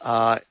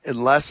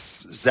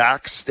 unless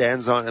Zach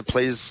stands on and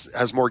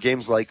has more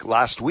games like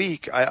last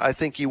week, I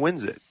think he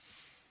wins it.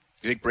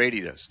 You think Brady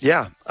does?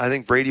 Yeah, I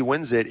think Brady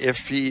wins it.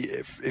 If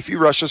he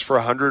rushes for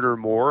 100 or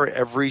more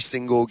every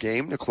single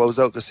game to close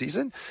out the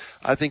season,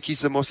 I think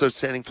he's the most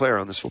outstanding player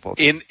on this football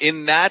team.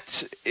 In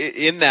that,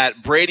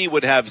 Brady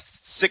would have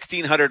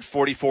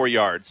 1,644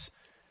 yards.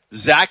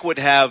 Zach would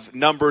have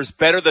numbers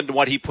better than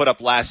what he put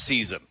up last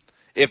season.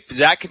 If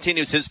Zach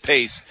continues his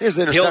pace, his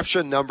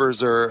interception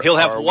numbers he'll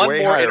have one way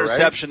more higher,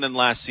 interception right? than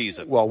last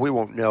season. Well, we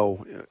won't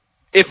know.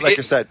 I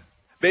said.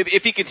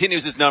 If he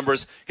continues his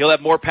numbers, he'll have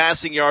more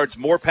passing yards,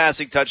 more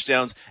passing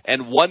touchdowns,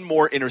 and one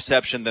more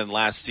interception than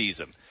last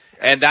season.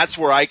 And that's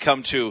where I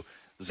come to.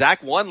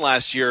 Zach won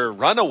last year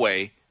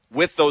runaway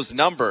with those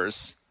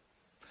numbers.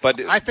 But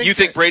you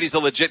think Brady's a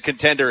legit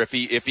contender if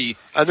he and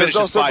there's finishes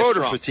also 5 voter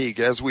strong. fatigue,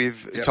 as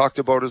we've talked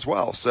about as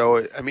well.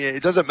 So, I mean,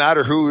 it doesn't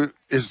matter who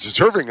is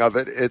deserving of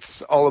it.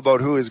 It's all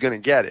about who is going to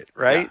get it,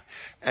 right? Yeah.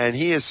 And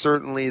he is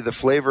certainly the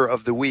flavor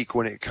of the week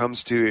when it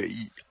comes to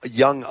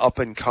young,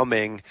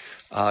 up-and-coming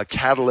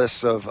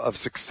catalysts of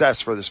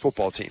success for this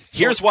football team.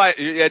 Here's why.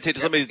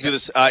 Let me do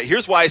this.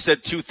 Here's why I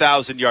said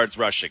 2,000 yards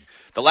rushing.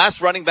 The last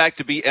running back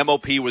to be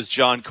MOP was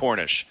John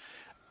Cornish.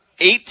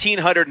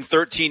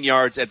 1,813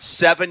 yards at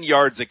 7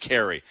 yards a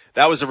carry.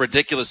 That was a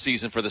ridiculous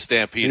season for the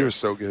Stampeders. He was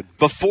so good.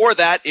 Before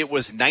that, it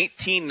was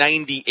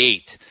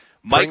 1998.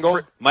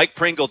 Mike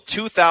Pringle,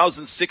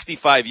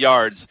 2,065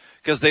 yards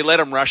because they let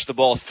him rush the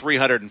ball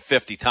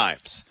 350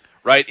 times,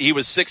 right? He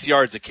was 6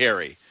 yards a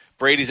carry.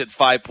 Brady's at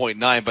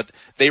 5.9, but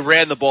they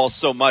ran the ball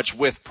so much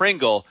with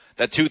Pringle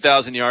that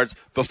 2,000 yards.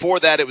 Before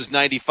that, it was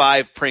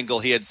 95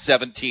 Pringle. He had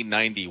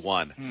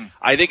 1,791.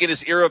 I think in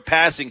this era of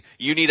passing,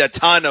 you need a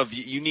ton of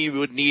you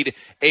would need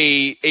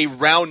a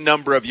round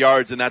number of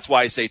yards, and that's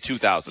why I say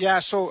 2,000. Yeah,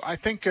 so I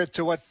think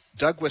to what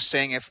Doug was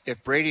saying,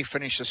 if Brady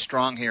finishes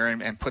strong here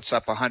and puts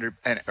up 100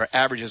 or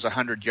averages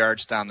 100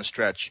 yards down the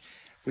stretch,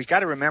 we got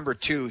to remember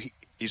too.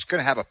 He's going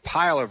to have a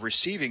pile of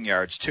receiving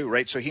yards too,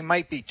 right? So he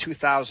might be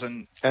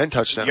 2,000 and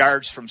touchdowns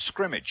yards from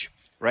scrimmage,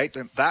 right?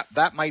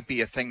 That might be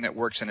a thing that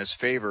works in his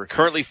favor.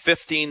 Currently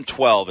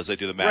 15-12 as I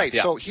do the math. Right.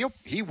 Yeah. So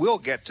he will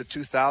get to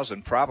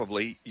 2,000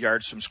 probably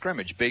yards from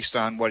scrimmage based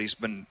on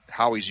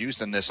how he's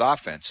used in this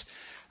offense.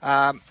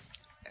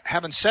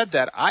 Having said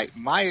that,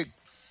 my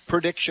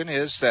prediction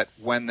is that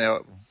when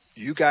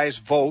you guys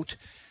vote,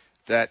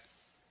 that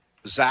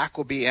Zach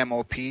will be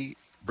MOP,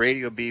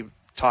 Brady will be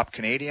top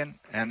Canadian,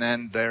 and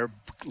then they're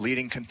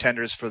leading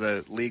contenders for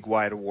the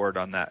league-wide award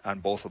on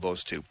both of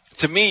those two.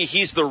 To me,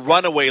 he's the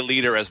runaway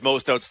leader as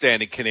most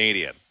outstanding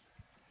Canadian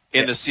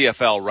in the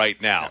CFL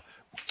right now. Yeah.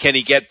 Can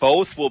he get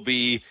both? Will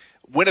be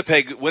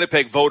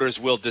Winnipeg voters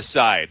will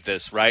decide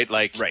this, right?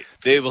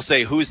 They will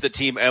say who's the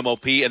team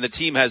MOP, and the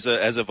team has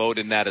a vote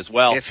in that as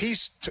well. If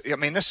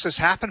this has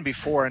happened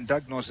before, and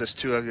Doug knows this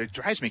too. It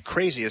drives me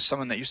crazy as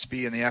someone that used to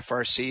be in the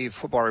FRC,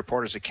 Football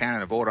Reporters of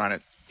Canada, vote on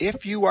it.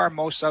 If you are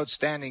most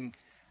outstanding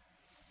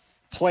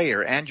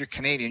player and you're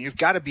Canadian, you've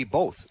got to be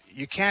both.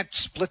 You can't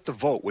split the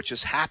vote, which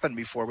has happened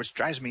before, which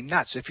drives me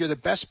nuts. If you're the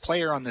best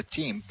player on the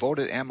team,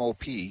 voted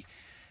MOP,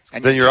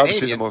 and then you're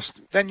obviously the most.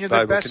 Then you're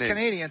the best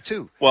Canadian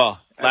too.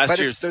 Well,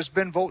 there's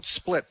been votes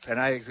split, and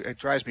it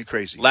drives me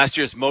crazy. Last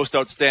year's most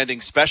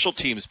outstanding special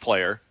teams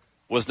player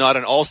was not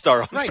an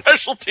all-star on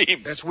special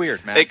teams. That's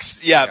weird, man.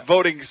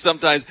 Voting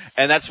sometimes,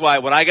 and that's why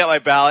when I got my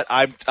ballot,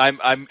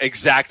 I'm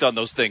exact on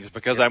those things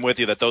because I'm with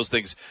you that those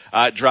things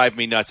drive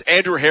me nuts.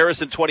 Andrew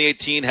Harris in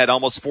 2018 had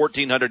almost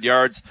 1,400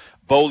 yards.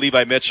 Bo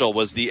Levi Mitchell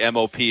was the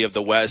MOP of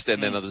the West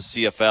and then of the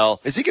CFL.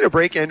 Is he going to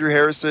break Andrew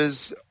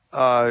Harris's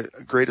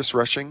greatest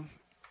rushing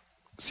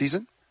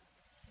season?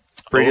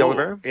 Brady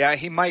Oliveira? Yeah,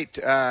 he might.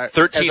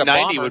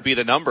 1390 would be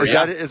the number. Is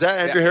that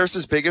Andrew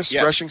Harris's biggest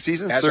rushing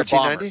season?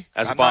 1390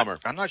 as a bomber.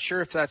 I'm not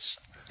sure if that's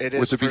it is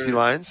with the BC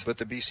Lions. With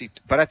the BC,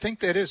 but I think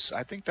that is.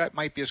 I think that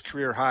might be his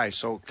career high.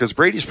 So because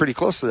Brady's pretty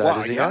close to that,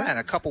 is he not? In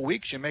a couple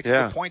weeks, you make a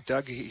good point,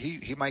 Doug.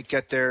 He might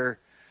get there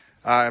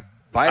by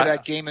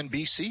that game in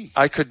BC.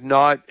 I could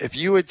not. If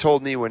you had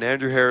told me when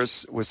Andrew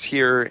Harris was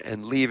here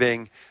and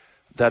leaving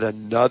that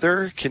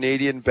another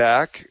Canadian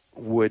back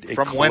would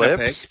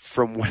eclipse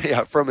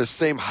from his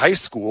same high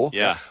school,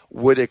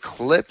 would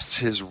eclipse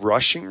his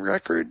rushing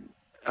record,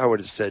 I would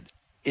have said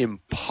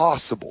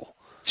impossible.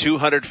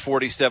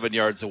 247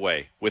 yards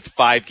away with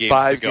 5 games to go.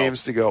 5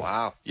 games to go.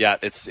 Wow. Yeah,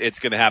 it's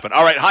going to happen.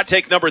 All right, hot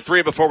take number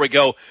 3 before we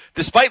go.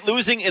 Despite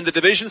losing in the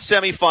division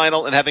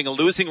semifinal and having a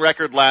losing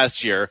record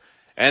last year,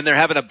 and they're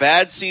having a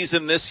bad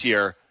season this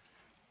year,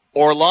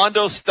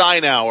 Orlando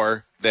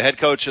Steinauer, the head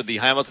coach of the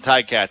Hamilton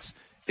Ticats,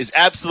 is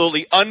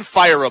absolutely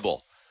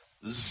unfireable.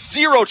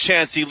 0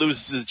 chance he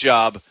loses his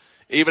job,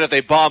 even if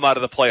they bomb out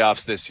of the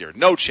playoffs this year.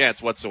 No chance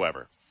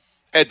whatsoever.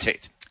 Ed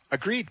Tate.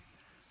 Agreed.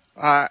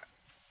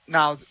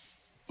 Now,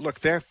 look,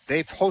 they've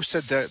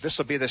hosted this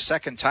will be the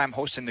second time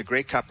hosting the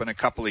Grey Cup in a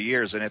couple of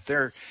years, and if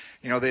they're,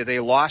 they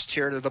lost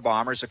here to the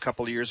Bombers a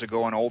couple of years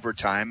ago in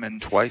overtime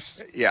and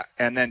twice. Yeah,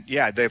 and then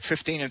they're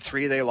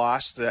 15-3. They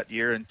lost that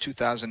year in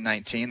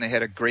 2019. They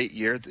had a great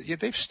year.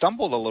 They've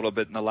stumbled a little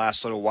bit in the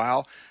last little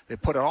while. They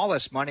put all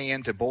this money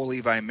into Bo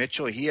Levi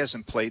Mitchell. He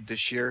hasn't played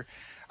this year.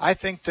 I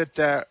think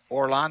that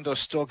Orlando's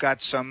still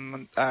got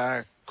some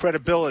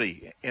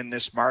credibility in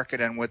this market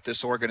and with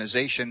this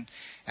organization,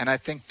 and I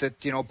think that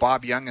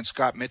Bob Young and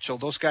Scott Mitchell,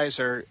 those guys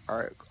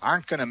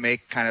aren't going to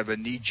make kind of a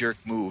knee-jerk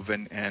move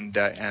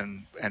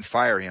and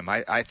fire him.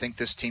 I think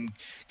this team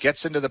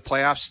gets into the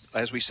playoffs,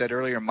 as we said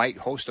earlier, might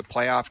host a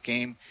playoff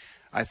game.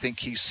 I think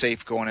he's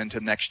safe going into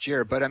next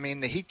year. But, I mean,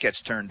 the heat gets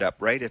turned up,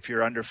 right? If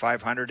you're under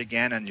 500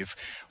 again and you've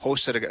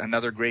hosted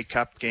another Grey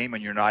Cup game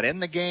and you're not in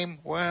the game,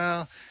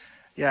 well,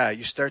 yeah,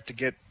 you start to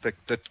get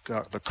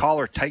the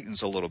collar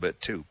tightens a little bit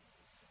too.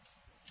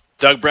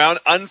 Doug Brown,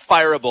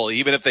 unfireable,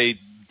 even if they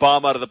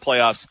bomb out of the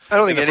playoffs. I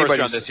don't think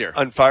anybody's this year.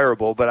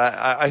 Unfireable, but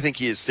I think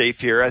he is safe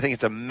here. I think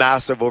it's a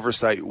massive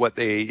oversight what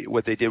they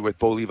did with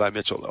Bo Levi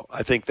Mitchell, though.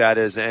 I think that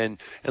is, and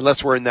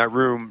unless we're in that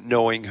room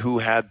knowing who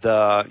had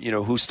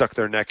who stuck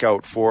their neck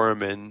out for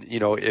him, and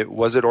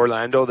was it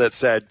Orlando that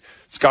said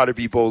it's got to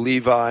be Bo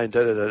Levi and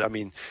I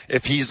mean,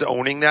 if he's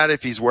owning that,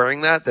 if he's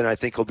wearing that, then I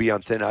think he'll be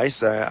on thin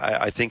ice.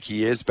 I think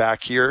he is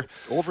back here.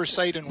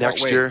 Oversight in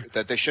next what way? Year.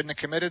 That they shouldn't have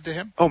committed to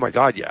him? Oh my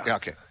God, yeah.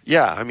 Okay.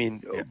 Yeah, I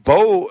mean,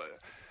 Bo.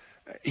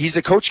 He's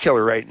a coach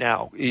killer right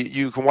now.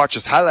 You can watch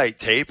his highlight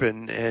tape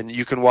and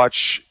you can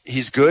watch,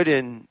 he's good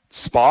in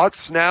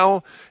spots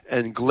now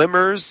and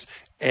glimmers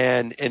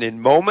and in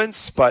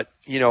moments, but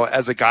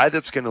as a guy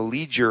that's going to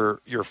lead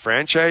your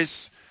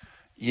franchise,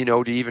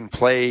 to even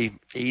play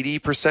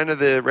 80% of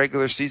the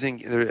regular season,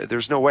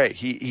 there's no way.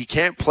 He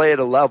can't play at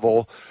a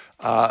level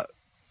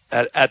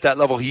at that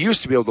level he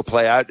used to be able to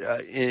play at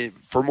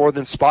for more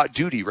than spot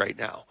duty right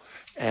now.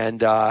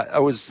 And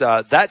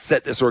that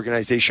set this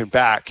organization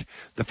back.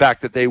 The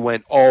fact that they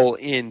went all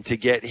in to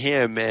get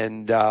him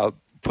and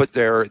put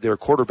their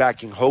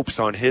quarterbacking hopes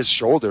on his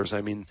shoulders.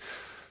 I mean,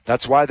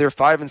 that's why they're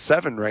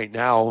 5-7 right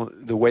now,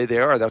 the way they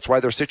are. That's why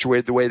they're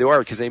situated the way they are,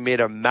 because they made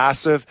a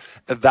massive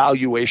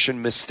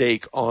evaluation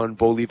mistake on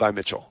Bo Levi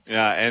Mitchell.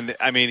 Yeah, and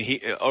I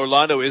mean,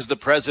 Orlando is the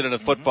president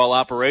of football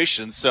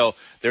operations, so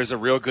there's a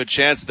real good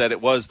chance that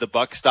it was the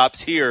buck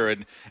stops here,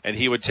 and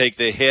he would take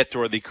the hit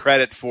or the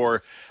credit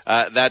for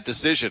that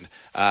decision.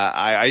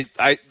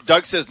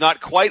 Doug says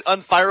not quite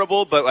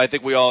unfireable, but I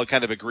think we all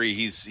kind of agree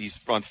he's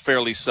on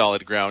fairly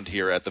solid ground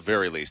here at the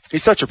very least.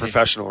 He's such a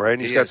professional, right?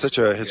 And he's got such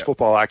his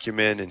football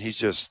acumen, and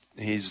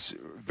he's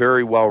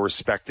very well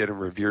respected and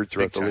revered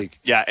throughout the league.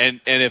 Yeah, and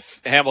if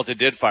Hamilton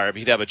did fire him,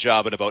 he'd have a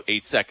job in about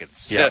 8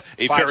 seconds. Yeah,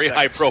 a very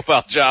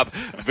high-profile job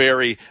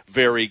very,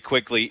 very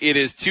quickly. It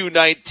is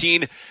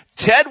 2:19.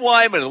 Ted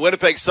Wyman, the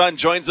Winnipeg Sun,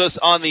 joins us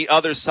on the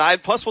other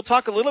side. Plus, we'll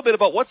talk a little bit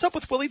about what's up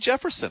with Willie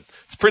Jefferson.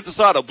 It's Princess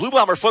Auto, Blue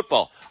Bomber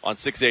football on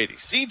 680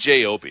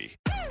 CJOB.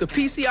 The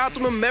PC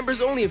Optimum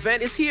members-only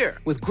event is here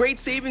with great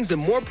savings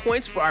and more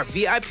points for our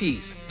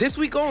VIPs. This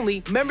week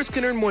only, members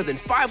can earn more than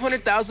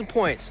 500,000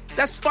 points.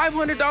 That's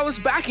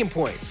 $500 back in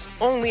points.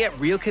 Only at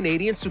Real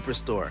Canadian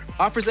Superstore.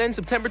 Offers end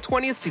September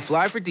 20th. See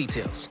Fly for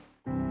details.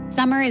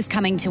 Summer is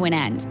coming to an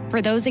end.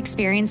 For those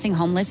experiencing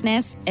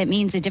homelessness, it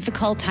means a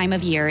difficult time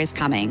of year is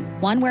coming.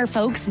 One where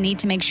folks need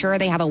to make sure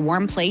they have a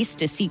warm place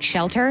to seek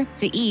shelter,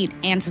 to eat,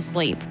 and to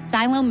sleep.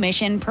 Siloam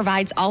Mission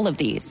provides all of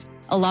these,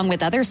 along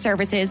with other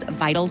services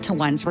vital to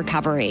one's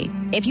recovery.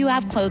 If you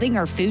have clothing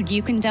or food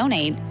you can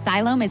donate,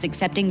 Siloam is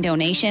accepting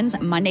donations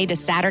Monday to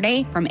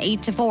Saturday from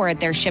 8 to 4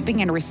 at their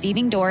shipping and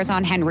receiving doors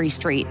on Henry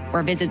Street,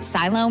 or visit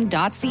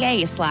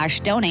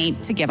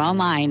siloam.ca/donate to give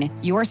online.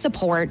 Your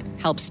support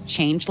helps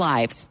change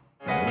lives.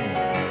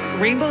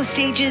 Rainbow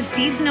Stage's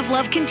Season of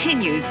Love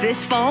continues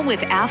this fall with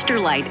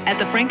Afterlight at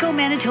the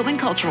Franco-Manitoban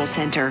Cultural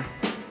Centre.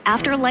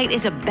 Afterlight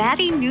is a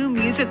batty new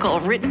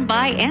musical written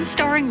by and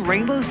starring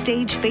Rainbow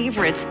Stage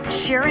favorites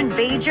Sharon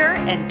Bajer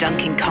and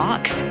Duncan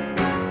Cox.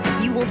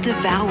 You will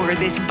devour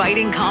this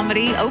biting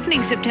comedy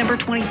opening September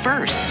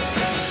 21st.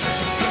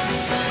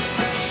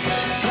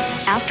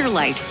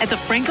 Afterlight at the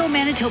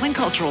Franco-Manitoban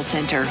Cultural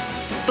Centre.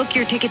 Book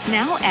your tickets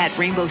now at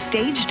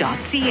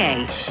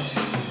rainbowstage.ca.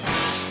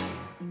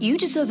 You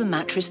deserve a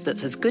mattress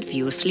that's as good for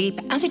your sleep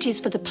as it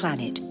is for the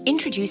planet.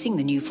 Introducing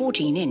the new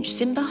 14-inch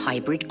Simba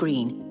Hybrid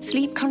Green,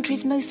 Sleep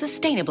Country's most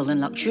sustainable and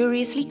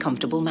luxuriously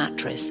comfortable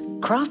mattress.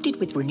 Crafted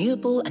with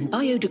renewable and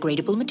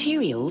biodegradable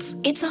materials,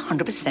 it's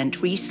 100%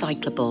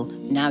 recyclable.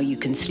 Now you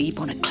can sleep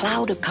on a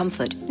cloud of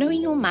comfort,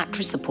 knowing your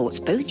mattress supports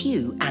both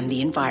you and the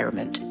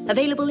environment.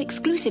 Available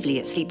exclusively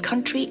at Sleep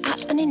Country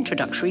at an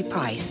introductory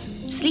price.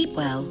 Sleep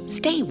well,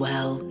 stay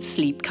well,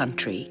 Sleep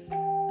Country.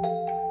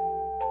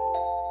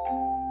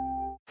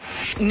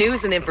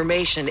 News and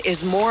information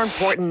is more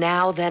important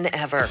now than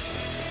ever.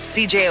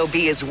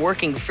 CJOB is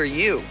working for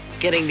you,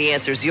 getting the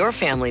answers your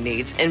family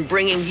needs and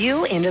bringing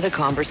you into the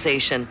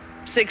conversation.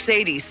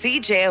 680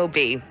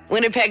 CJOB,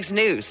 Winnipeg's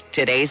news,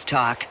 today's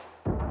talk.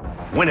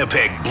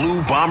 Winnipeg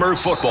Blue Bomber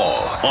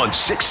football on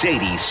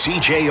 680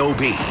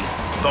 CJOB.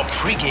 The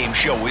pregame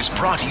show is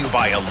brought to you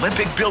by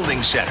Olympic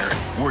Building Center,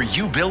 where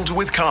you build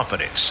with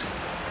confidence. 1,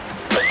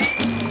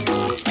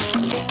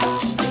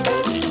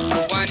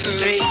 2,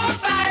 3, 4,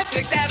 5,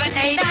 6, 7,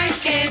 8, 9,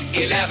 10,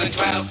 11,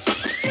 12.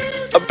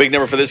 A big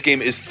number for this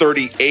game is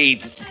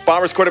 38.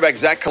 Bombers quarterback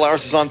Zach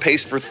Collaros is on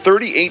pace for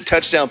 38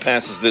 touchdown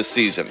passes this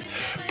season.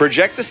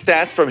 Project the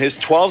stats from his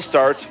 12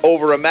 starts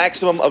over a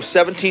maximum of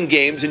 17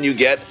 games, and you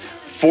get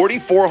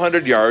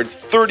 4,400 yards,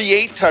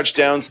 38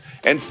 touchdowns,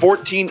 and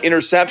 14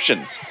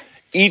 interceptions.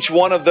 Each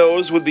one of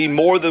those would be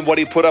more than what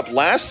he put up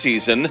last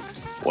season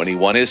when he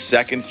won his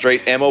second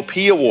straight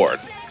MOP award.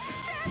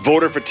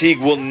 Voter fatigue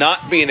will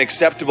not be an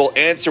acceptable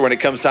answer when it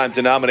comes time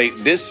to nominate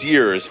this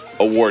year's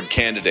award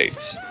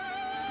candidates.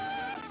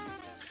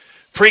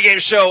 Pre-game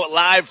show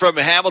live from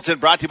Hamilton,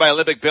 brought to you by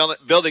Olympic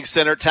Building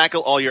Center.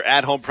 Tackle all your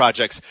at-home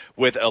projects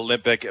with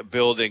Olympic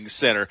Building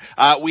Center.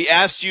 We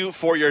asked you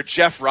for your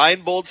Jeff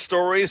Reinbold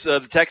stories.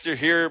 The texter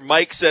here,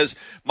 Mike, says,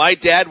 my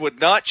dad would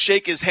not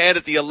shake his hand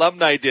at the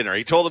alumni dinner.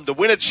 He told him to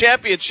win a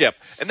championship,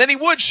 and then he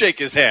would shake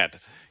his hand.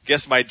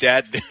 Guess my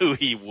dad knew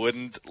he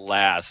wouldn't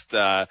last.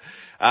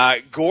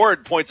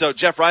 Gord points out,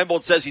 Jeff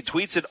Reinbold says he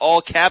tweets in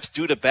all caps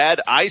due to bad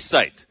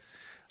eyesight.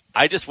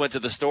 I just went to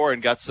the store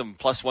and got some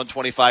plus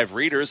 125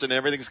 readers, and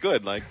everything's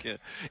good.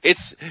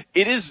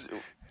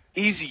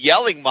 He's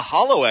yelling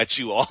mahalo at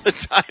you all the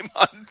time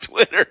on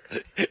Twitter.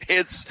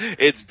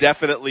 It's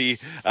definitely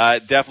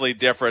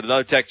different.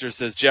 Another texter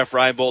says, Jeff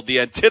Reinbold, the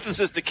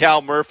antithesis to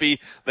Cal Murphy.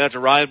 Then after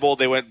Reinbold,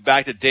 they went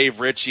back to Dave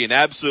Ritchie, an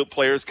absolute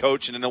players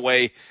coach, and in a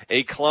way,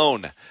 a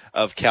clone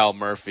of Cal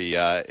Murphy.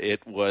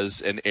 It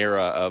was an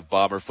era of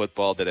Bomber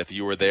football that if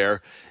you were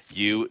there,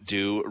 you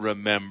do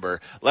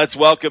remember. Let's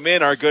welcome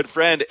in our good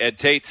friend,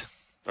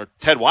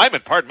 Ted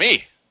Wyman, pardon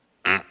me.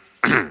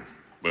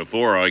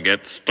 Before I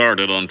get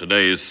started on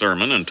today's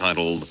sermon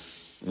entitled,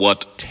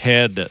 What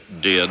Ted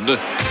Did,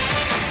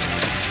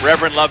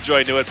 Reverend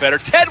Lovejoy knew it better.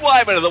 Ted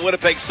Wyman of the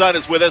Winnipeg Sun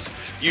is with us.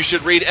 You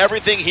should read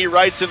everything he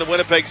writes in the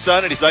Winnipeg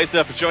Sun, and he's nice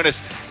enough to join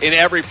us in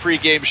every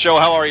pregame show.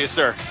 How are you,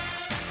 sir?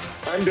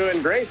 I'm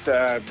doing great.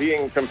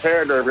 Being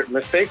compared or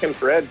mistaken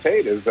for Ed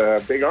Tate is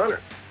a big honor.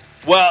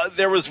 Well,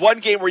 there was one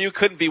game where you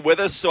couldn't be with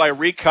us, so I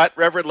recut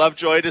Reverend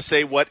Lovejoy to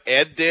say what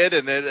Ed did,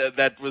 and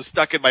that was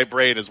stuck in my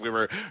brain as we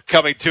were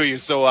coming to you.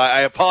 So I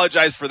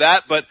apologize for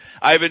that, but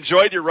I've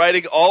enjoyed your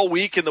writing all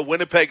week in the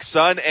Winnipeg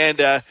Sun,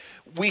 and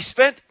we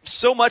spent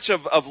so much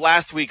of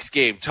last week's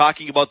game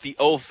talking about the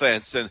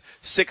offense and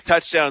 6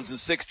 touchdowns and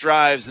 6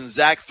 drives, and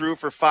Zach threw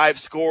for 5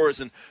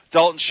 scores, and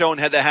Dalton Schoen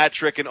had the hat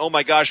trick, and oh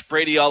my gosh,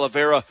 Brady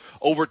Oliveira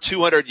over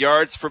 200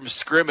 yards from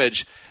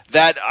scrimmage.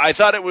 That I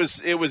thought it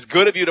was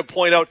good of you to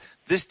point out.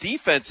 This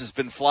defense has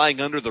been flying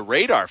under the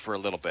radar for a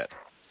little bit.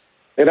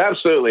 It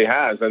absolutely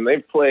has, and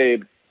they've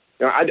played.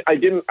 I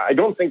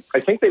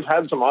think they've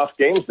had some off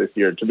games this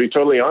year. To be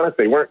totally honest,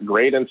 they weren't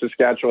great in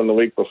Saskatchewan the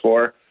week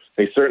before.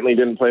 They certainly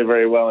didn't play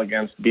very well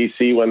against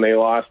BC when they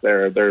lost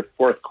their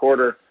fourth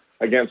quarter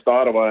against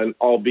Ottawa, and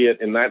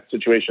albeit in that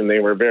situation they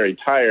were very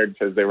tired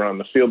because they were on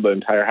the field the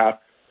entire half.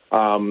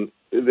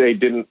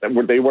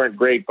 They weren't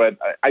great, but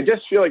I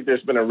just feel like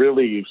there's been a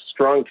really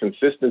strong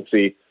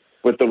consistency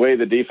with the way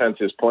the defense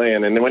is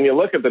playing. And when you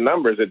look at the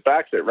numbers, it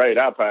backs it right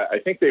up. I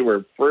think they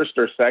were first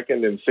or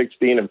second in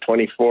 16 of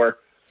 24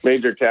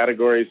 major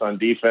categories on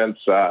defense.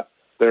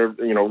 They're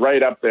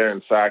right up there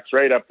in sacks,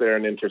 right up there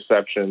in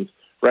interceptions,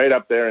 right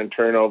up there in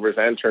turnovers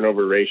and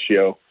turnover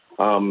ratio.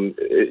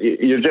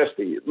 You're just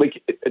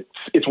like,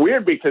 it's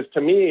weird because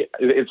to me,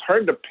 it's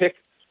hard to pick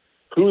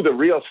who the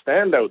real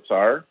standouts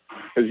are,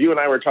 because you and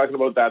I were talking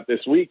about that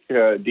this week,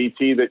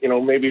 DT, that,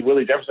 maybe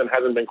Willie Jefferson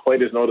hasn't been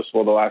quite as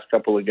noticeable the last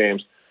couple of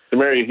games.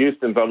 Demerio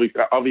Houston's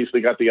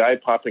obviously got the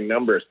eye-popping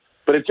numbers.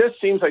 But it just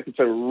seems like it's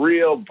a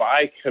real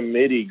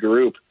by-committee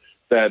group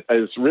that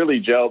has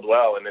really gelled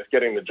well and is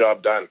getting the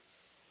job done.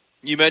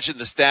 You mentioned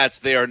the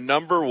stats. They are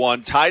number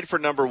one, tied for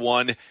number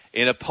one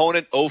in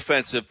opponent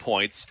offensive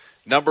points,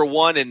 number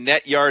one in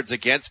net yards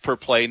against per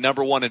play,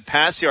 number one in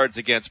pass yards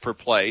against per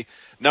play,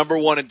 number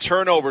one in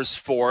turnovers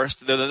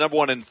forced. They're the number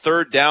one in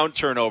third down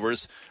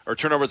turnovers, or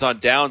turnovers on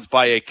downs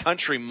by a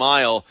country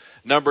mile.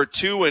 Number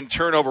two in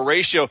turnover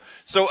ratio.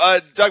 So,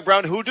 Doug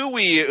Brown, who do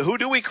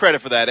we credit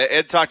for that?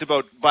 Ed talked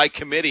about by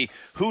committee.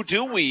 Who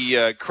do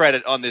we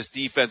credit on this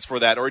defense for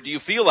that, or do you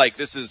feel like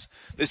this is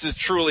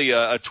truly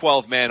a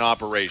 12-man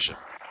operation?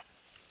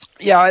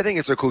 Yeah, I think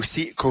it's a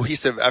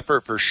cohesive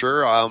effort for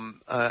sure.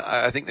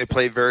 I think they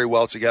play very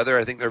well together.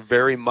 I think they're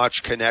very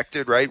much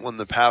connected, right? When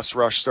the pass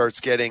rush starts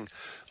getting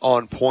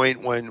on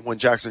point, when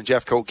Jackson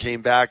Jeffcoat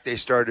came back, they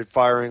started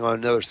firing on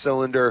another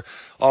cylinder.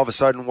 All of a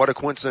sudden, what a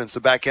coincidence, the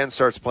back end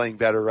starts playing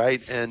better,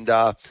 right? And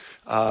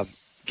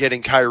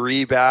getting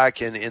Kyrie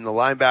back in the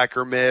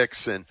linebacker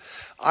mix. And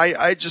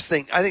I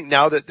think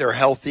now that they're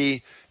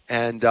healthy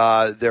and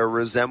they're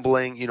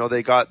resembling,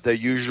 they got the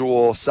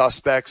usual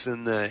suspects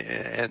and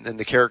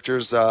the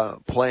characters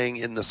playing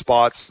in the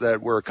spots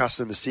that we're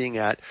accustomed to seeing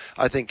at.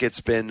 I think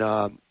it's been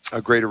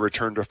a greater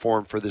return to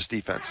form for this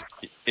defense.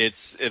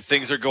 If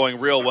things are going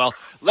real well.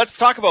 Let's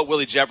talk about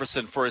Willie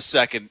Jefferson for a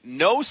second.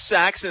 No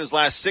sacks in his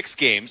last 6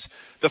 games.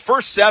 The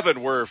first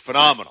 7 were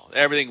phenomenal.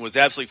 Everything was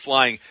absolutely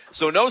flying.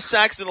 So no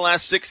sacks in the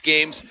last 6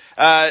 games.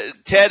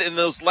 Ted, in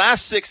those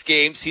last 6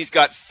 games, he's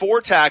got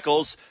 4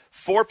 tackles,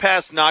 4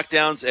 pass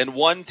knockdowns, and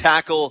 1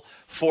 tackle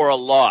for a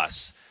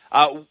loss.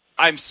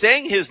 I'm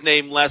saying his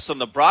name less on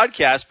the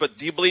broadcast, but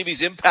do you believe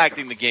he's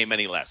impacting the game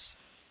any less?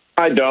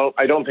 I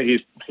don't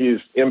think he's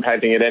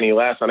impacting it any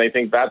less, and I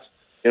think that's,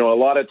 a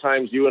lot of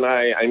times you and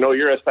I know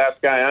you're a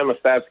stats guy, I'm a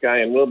stats guy,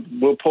 and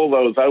we'll pull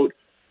those out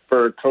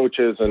for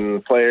coaches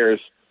and players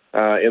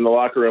in the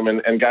locker room,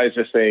 and guys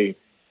just say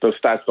those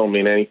stats don't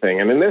mean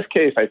anything. And in this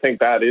case, I think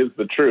that is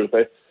the truth.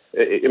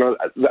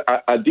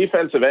 A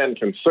defensive end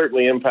can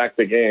certainly impact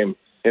the game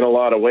in a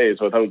lot of ways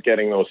without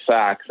getting those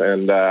sacks,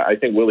 and I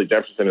think Willie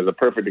Jefferson is a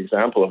perfect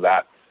example of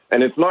that.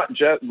 And it's not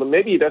just,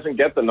 maybe he doesn't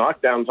get the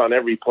knockdowns on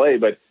every play,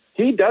 but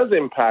he does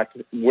impact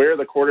where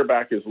the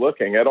quarterback is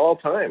looking at all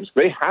times.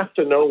 They have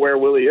to know where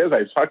Willie is.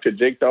 I talked to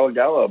Jake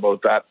Delgado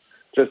about that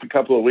just a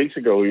couple of weeks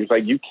ago. He was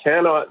like, you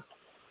cannot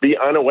be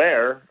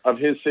unaware of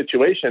his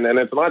situation. And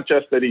it's not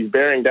just that he's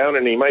bearing down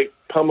and he might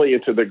pummel you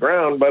to the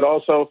ground, but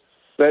also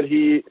that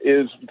he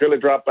is going to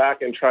drop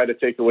back and try to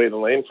take away the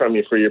lane from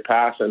you for your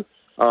pass. And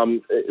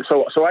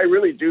so I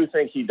really do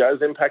think he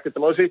does impact it the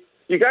most.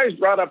 You guys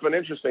brought up an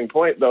interesting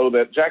point, though,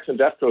 that Jackson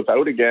Jeffcoat's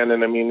out again.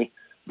 And, I mean,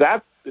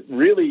 that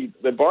really,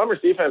 the Bombers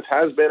defense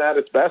has been at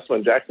its best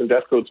when Jackson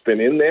Jeffcoat's been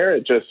in there.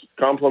 It just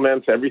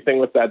complements everything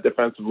with that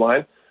defensive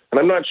line. And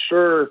I'm not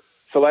sure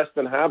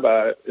Celestin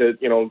Haba,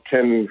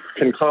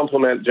 can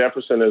complement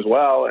Jefferson as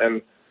well.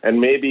 And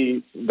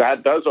maybe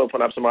that does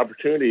open up some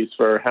opportunities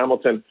for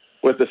Hamilton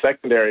with the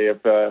secondary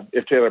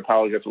if Taylor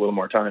Powell gets a little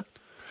more time.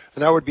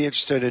 And I would be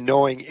interested in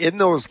knowing, in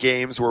those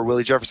games where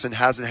Willie Jefferson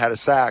hasn't had a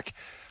sack,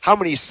 how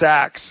many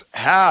sacks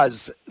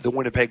has the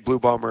Winnipeg Blue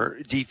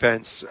Bomber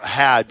defense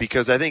had?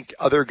 Because I think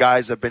other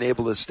guys have been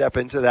able to step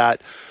into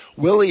that.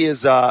 Willie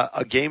is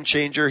a game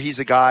changer. He's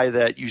a guy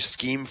that you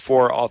scheme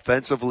for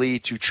offensively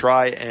to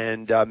try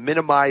and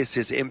minimize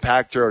his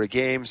impact throughout a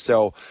game.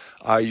 So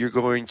you're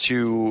going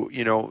to,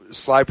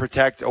 slide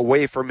protect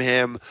away from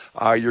him.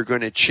 You're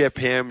going to chip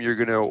him. You're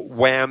going to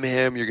wham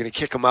him. You're going to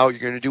kick him out. You're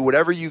going to do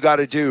whatever you got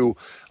to do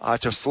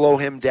to slow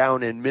him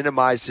down and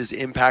minimize his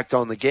impact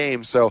on the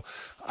game. So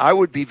I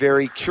would be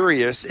very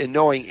curious in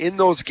knowing, in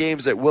those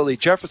games that Willie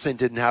Jefferson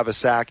didn't have a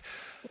sack,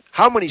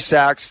 how many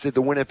sacks did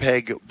the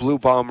Winnipeg Blue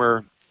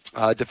Bomber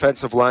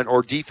defensive line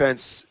or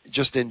defense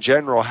just in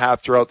general have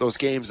throughout those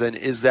games? And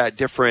is that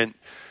different?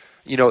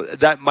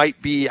 That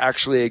might be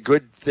actually a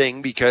good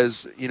thing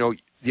because,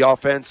 the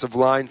offensive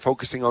line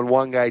focusing on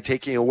one guy,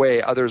 taking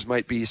away, others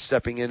might be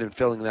stepping in and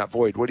filling that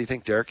void. What do you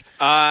think, Derek?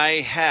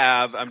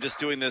 I'm just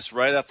doing this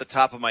right off the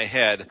top of my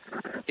head.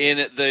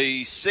 In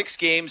the 6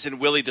 games and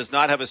Willie does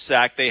not have a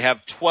sack, they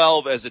have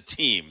 12 as a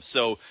team.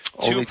 So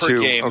Only per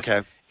game.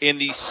 Okay. In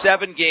the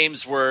 7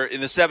 games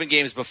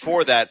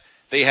before that,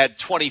 they had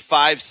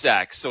 25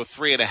 sacks, so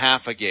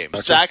 3.5 a game.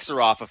 Okay. Sacks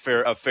are off a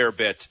fair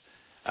bit.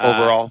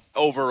 Overall.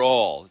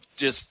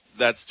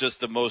 That's just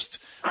the most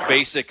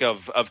basic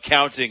of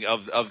counting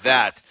of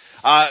that.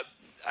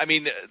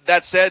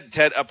 That said,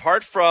 Ted,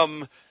 apart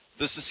from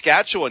the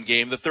Saskatchewan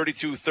game, the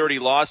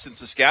 32-30 loss in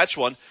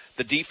Saskatchewan,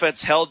 the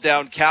defense held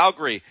down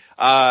Calgary.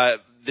 The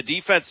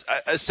defense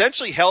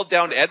essentially held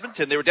down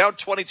Edmonton. They were down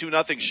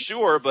 22-0,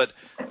 sure, but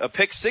a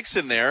pick 6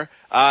 in there.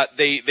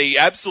 They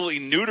absolutely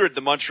neutered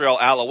the Montreal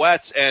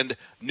Alouettes and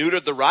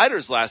neutered the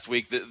Riders last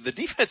week. The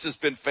defense has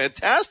been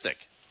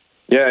fantastic.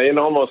 Yeah, in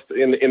most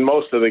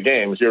of the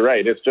games, you're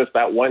right. It's just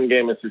that one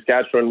game in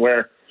Saskatchewan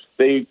where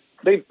they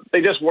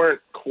just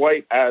weren't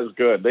quite as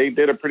good. They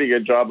did a pretty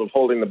good job of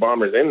holding the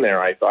Bombers in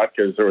there, I thought,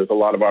 because there was a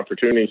lot of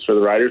opportunities for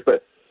the Riders.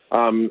 But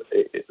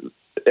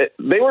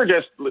they were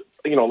just,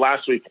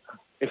 last week,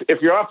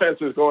 if your offense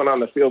is going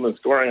on the field and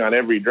scoring on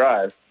every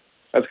drive,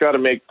 that's got to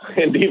make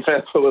in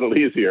defense a little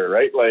easier,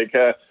 right? Like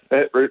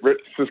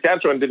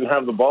Saskatchewan didn't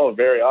have the ball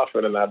very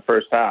often in that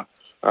first half.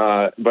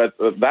 But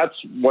that's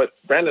what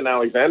Brandon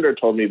Alexander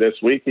told me this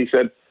week. He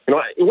said,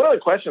 one of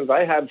the questions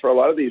I had for a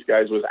lot of these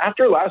guys was,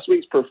 after last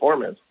week's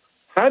performance,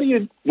 what do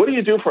you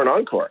do for an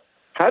encore?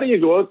 How do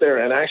you go out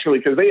there and actually,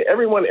 because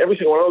every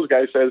single one of those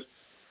guys says,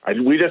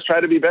 we just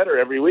try to be better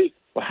every week.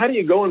 Well, how do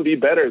you go and be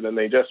better than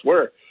they just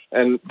were?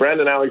 And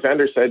Brandon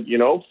Alexander said,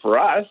 for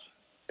us,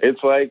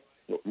 it's like,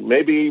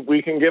 maybe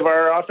we can give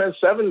our offense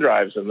 7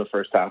 drives in the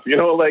first half.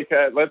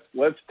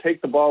 Let's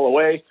take the ball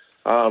away,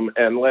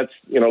 and let's,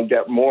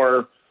 get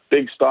more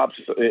big stops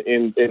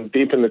in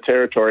deep in the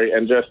territory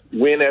and just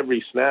win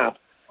every snap.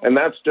 And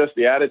that's just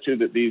the attitude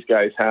that these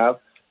guys have.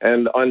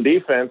 And on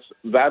defense,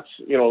 that's,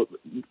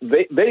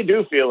 they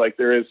do feel like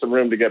there is some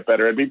room to get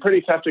better. It'd be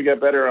pretty tough to get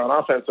better on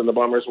offense than the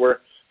Bombers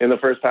were in the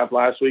first half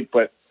last week,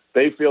 but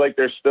they feel like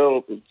there's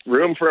still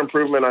room for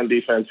improvement on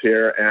defense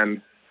here.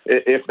 And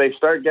if they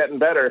start getting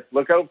better,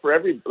 look out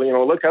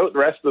the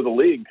rest of the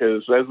league,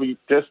 because as we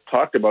just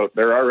talked about,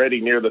 they're already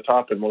near the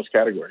top in most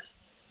categories.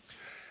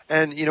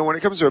 And, when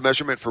it comes to a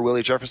measurement for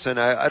Willie Jefferson,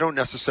 I don't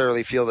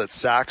necessarily feel that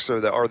sacks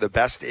are the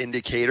best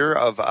indicator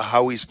of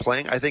how he's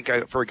playing. I think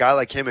for a guy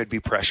like him, it'd be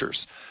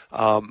pressures.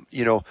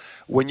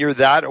 When you're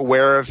that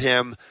aware of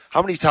him,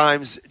 how many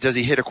times does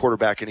he hit a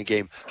quarterback in a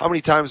game? How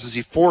many times does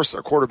he force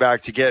a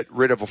quarterback to get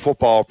rid of a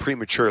football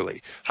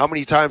prematurely? How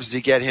many times does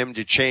he get him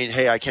to change,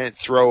 hey, I can't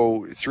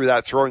throw through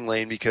that throwing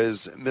lane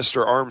because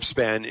Mr.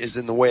 Armspan is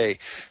in the way?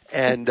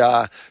 And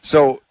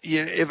so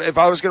if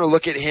I was going to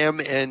look at him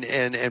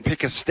and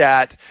pick a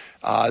stat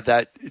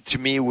that to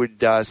me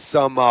would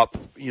sum up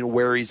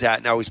where he's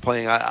at now, he's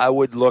playing, I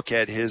would look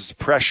at his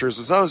pressures.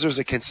 As long as there's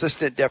a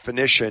consistent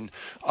definition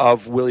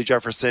of Willie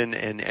Jefferson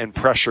and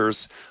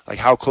pressures, like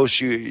how close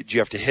do you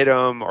have to hit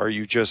him? Are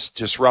you just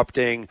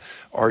disrupting?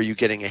 Are you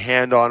getting a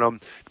hand on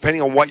him?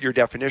 Depending on what your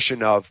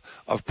definition of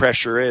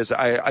pressure is,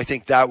 I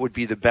think that would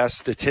be the best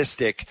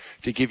statistic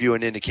to give you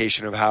an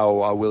indication of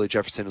how Willie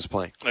Jefferson is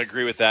playing. I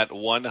agree with that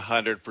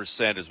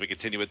 100% as we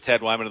continue with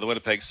Ted Wyman of the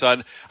Winnipeg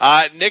Sun.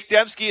 Nick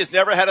Dembski has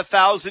never had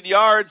 1,000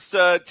 yards,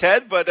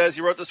 Ted, but as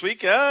you wrote this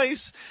week,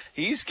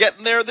 he's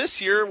getting there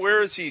this year. Where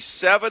is he?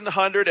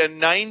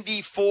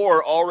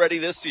 794 already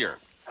this year.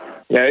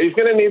 Yeah, he's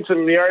going to need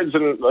some yards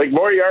and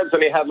more yards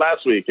than he had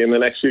last week in the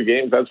next few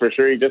games. That's for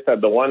sure. He just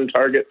had the one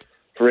target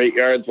for 8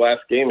 yards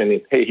last game, and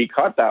he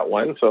caught that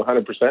one, so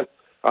 100%.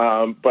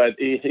 But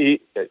he's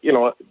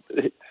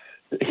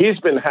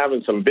been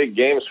having some big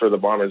games for the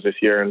Bombers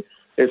this year, and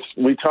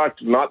we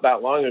talked not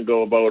that long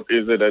ago about,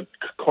 is it a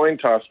coin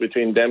toss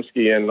between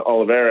Dembski and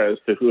Oliveira as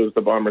to who is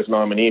the Bombers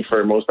nominee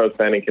for most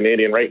outstanding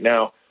Canadian. Right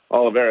now,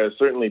 Oliveira has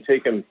certainly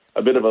taken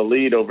a bit of a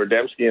lead over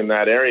Dembski in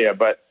that area,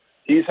 but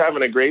he's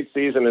having a great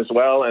season as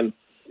well. And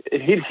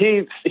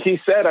he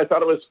said, I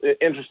thought it was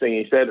interesting,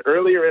 he said,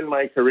 earlier in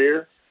my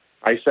career,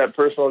 I set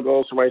personal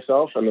goals for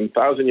myself, and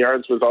 1,000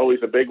 yards was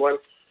always a big one.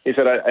 He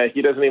said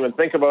he doesn't even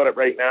think about it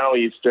right now.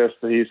 He's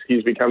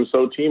become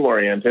so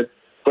team-oriented.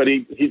 But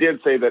he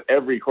did say that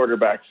every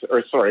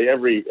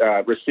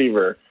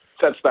receiver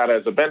sets that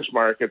as a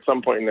benchmark at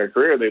some point in their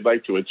career they'd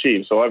like to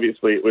achieve. So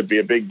obviously it would be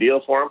a big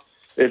deal for him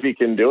if he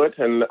can do it.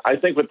 And I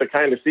think with the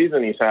kind of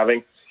season he's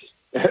having,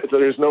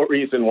 there's no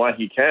reason why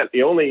he can't.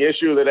 The only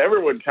issue that ever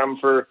would come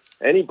for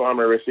any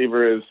Bomber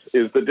receiver is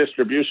the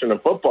distribution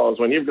of footballs.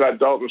 When you've got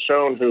Dalton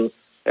Schoen, who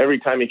every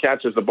time he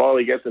catches the ball,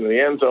 he gets into the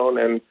end zone,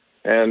 and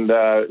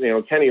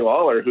Kenny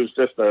Lawler, who's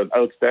just an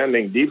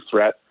outstanding deep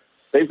threat.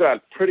 They've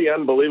got pretty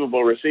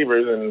unbelievable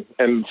receivers,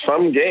 and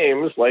some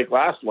games, like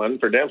last one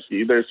for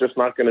Dembski, there's just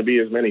not going to be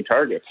as many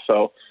targets.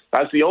 So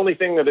that's the only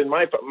thing that in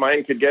my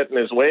mind could get in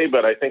his way,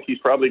 but I think he's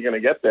probably going to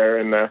get there,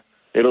 and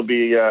it'll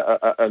be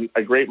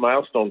a great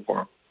milestone for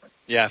him.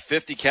 Yeah,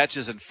 50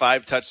 catches and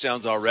 5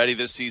 touchdowns already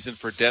this season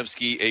for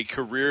Dembski, a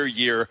career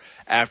year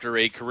after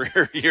a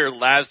career year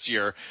last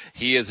year.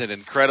 He is an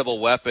incredible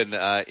weapon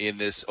in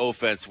this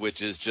offense,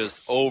 which is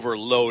just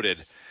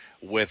overloaded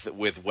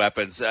with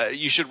weapons.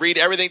 You should read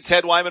everything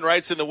Ted Wyman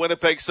writes in the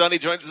Winnipeg Sun. He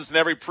joins us in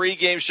every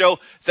pregame show.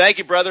 Thank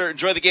you, brother.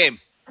 Enjoy the game.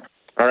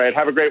 All right.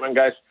 Have a great one,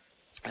 guys.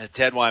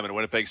 Ted Wyman,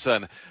 Winnipeg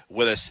Sun,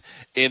 with us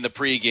in the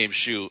pregame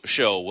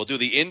show. We'll do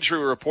the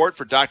injury report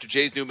for Dr.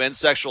 J's new men's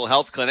sexual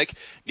health clinic.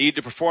 Need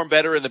to perform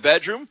better in the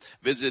bedroom?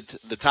 Visit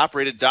the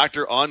top-rated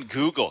doctor on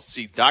Google.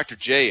 See Dr.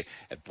 J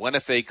at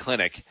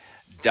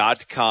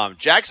BuenafeClinic.com.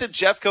 Jackson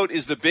Jeffcoat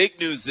is the big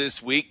news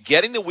this week.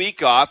 Getting the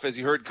week off, as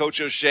you heard Coach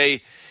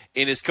O'Shea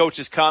in his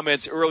coach's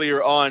comments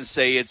earlier on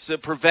say, it's a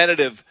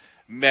preventative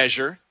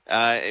measure.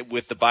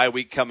 with the bye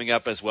week coming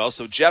up as well.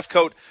 So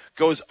Jeffcoat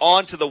goes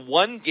on to the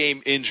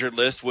 1-game injured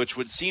list, which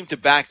would seem to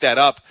back that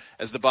up,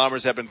 as the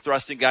Bombers have been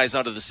thrusting guys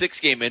onto the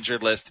 6-game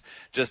injured list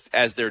just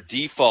as their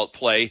default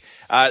play.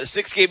 The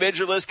 6-game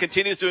injured list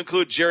continues to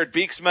include Jared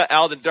Beeksma,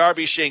 Alden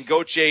Darby, Shane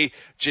Gauthier,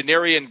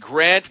 Janarian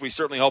Grant. We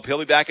certainly hope he'll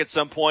be back at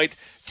some point.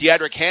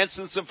 Deadrick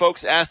Hansen, some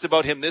folks asked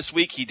about him this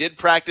week. He did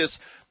practice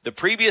the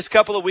previous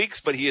couple of weeks,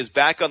 but he is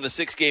back on the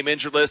 6-game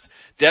injured list.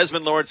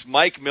 Desmond Lawrence,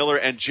 Mike Miller,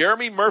 and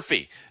Jeremy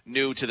Murphy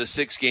new to the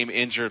 6-game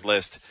injured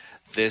list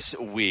this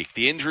week.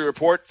 The injury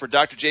report for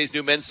Dr. J's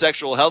new men's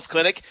sexual health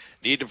clinic.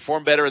 Need to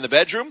perform better in the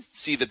bedroom?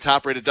 See the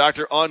top-rated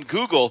doctor on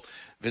Google.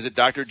 Visit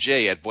Dr.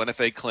 J at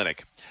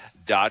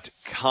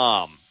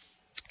buenafeclinic.com.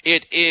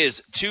 It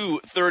is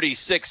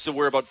 2:36, so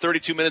we're about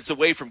 32 minutes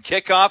away from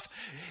kickoff.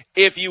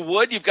 If you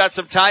would, you've got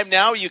some time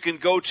now. You can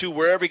go to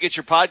wherever you get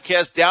your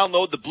podcast,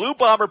 download the Blue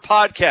Bomber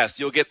podcast.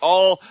 You'll get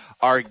all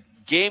our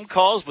game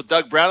calls with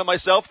Doug Brown and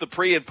myself, the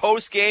pre and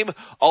post game,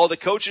 all the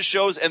coaches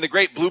shows, and the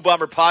great Blue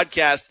Bomber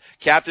podcast,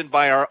 captained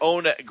by our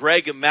own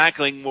Greg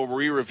Mackling, where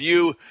we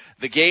review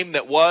the game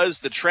that was,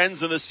 the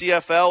trends in the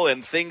CFL,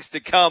 and things to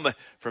come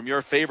from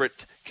your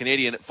favorite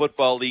Canadian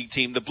Football League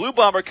team. The Blue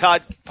Bomber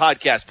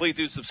podcast. Please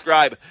do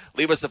subscribe,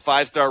 leave us a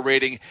 5-star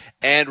rating,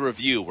 and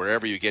review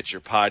wherever you get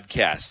your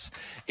podcasts.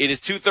 It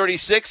is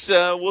 2:36.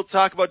 We'll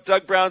talk about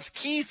Doug Brown's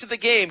keys to the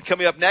game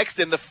coming up next,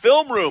 and the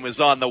film room is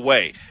on the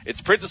way.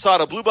 It's Princess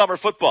Auto Blue Bomber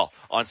football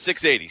on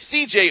 680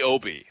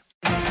 CJOB.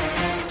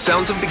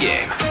 Sounds of the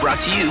game, brought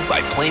to you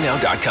by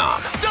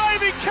PlayNow.com.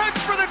 Diving catch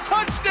for the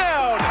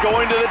touchdown.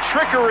 Going to the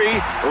trickery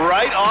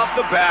right off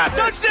the bat.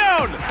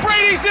 Touchdown!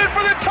 Brady's in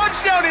for the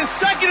touchdown, his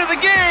second of the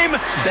game.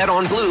 Bet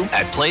on Blue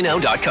at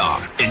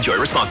PlayNow.com. Enjoy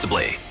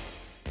responsibly.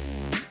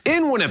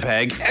 In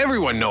Winnipeg,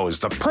 everyone knows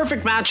the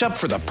perfect matchup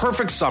for the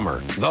perfect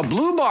summer. The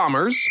Blue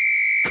Bombers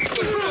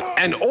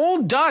and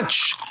Old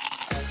Dutch.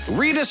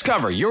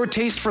 Rediscover your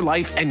taste for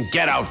life and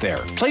get out there.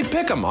 Play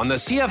Pick'em on the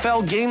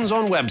CFL Game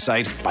Zone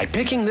website by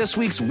picking this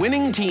week's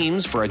winning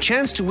teams for a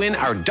chance to win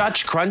our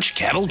Dutch Crunch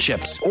kettle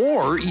chips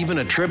or even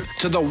a trip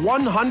to the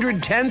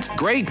 110th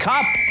Grey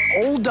Cup.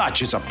 Old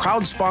Dutch is a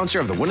proud sponsor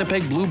of the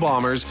Winnipeg Blue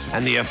Bombers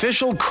and the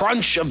official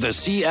crunch of the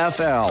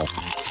CFL.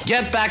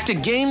 Get back to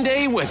game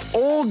day with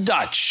Old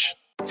Dutch.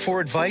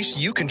 For advice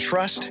you can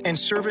trust and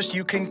service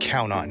you can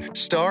count on,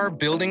 Star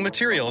Building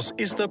Materials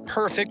is the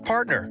perfect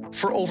partner.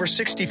 For over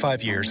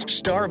 65 years,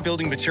 Star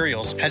Building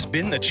Materials has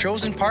been the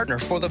chosen partner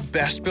for the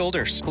best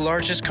builders,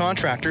 largest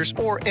contractors,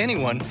 or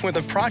anyone with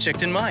a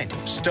project in mind.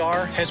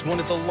 Star has one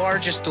of the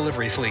largest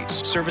delivery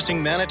fleets,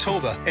 servicing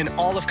Manitoba and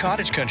all of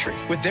cottage country.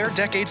 With their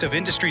decades of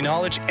industry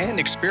knowledge and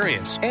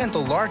experience, and the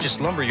largest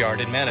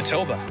lumberyard in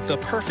Manitoba, the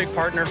perfect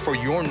partner for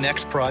your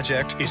next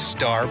project is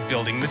Star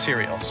Building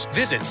Materials.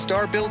 Visit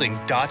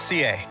starbuilding.ca.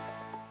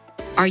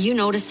 Are you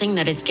noticing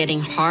that it's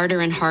getting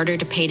harder and harder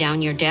to pay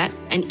down your debt?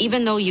 And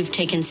even though you've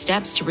taken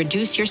steps to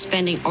reduce your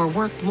spending or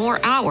work more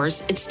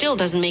hours, it still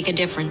doesn't make a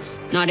difference.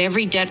 Not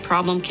every debt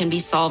problem can be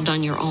solved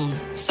on your own.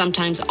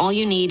 Sometimes all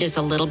you need is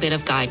a little bit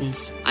of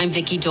guidance. I'm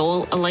Vicki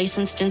Dole, a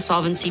licensed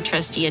insolvency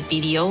trustee at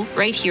BDO,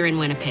 right here in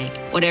Winnipeg.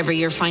 Whatever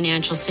your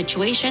financial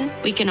situation,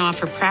 we can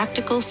offer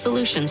practical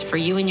solutions for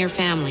you and your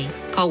family.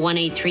 Call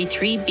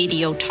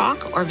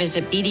 1-833-BDO-TALK or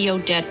visit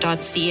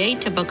bdodebt.ca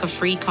to book a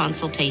free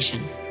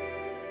consultation.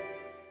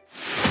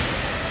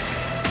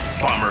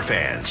 Bomber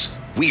fans,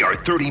 we are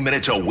 30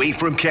 minutes away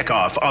from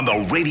kickoff on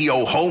the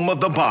radio home of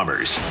the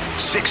Bombers,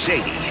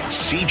 680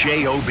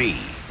 CJOB.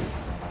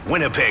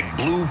 Winnipeg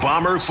Blue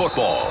Bomber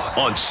football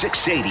on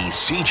 680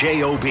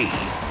 CJOB.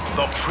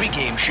 The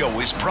pregame show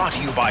is brought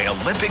to you by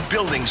Olympic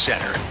Building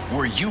Center,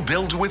 where you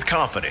build with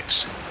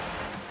confidence.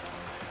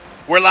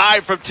 We're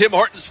live from Tim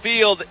Hortons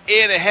Field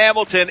in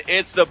Hamilton.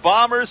 It's the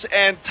Bombers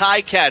and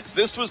Ticats.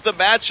 This was the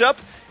matchup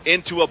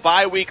into a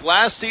bye week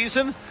last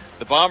season.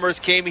 The Bombers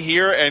came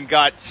here and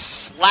got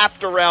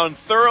slapped around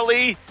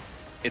thoroughly.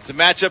 It's a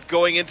matchup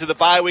going into the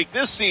bye week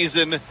this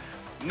season.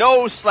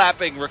 No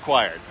slapping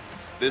required.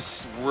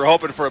 We're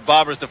hoping for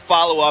Bombers to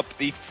follow up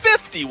the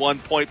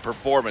 51-point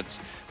performance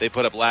they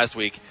put up last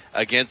week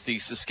against the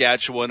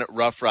Saskatchewan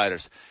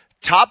Roughriders.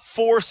 Top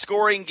 4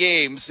 scoring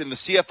games in the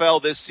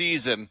CFL this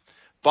season.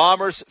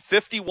 Bombers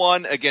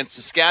 51 against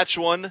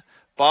Saskatchewan.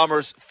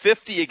 Bombers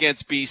 50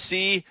 against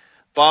BC.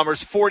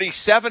 Bombers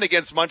 47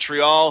 against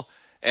Montreal.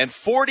 And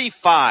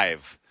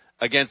 45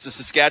 against the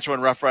Saskatchewan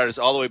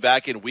Roughriders all the way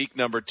back in week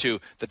number 2.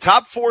 The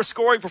top 4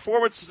 scoring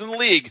performances in the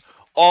league,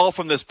 all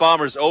from this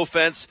Bombers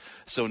offense,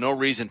 so no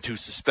reason to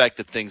suspect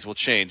that things will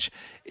change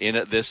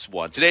in this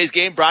one. Today's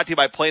game brought to you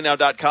by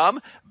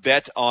PlayNow.com.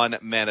 Bet on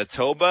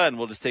Manitoba, and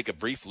we'll just take a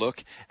brief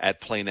look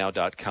at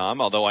PlayNow.com,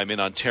 although I'm in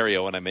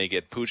Ontario and I may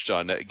get pooched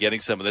on getting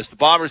some of this. The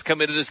Bombers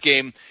come into this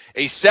game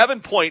a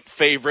 7-point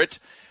favorite,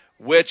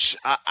 which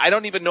I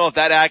don't even know if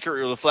that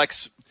accurately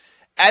reflects.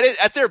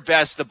 At their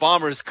best, the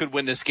Bombers could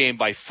win this game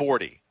by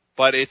 40,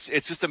 but it's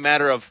just a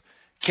matter of,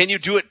 can you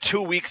do it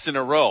 2 weeks in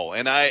a row?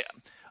 And I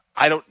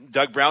don't,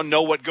 Doug Brown,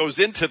 know what goes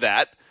into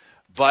that,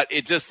 but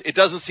it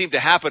doesn't seem to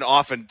happen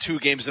often 2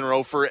 games in a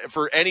row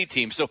for any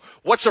team. So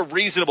what's a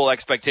reasonable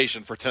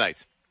expectation for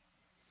tonight?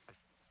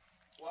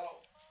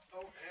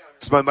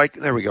 It's my mic.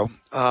 There we go.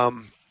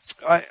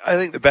 I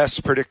think the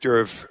best predictor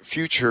of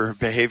future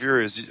behavior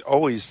is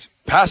always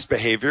past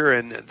behavior,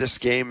 and this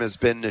game has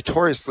been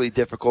notoriously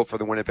difficult for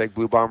the Winnipeg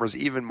Blue Bombers,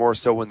 even more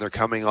so when they're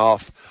coming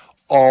off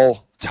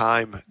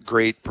all-time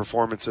great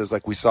performances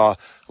like we saw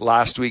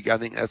last week. I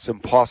think that's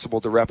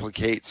impossible to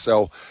replicate.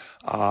 So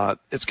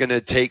it's going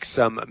to take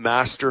some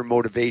master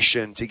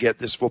motivation to get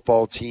this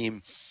football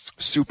team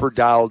super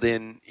dialed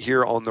in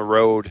here on the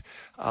road.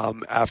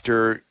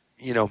 After,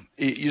 you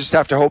just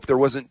have to hope there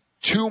wasn't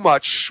too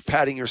much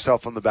patting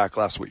yourself on the back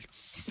last week.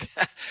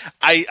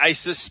 I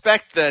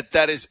suspect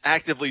that is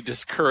actively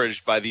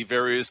discouraged by the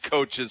various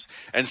coaches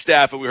and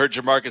staff. And we heard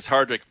Jamarcus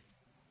Hardwick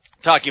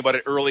talking about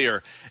it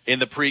earlier in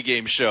the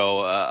pregame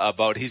show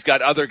about he's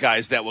got other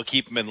guys that will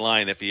keep him in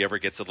line if he ever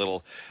gets a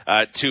little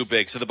too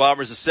big. So the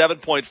Bombers a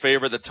 7-point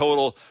favorite, the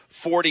total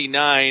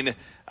 49.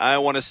 I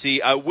want to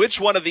see which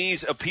one of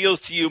these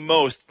appeals to you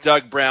most,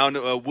 Doug Brown.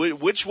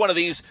 Which one of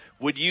these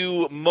would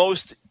you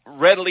most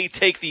readily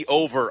take the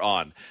over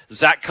on?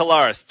 Zach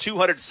Collaros,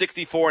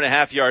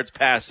 264.5 yards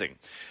passing.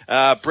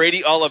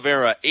 Brady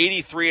Oliveira,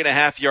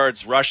 83.5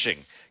 yards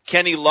rushing.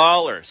 Kenny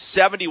Lawler,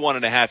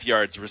 71.5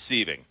 yards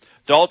receiving.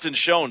 Dalton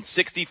Schoen,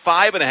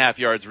 65.5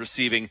 yards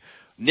receiving.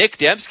 Nick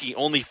Dembski,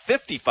 only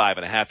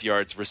 55.5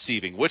 yards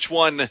receiving. Which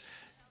one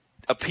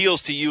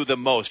appeals to you the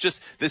most?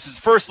 Just this is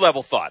first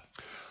level thought.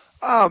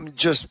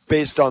 Just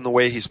based on the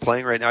way he's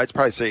playing right now, I'd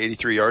probably say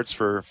 83 yards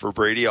for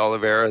Brady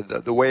Oliveira.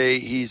 The way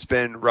he's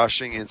been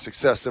rushing in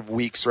successive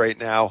weeks right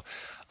now,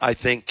 I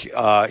think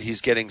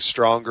he's getting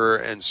stronger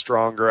and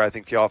stronger. I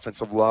think the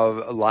offensive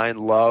line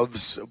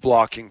loves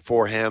blocking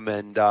for him,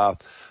 and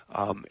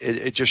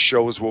it just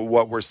shows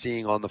what we're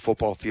seeing on the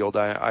football field.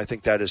 I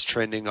think that is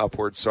trending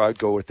upwards, so I'd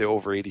go with the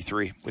over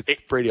 83 with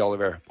Brady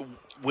Oliveira.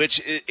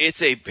 Which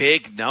it's a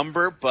big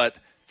number, but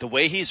the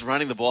way he's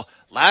running the ball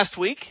last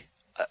week,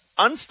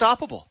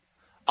 unstoppable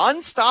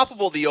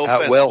the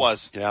offense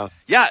was. Yeah.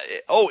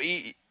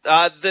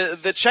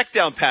 The check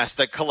down pass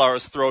that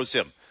Collaros throws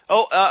him.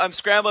 I'm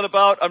scrambling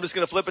about. I'm just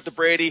going to flip it to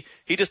Brady.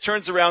 He just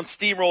turns around,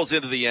 steamrolls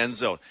into the end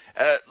zone.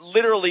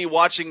 Literally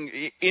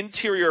watching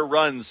interior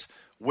runs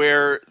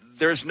where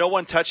there's no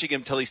one touching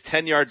him till he's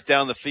 10 yards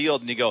down the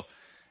field, and you go,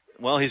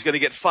 well, he's going to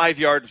get 5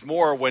 yards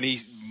more when he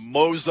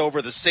mows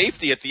over the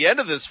safety at the end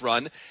of this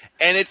run.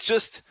 And it's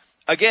just,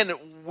 again,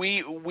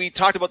 we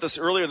talked about this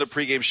earlier in the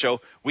pregame show.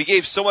 We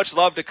gave so much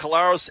love to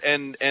Collaros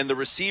and the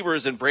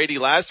receivers and Brady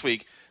last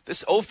week.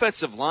 This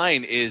offensive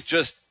line is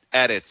just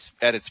at its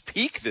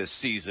peak this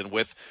season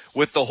with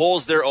the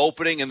holes they're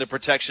opening and the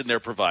protection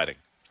they're providing.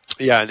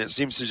 Yeah, and it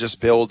seems to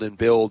just build and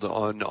build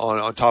on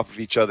top of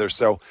each other.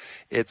 So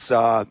it's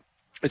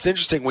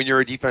interesting when you're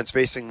a defense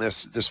facing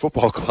this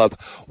football club.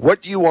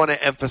 What do you want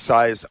to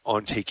emphasize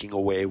on taking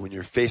away when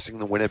you're facing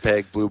the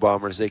Winnipeg Blue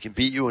Bombers? They can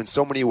beat you in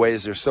so many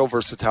ways. They're so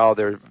versatile.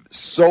 They're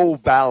so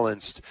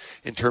balanced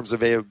in terms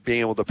of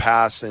being able to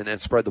pass and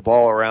spread the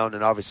ball around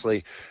and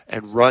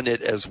run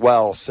it as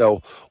well.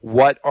 So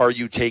what are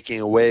you taking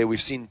away?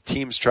 We've seen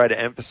teams try to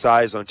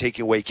emphasize on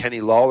taking away Kenny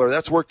Lawler.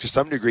 That's worked to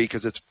some degree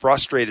because it's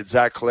frustrated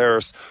Zach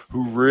Collaros,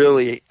 who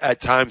really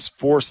at times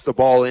forced the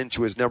ball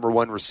into his number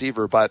one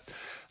receiver. But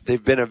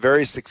they've been a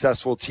very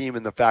successful team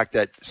in the fact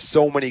that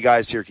so many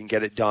guys here can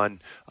get it done.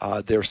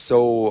 They're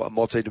so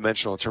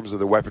multidimensional in terms of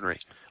their weaponry.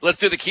 Let's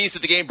do the keys to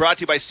the game, brought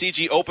to you by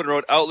CG Open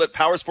Road Outlet,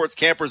 power sports,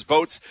 campers,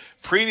 boats,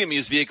 premium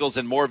used vehicles,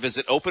 and more.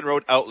 Visit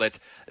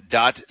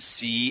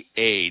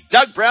openroadoutlet.ca.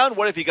 Doug Brown,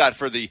 what have you got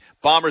for the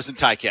Bombers and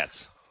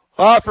Ticats?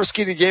 First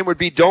key to the game would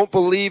be don't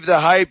believe the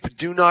hype.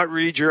 Do not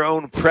read your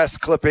own press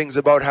clippings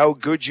about how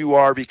good you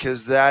are,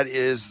 because that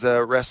is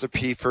the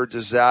recipe for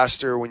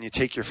disaster when you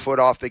take your foot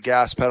off the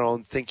gas pedal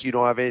and think you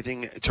don't have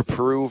anything to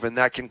prove, and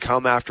that can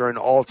come after an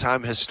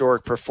all-time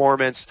historic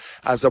performance.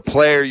 As a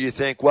player, you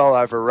think, well,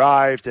 I've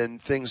arrived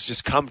and things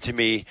just come to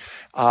me.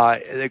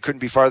 It couldn't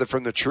be farther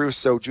from the truth,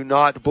 so do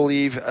not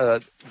believe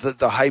the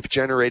hype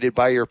generated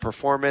by your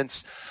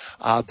performance.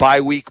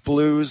 Bye-week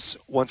blues,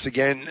 once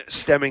again,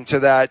 stemming to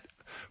that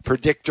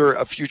predictor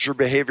of future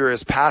behavior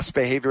as past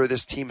behavior.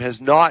 This team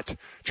has not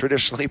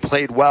traditionally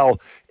played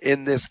well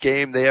in this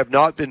game. They have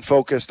not been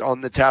focused on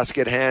the task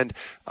at hand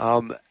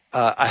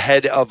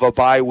ahead of a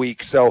bye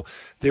week. So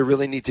they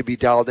really need to be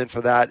dialed in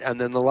for that. And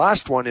then the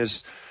last one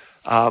is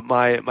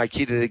my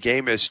key to the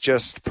game is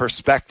just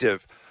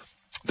perspective.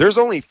 There's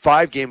only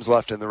 5 games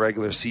left in the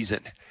regular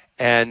season.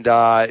 And,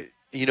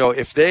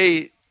 if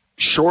they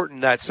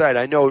shorten that side,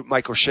 I know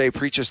Mike O'Shea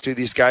preaches to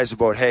these guys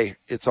about, hey,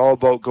 it's all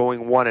about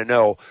going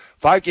 1-0.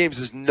 5 games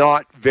is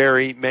not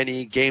very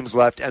many games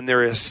left, and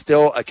there is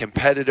still a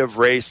competitive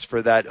race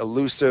for that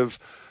elusive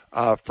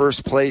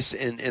first place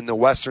in the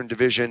Western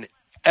Division.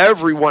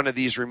 Every one of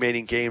these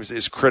remaining games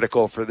is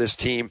critical for this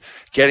team,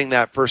 getting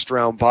that first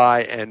round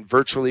bye and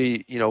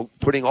virtually,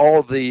 putting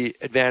all the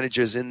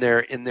advantages in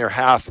their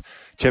half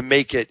to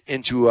make it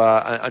into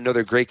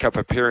another Grey Cup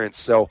appearance.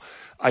 So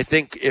I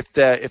think if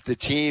the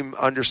team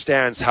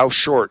understands how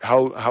short,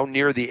 how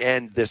near the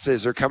end this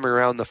is, they're coming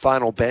around the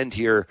final bend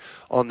here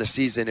on the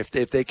season. If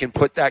they can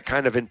put that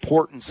kind of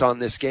importance on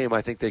this game,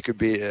 I think they could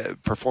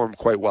perform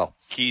quite well.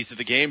 Keys to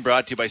the game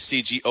brought to you by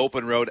CG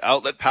Open Road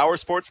Outlet. Power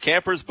sports,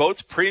 campers,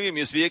 boats, premium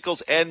used vehicles,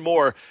 and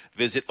more.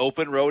 Visit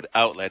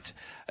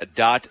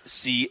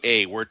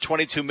openroadoutlet.ca. We're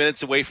 22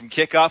 minutes away from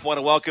kickoff. Want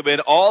to welcome in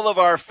all of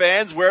our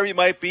fans, wherever you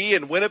might be,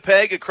 in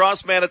Winnipeg,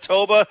 across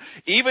Manitoba,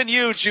 even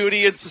you,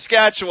 Judy, in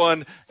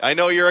Saskatchewan. I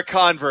know you're a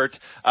convert.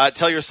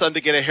 Tell your son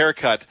to get a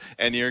haircut,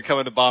 and you're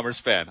coming to Bombers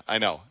fan. I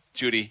know.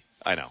 Judy,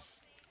 I know.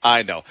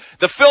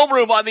 The film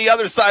room on the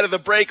other side of the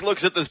break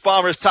looks at this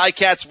Bombers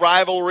Ticats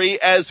rivalry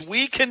as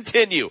we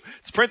continue.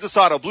 It's Princess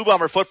Auto Blue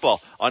Bomber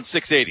football on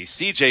 680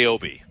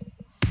 CJOB.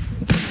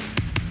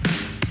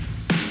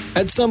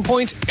 At some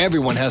point,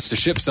 everyone has to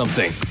ship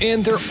something,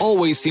 and there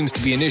always seems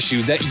to be an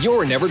issue that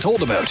you're never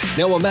told about.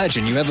 Now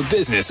imagine you have a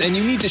business and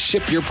you need to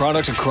ship your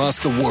product across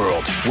the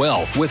world.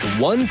 Well, with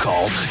one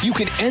call, you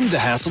can end the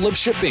hassle of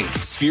shipping.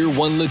 Sphere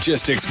One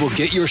Logistics will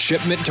get your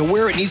shipment to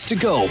where it needs to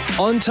go,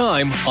 on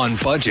time, on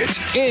budget,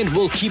 and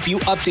will keep you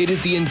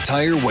updated the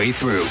entire way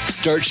through.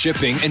 Start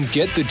shipping and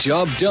get the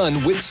job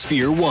done with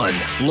Sphere One.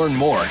 Learn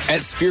more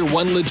at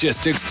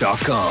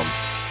sphere1logistics.com.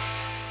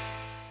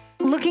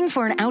 Looking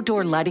for an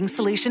outdoor lighting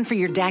solution for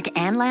your deck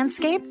and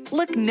landscape?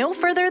 Look no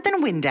further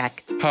than Windeck.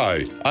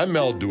 Hi, I'm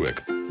Mel Duick.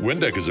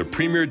 Windeck is a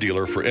premier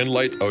dealer for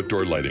Enlight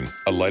outdoor lighting,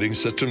 a lighting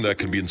system that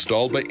can be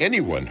installed by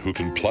anyone who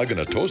can plug in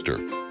a toaster.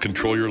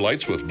 Control your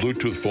lights with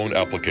Bluetooth phone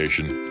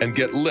application and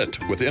get lit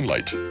with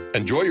Enlight.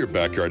 Enjoy your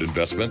backyard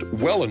investment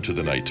well into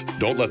the night.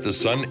 Don't let the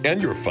sun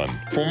end your fun.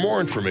 For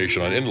more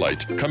information on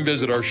Enlight, come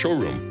visit our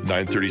showroom,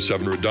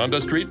 937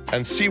 Redonda Street,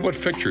 and see what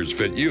fixtures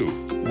fit you.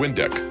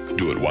 Windeck.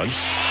 Do it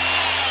once.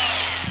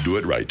 Do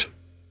it right.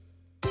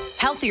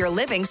 Healthier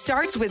living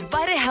starts with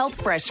Vita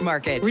Health Fresh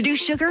Market.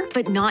 Reduce sugar,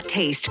 but not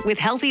taste, with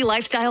Healthy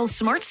Lifestyle's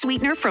Smart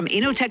Sweetener from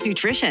Innotech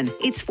Nutrition.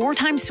 It's 4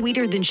 times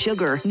sweeter than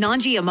sugar,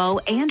 non-GMO,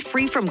 and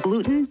free from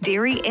gluten,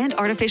 dairy, and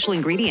artificial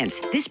ingredients.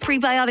 This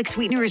prebiotic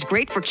sweetener is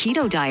great for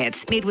keto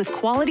diets, made with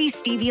quality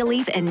stevia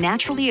leaf and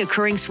naturally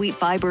occurring sweet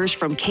fibers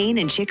from cane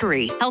and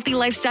chicory. Healthy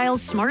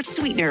Lifestyle's Smart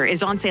Sweetener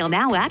is on sale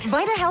now at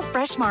Vita Health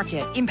Fresh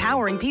Market,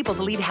 empowering people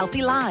to lead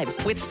healthy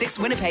lives with 6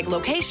 Winnipeg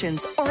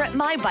locations or at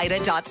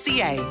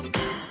myvita.ca.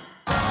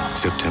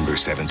 September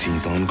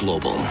 17th on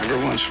Global.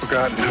 Everyone's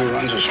forgotten who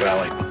runs this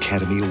rally.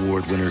 Academy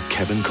Award winner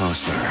Kevin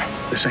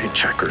Costner. This ain't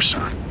checkers,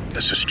 son.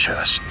 This is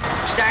chess.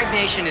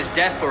 Stagnation is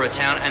death for a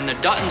town, and the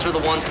Duttons are the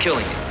ones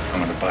killing it. I'm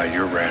gonna buy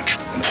your ranch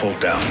and pull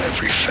down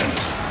every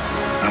fence.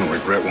 I don't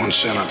regret one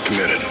sin I've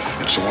committed.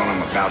 It's the one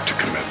I'm about to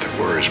commit that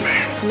worries me.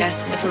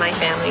 Mess with my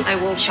family. I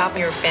will chop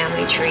your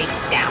family tree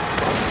down.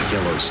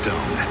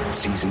 Yellowstone.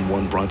 Season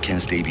 1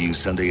 broadcast debut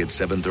Sunday at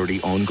 7:30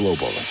 on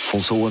Global.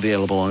 Also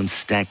available on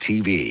Stack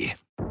TV.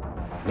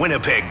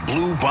 Winnipeg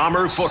Blue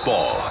Bomber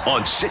football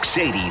on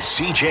 680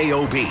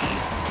 CJOB.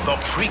 The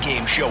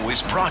pregame show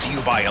is brought to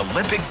you by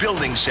Olympic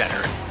Building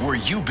Center, where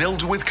you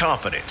build with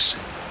confidence.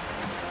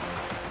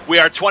 We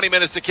are 20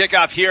 minutes to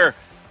kickoff here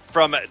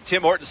from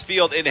Tim Hortons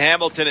Field in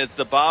Hamilton. It's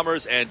the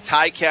Bombers and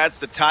Ticats.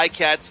 The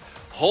Ticats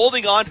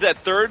holding on to that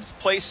third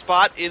place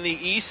spot in the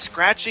East,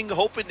 scratching,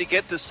 hoping to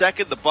get to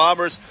second. The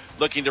Bombers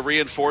looking to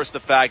reinforce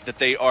the fact that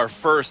they are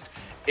first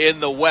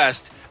in the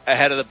West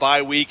ahead of the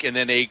bye week and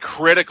then a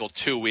critical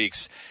 2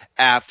 weeks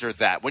after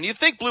that. When you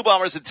think Blue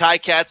Bombers and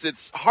Ticats,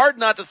 it's hard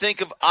not to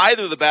think of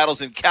either of the battles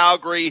in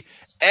Calgary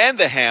and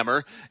the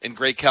Hammer in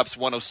Grey Cups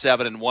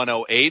 107 and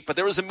 108. But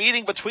there was a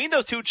meeting between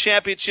those two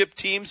championship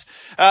teams,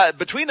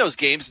 between those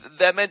games,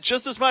 that meant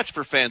just as much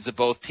for fans of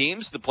both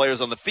teams, the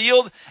players on the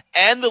field,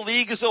 and the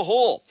league as a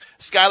whole.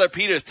 Skylar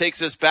Peters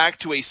takes us back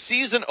to a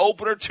season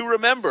opener to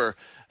remember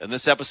in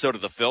this episode of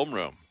The Film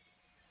Room.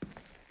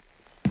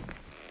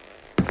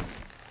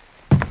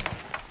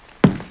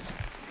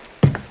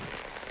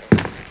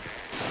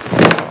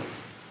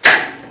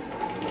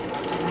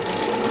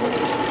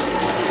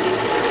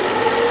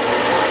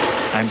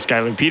 I'm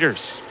Skylar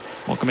Peters.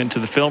 Welcome into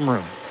the Film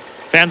Room.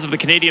 Fans of the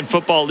Canadian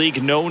Football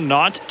League know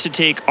not to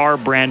take our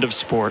brand of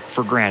sport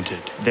for granted.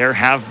 There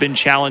have been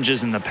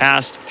challenges in the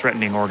past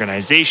threatening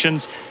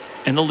organizations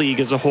and the league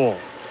as a whole.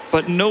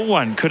 But no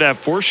one could have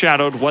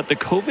foreshadowed what the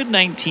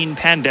COVID-19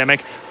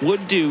 pandemic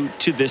would do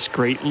to this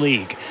great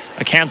league.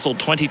 A canceled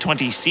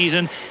 2020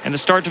 season and the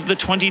start of the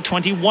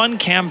 2021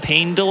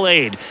 campaign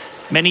delayed.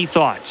 Many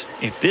thought,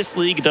 if this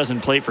league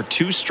doesn't play for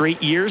 2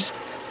 straight years,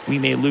 we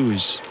may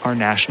lose our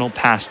national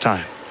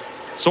pastime.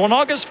 So on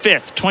August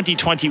 5th,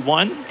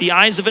 2021, the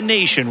eyes of a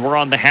nation were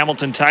on the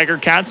Hamilton Tiger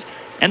Cats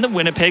and the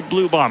Winnipeg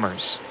Blue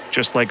Bombers,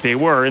 just like they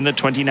were in the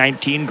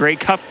 2019 Grey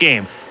Cup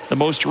game, the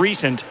most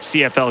recent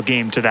CFL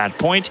game to that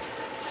point,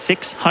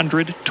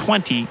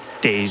 620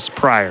 days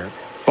prior.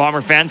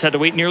 Bomber fans had to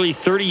wait nearly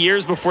 30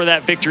 years before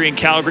that victory in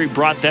Calgary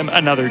brought them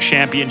another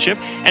championship,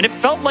 and it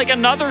felt like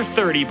another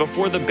 30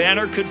 before the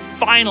banner could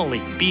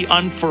finally be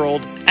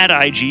unfurled at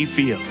IG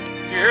Field.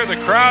 You hear the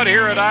crowd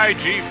here at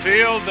IG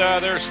Field.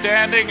 They're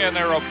standing and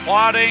they're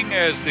applauding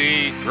as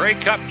the Grey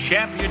Cup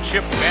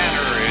Championship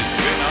banner has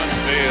been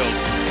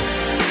unveiled.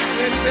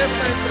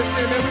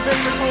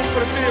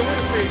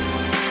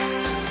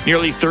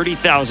 Nearly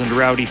 30,000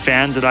 rowdy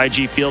fans at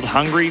IG Field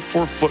hungry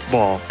for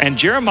football. And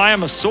Jeremiah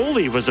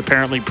Masoli was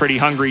apparently pretty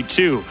hungry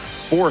too.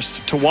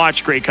 Forced to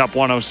watch Grey Cup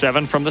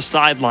 107 from the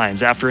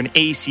sidelines after an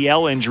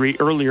ACL injury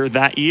earlier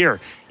that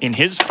year in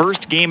his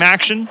first game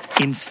action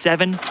in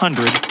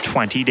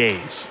 720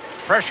 days.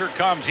 Pressure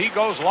comes. He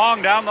goes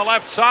long down the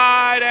left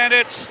side, and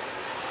it's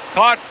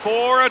caught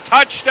for a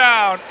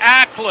touchdown.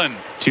 Ackland.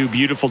 Two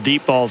beautiful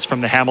deep balls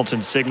from the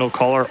Hamilton signal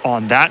caller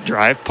on that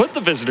drive put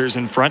the visitors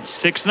in front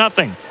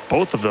 6-0.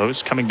 Both of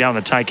those coming down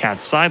the Ticats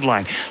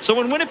sideline. So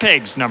when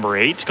Winnipeg's number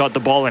 8 got the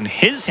ball in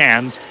his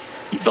hands,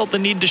 he felt the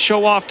need to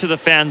show off to the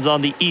fans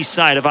on the east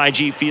side of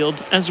IG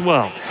Field as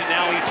well. So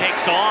now he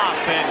takes off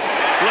and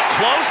look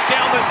close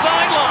down the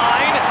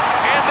sideline,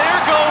 and there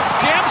goes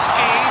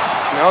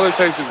Dembski. All it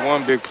takes is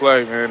one big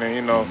play, man,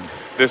 and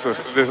this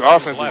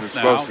offense is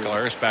explosive.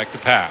 Collaros back to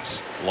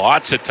pass.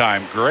 Lots of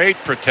time. Great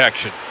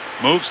protection.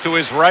 Moves to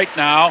his right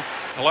now.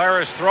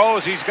 Collaros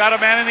throws. He's got a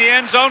man in the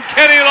end zone.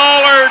 Kenny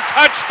Lawler,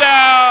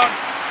 touchdown.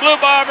 Blue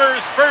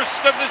Bombers,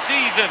 first of the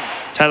season.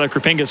 Tyler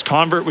Krapinga's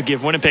convert would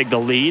give Winnipeg the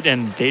lead,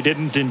 and they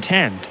didn't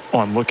intend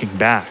on looking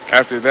back.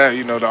 After that,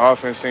 the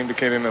offense seemed to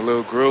get in a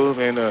little groove,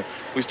 and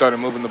we started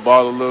moving the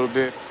ball a little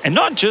bit. And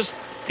not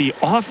just the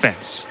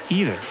offense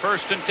either.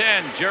 1st and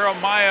 10.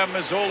 Jeremiah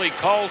Masoli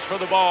calls for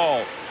the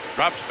ball.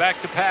 Drops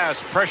back to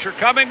pass. Pressure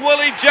coming.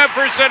 Willie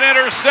Jefferson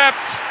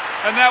intercepts.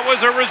 And that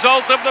was a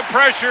result of the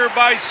pressure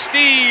by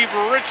Steve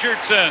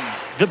Richardson.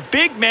 The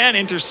big man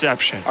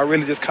interception. I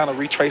really just kind of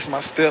retraced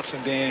my steps,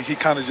 and then he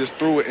kind of just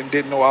threw it and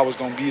didn't know I was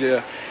going to be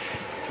there.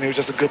 And it was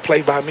just a good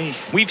play by me.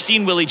 We've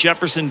seen Willie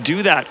Jefferson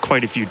do that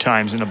quite a few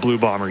times in a Blue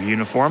Bomber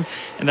uniform.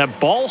 And that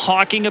ball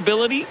hawking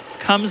ability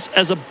comes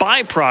as a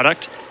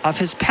byproduct of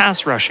his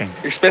pass rushing.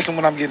 Especially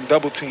when I'm getting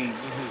double teamed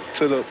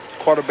to the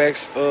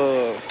quarterback's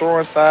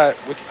throwing side,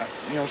 which,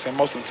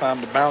 most of the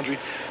time the boundary.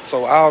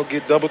 So I'll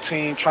get double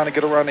teamed, trying to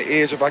get around the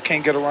edge. If I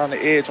can't get around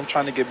the edge, I'm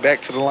trying to get back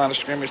to the line of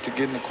scrimmage to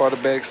get in the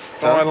quarterback's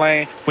throwing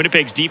lane.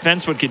 Winnipeg's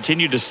defense would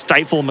continue to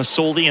stifle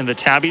Masoli and the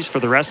Tabbies for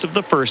the rest of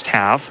the first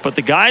half, but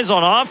the guys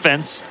on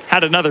offense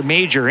had another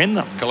major in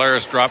them.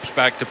 Collaros drops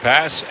back to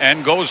pass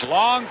and goes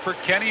long for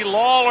Kenny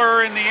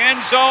Lawler in the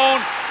end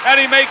zone, and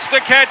he makes the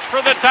catch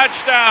for the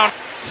touchdown.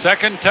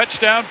 Second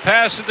touchdown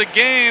pass of the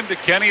game to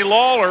Kenny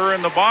Lawler,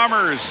 and the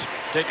Bombers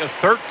take a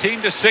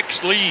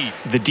 13-6 lead.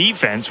 The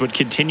defense would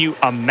continue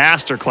a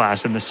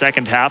masterclass in the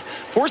second half,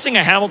 forcing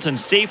a Hamilton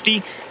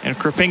safety, and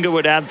Krapinga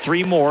would add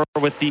 3 more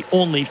with the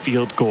only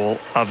field goal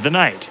of the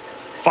night.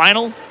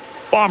 Final,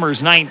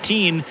 Bombers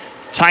 19,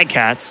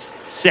 Ticats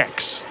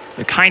 6.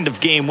 The kind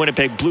of game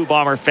Winnipeg Blue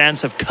Bomber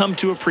fans have come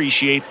to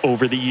appreciate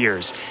over the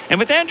years. And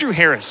with Andrew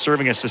Harris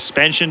serving a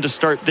suspension to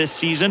start this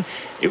season,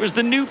 it was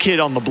the new kid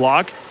on the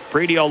block,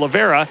 Brady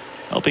Oliveira,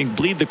 helping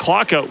bleed the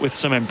clock out with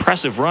some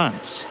impressive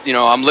runs.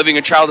 I'm living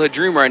a childhood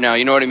dream right now.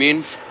 You know what I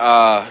mean?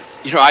 I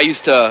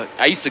used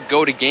to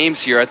go to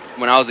games here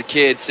when I was a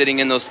kid, sitting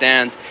in those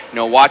stands,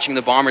 watching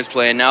the Bombers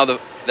play. And now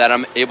that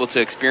I'm able to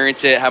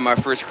experience it, have my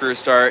first career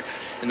start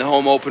in the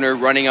home opener,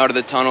 running out of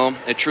the tunnel,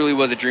 it truly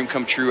was a dream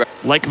come true.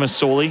 Like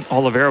Masoli,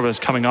 Oliveira was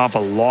coming off a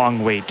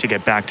long wait to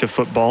get back to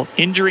football,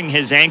 injuring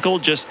his ankle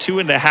just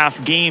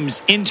 2.5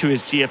 games into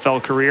his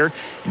CFL career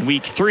in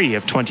Week 3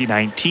 of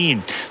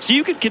 2019. So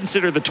you could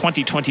consider the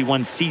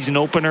 2021 season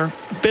opener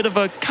a bit of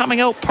a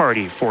coming-out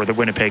party for the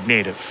Winnipeg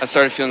native. I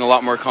started feeling a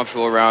lot more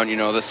comfortable around,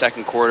 the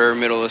second quarter,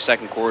 middle of the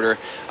second quarter.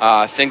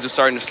 Things were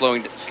starting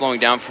to slowing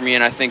down for me,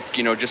 and I think,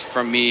 just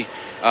from me,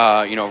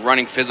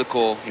 running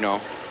physical,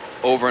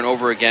 over and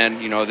over again,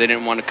 they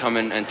didn't want to come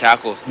in and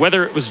tackle us.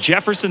 Whether it was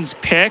Jefferson's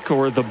pick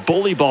or the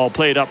bully ball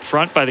played up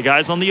front by the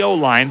guys on the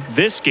O-line,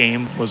 this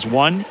game was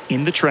won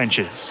in the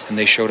trenches. And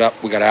they showed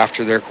up. We got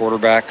after their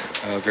quarterback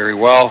very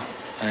well,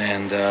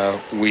 and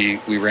we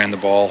ran the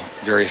ball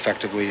very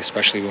effectively,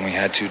 especially when we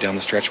had to down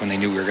the stretch when they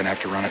knew we were going to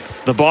have to run it.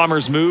 The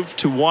Bombers moved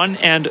to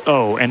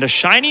 1-0, and a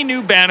shiny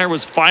new banner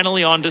was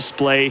finally on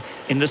display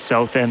in the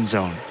south end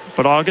zone.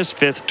 But August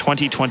 5th,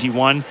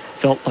 2021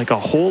 felt like a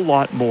whole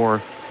lot more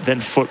than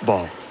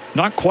football.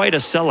 Not quite a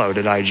sellout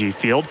at IG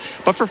Field,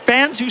 but for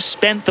fans who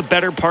spent the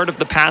better part of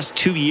the past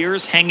 2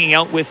 years hanging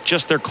out with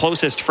just their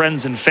closest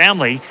friends and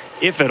family,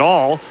 if at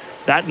all,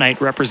 that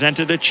night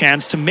represented a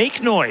chance to make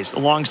noise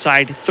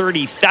alongside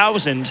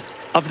 30,000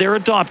 of their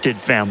adopted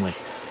family.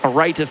 A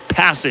rite of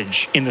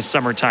passage in the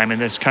summertime in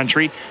this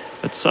country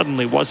that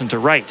suddenly wasn't a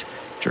rite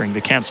during the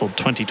canceled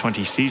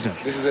 2020 season.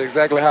 This is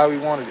exactly how we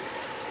wanted it.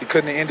 We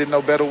couldn't have ended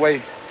no better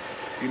way.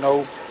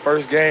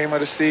 First game of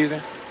the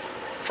season,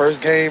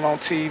 first game on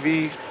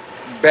TV,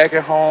 back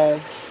at home,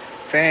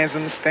 fans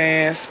in the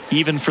stands.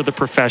 Even for the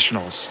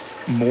professionals,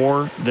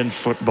 more than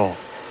football.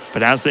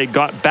 But as they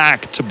got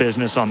back to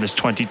business on this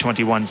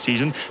 2021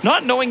 season,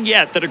 not knowing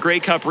yet that a Grey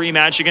Cup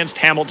rematch against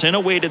Hamilton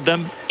awaited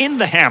them in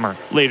the Hammer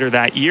later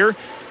that year,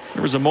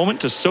 there was a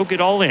moment to soak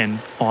it all in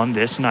on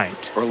this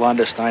night.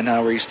 Orlando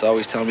Steinhauer used to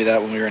always tell me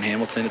that when we were in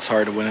Hamilton, it's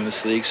hard to win in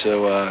this league.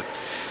 So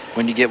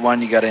when you get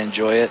one, you got to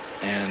enjoy it.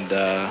 And,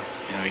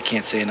 you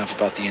can't say enough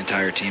about the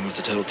entire team. It's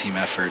a total team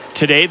effort.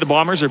 Today, the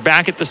Bombers are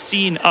back at the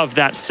scene of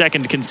that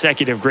second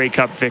consecutive Grey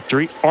Cup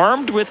victory,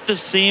 armed with the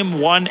same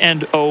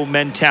 1-0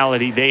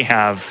 mentality they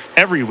have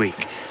every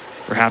week.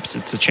 Perhaps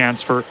it's a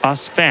chance for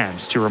us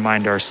fans to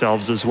remind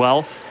ourselves as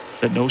well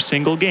that no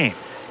single game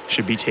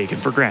should be taken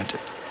for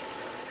granted.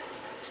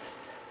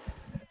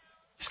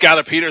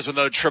 Skylar Peters with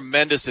another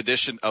tremendous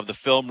edition of the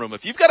Film Room.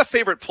 If you've got a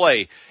favorite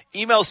play,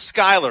 email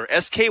Skylar,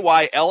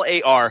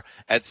 SKYLAR,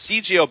 at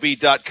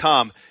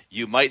CJOB.com.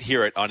 You might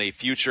hear it on a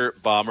future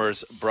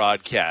Bombers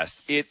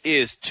broadcast. It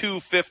is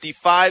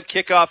 2:55.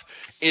 Kickoff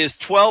is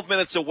 12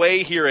 minutes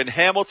away here in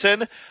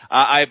Hamilton.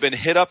 I've been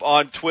hit up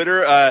on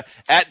Twitter.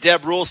 At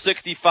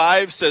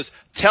DebRule65 says,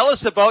 tell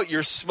us about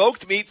your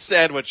smoked meat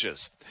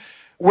sandwiches.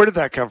 Where did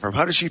that come from?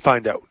 How did she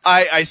find out?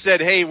 I said,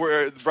 hey,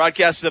 the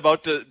broadcast is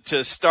about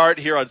to start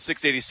here on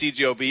 680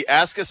 CJOB.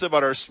 Ask us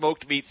about our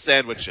smoked meat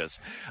sandwiches.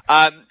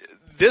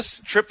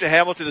 This trip to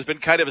Hamilton has been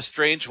kind of a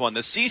strange one.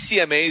 The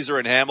CCMAs are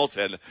in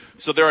Hamilton,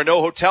 so there are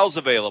no hotels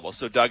available.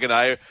 So Doug and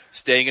I are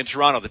staying in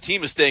Toronto. The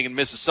team is staying in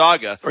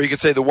Mississauga. Or you could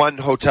say the one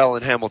hotel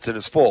in Hamilton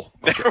is full.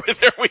 Okay.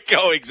 There we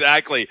go,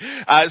 exactly.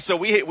 So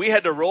we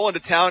had to roll into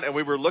town, and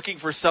we were looking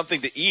for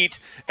something to eat,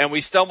 and we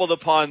stumbled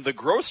upon the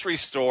grocery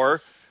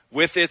store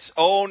with its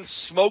own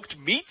smoked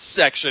meat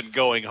section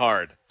going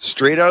hard.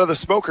 Straight out of the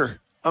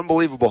smoker.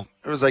 Unbelievable.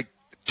 It was like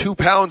 2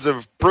 pounds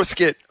of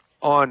brisket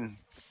on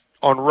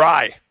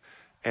rye.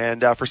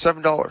 And for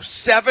 $7.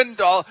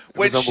 $7. It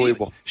was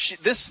unbelievable.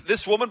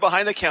 This woman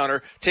behind the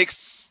counter takes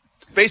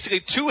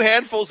basically 2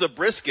 handfuls of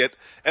brisket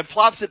and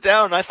plops it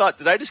down. And I thought,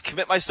 did I just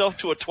commit myself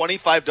to a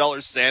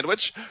 $25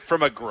 sandwich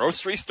from a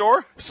grocery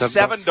store?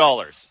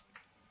 $7.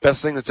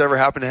 Best thing that's ever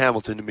happened to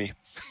Hamilton to me.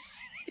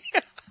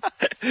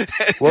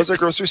 What was that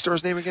grocery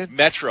store's name again?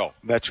 Metro.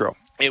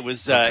 It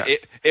was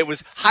it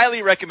was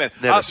highly recommended.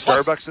 They had a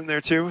Starbucks in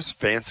there too. It was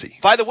fancy.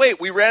 By the way,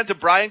 we ran into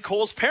Brian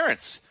Cole's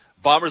parents.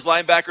 Bombers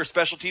linebacker,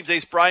 special teams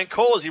ace Brian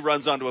Cole as he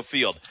runs onto a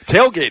field.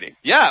 Tailgating.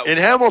 Yeah. In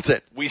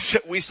Hamilton. We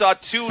saw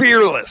 2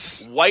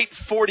 fearless white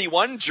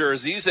 41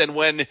 jerseys, and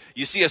when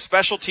you see a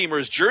special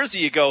teamer's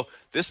jersey, you go,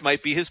 this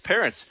might be his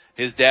parents.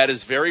 His dad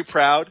is very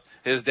proud.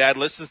 His dad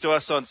listens to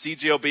us on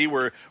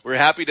CJOB. We're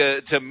happy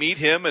to meet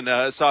him,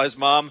 and saw his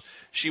mom.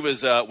 She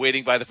was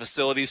waiting by the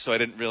facility, so I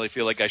didn't really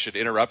feel like I should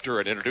interrupt her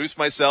and introduce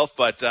myself.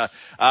 But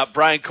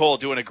Brian Cole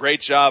doing a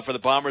great job for the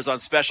Bombers on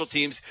special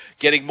teams,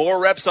 getting more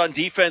reps on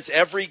defense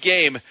every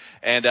game,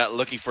 and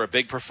looking for a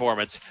big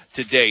performance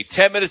today.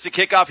 10 minutes to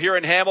kickoff here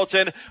in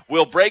Hamilton.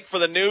 We'll break for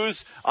the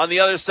news on the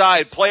other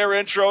side. Player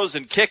intros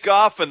and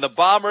kickoff, and the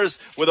Bombers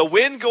with a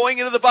win going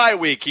into the bye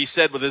week, he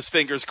said with his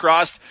fingers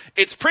crossed.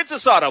 It's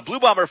Princess Auto, Blue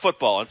Bomber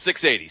football on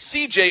 680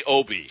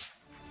 CJOB.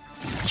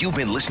 You've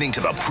been listening to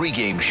the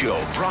pregame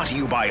show brought to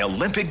you by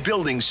Olympic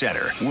Building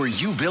Center, where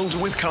you build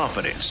with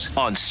confidence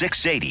on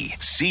 680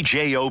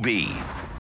 CJOB.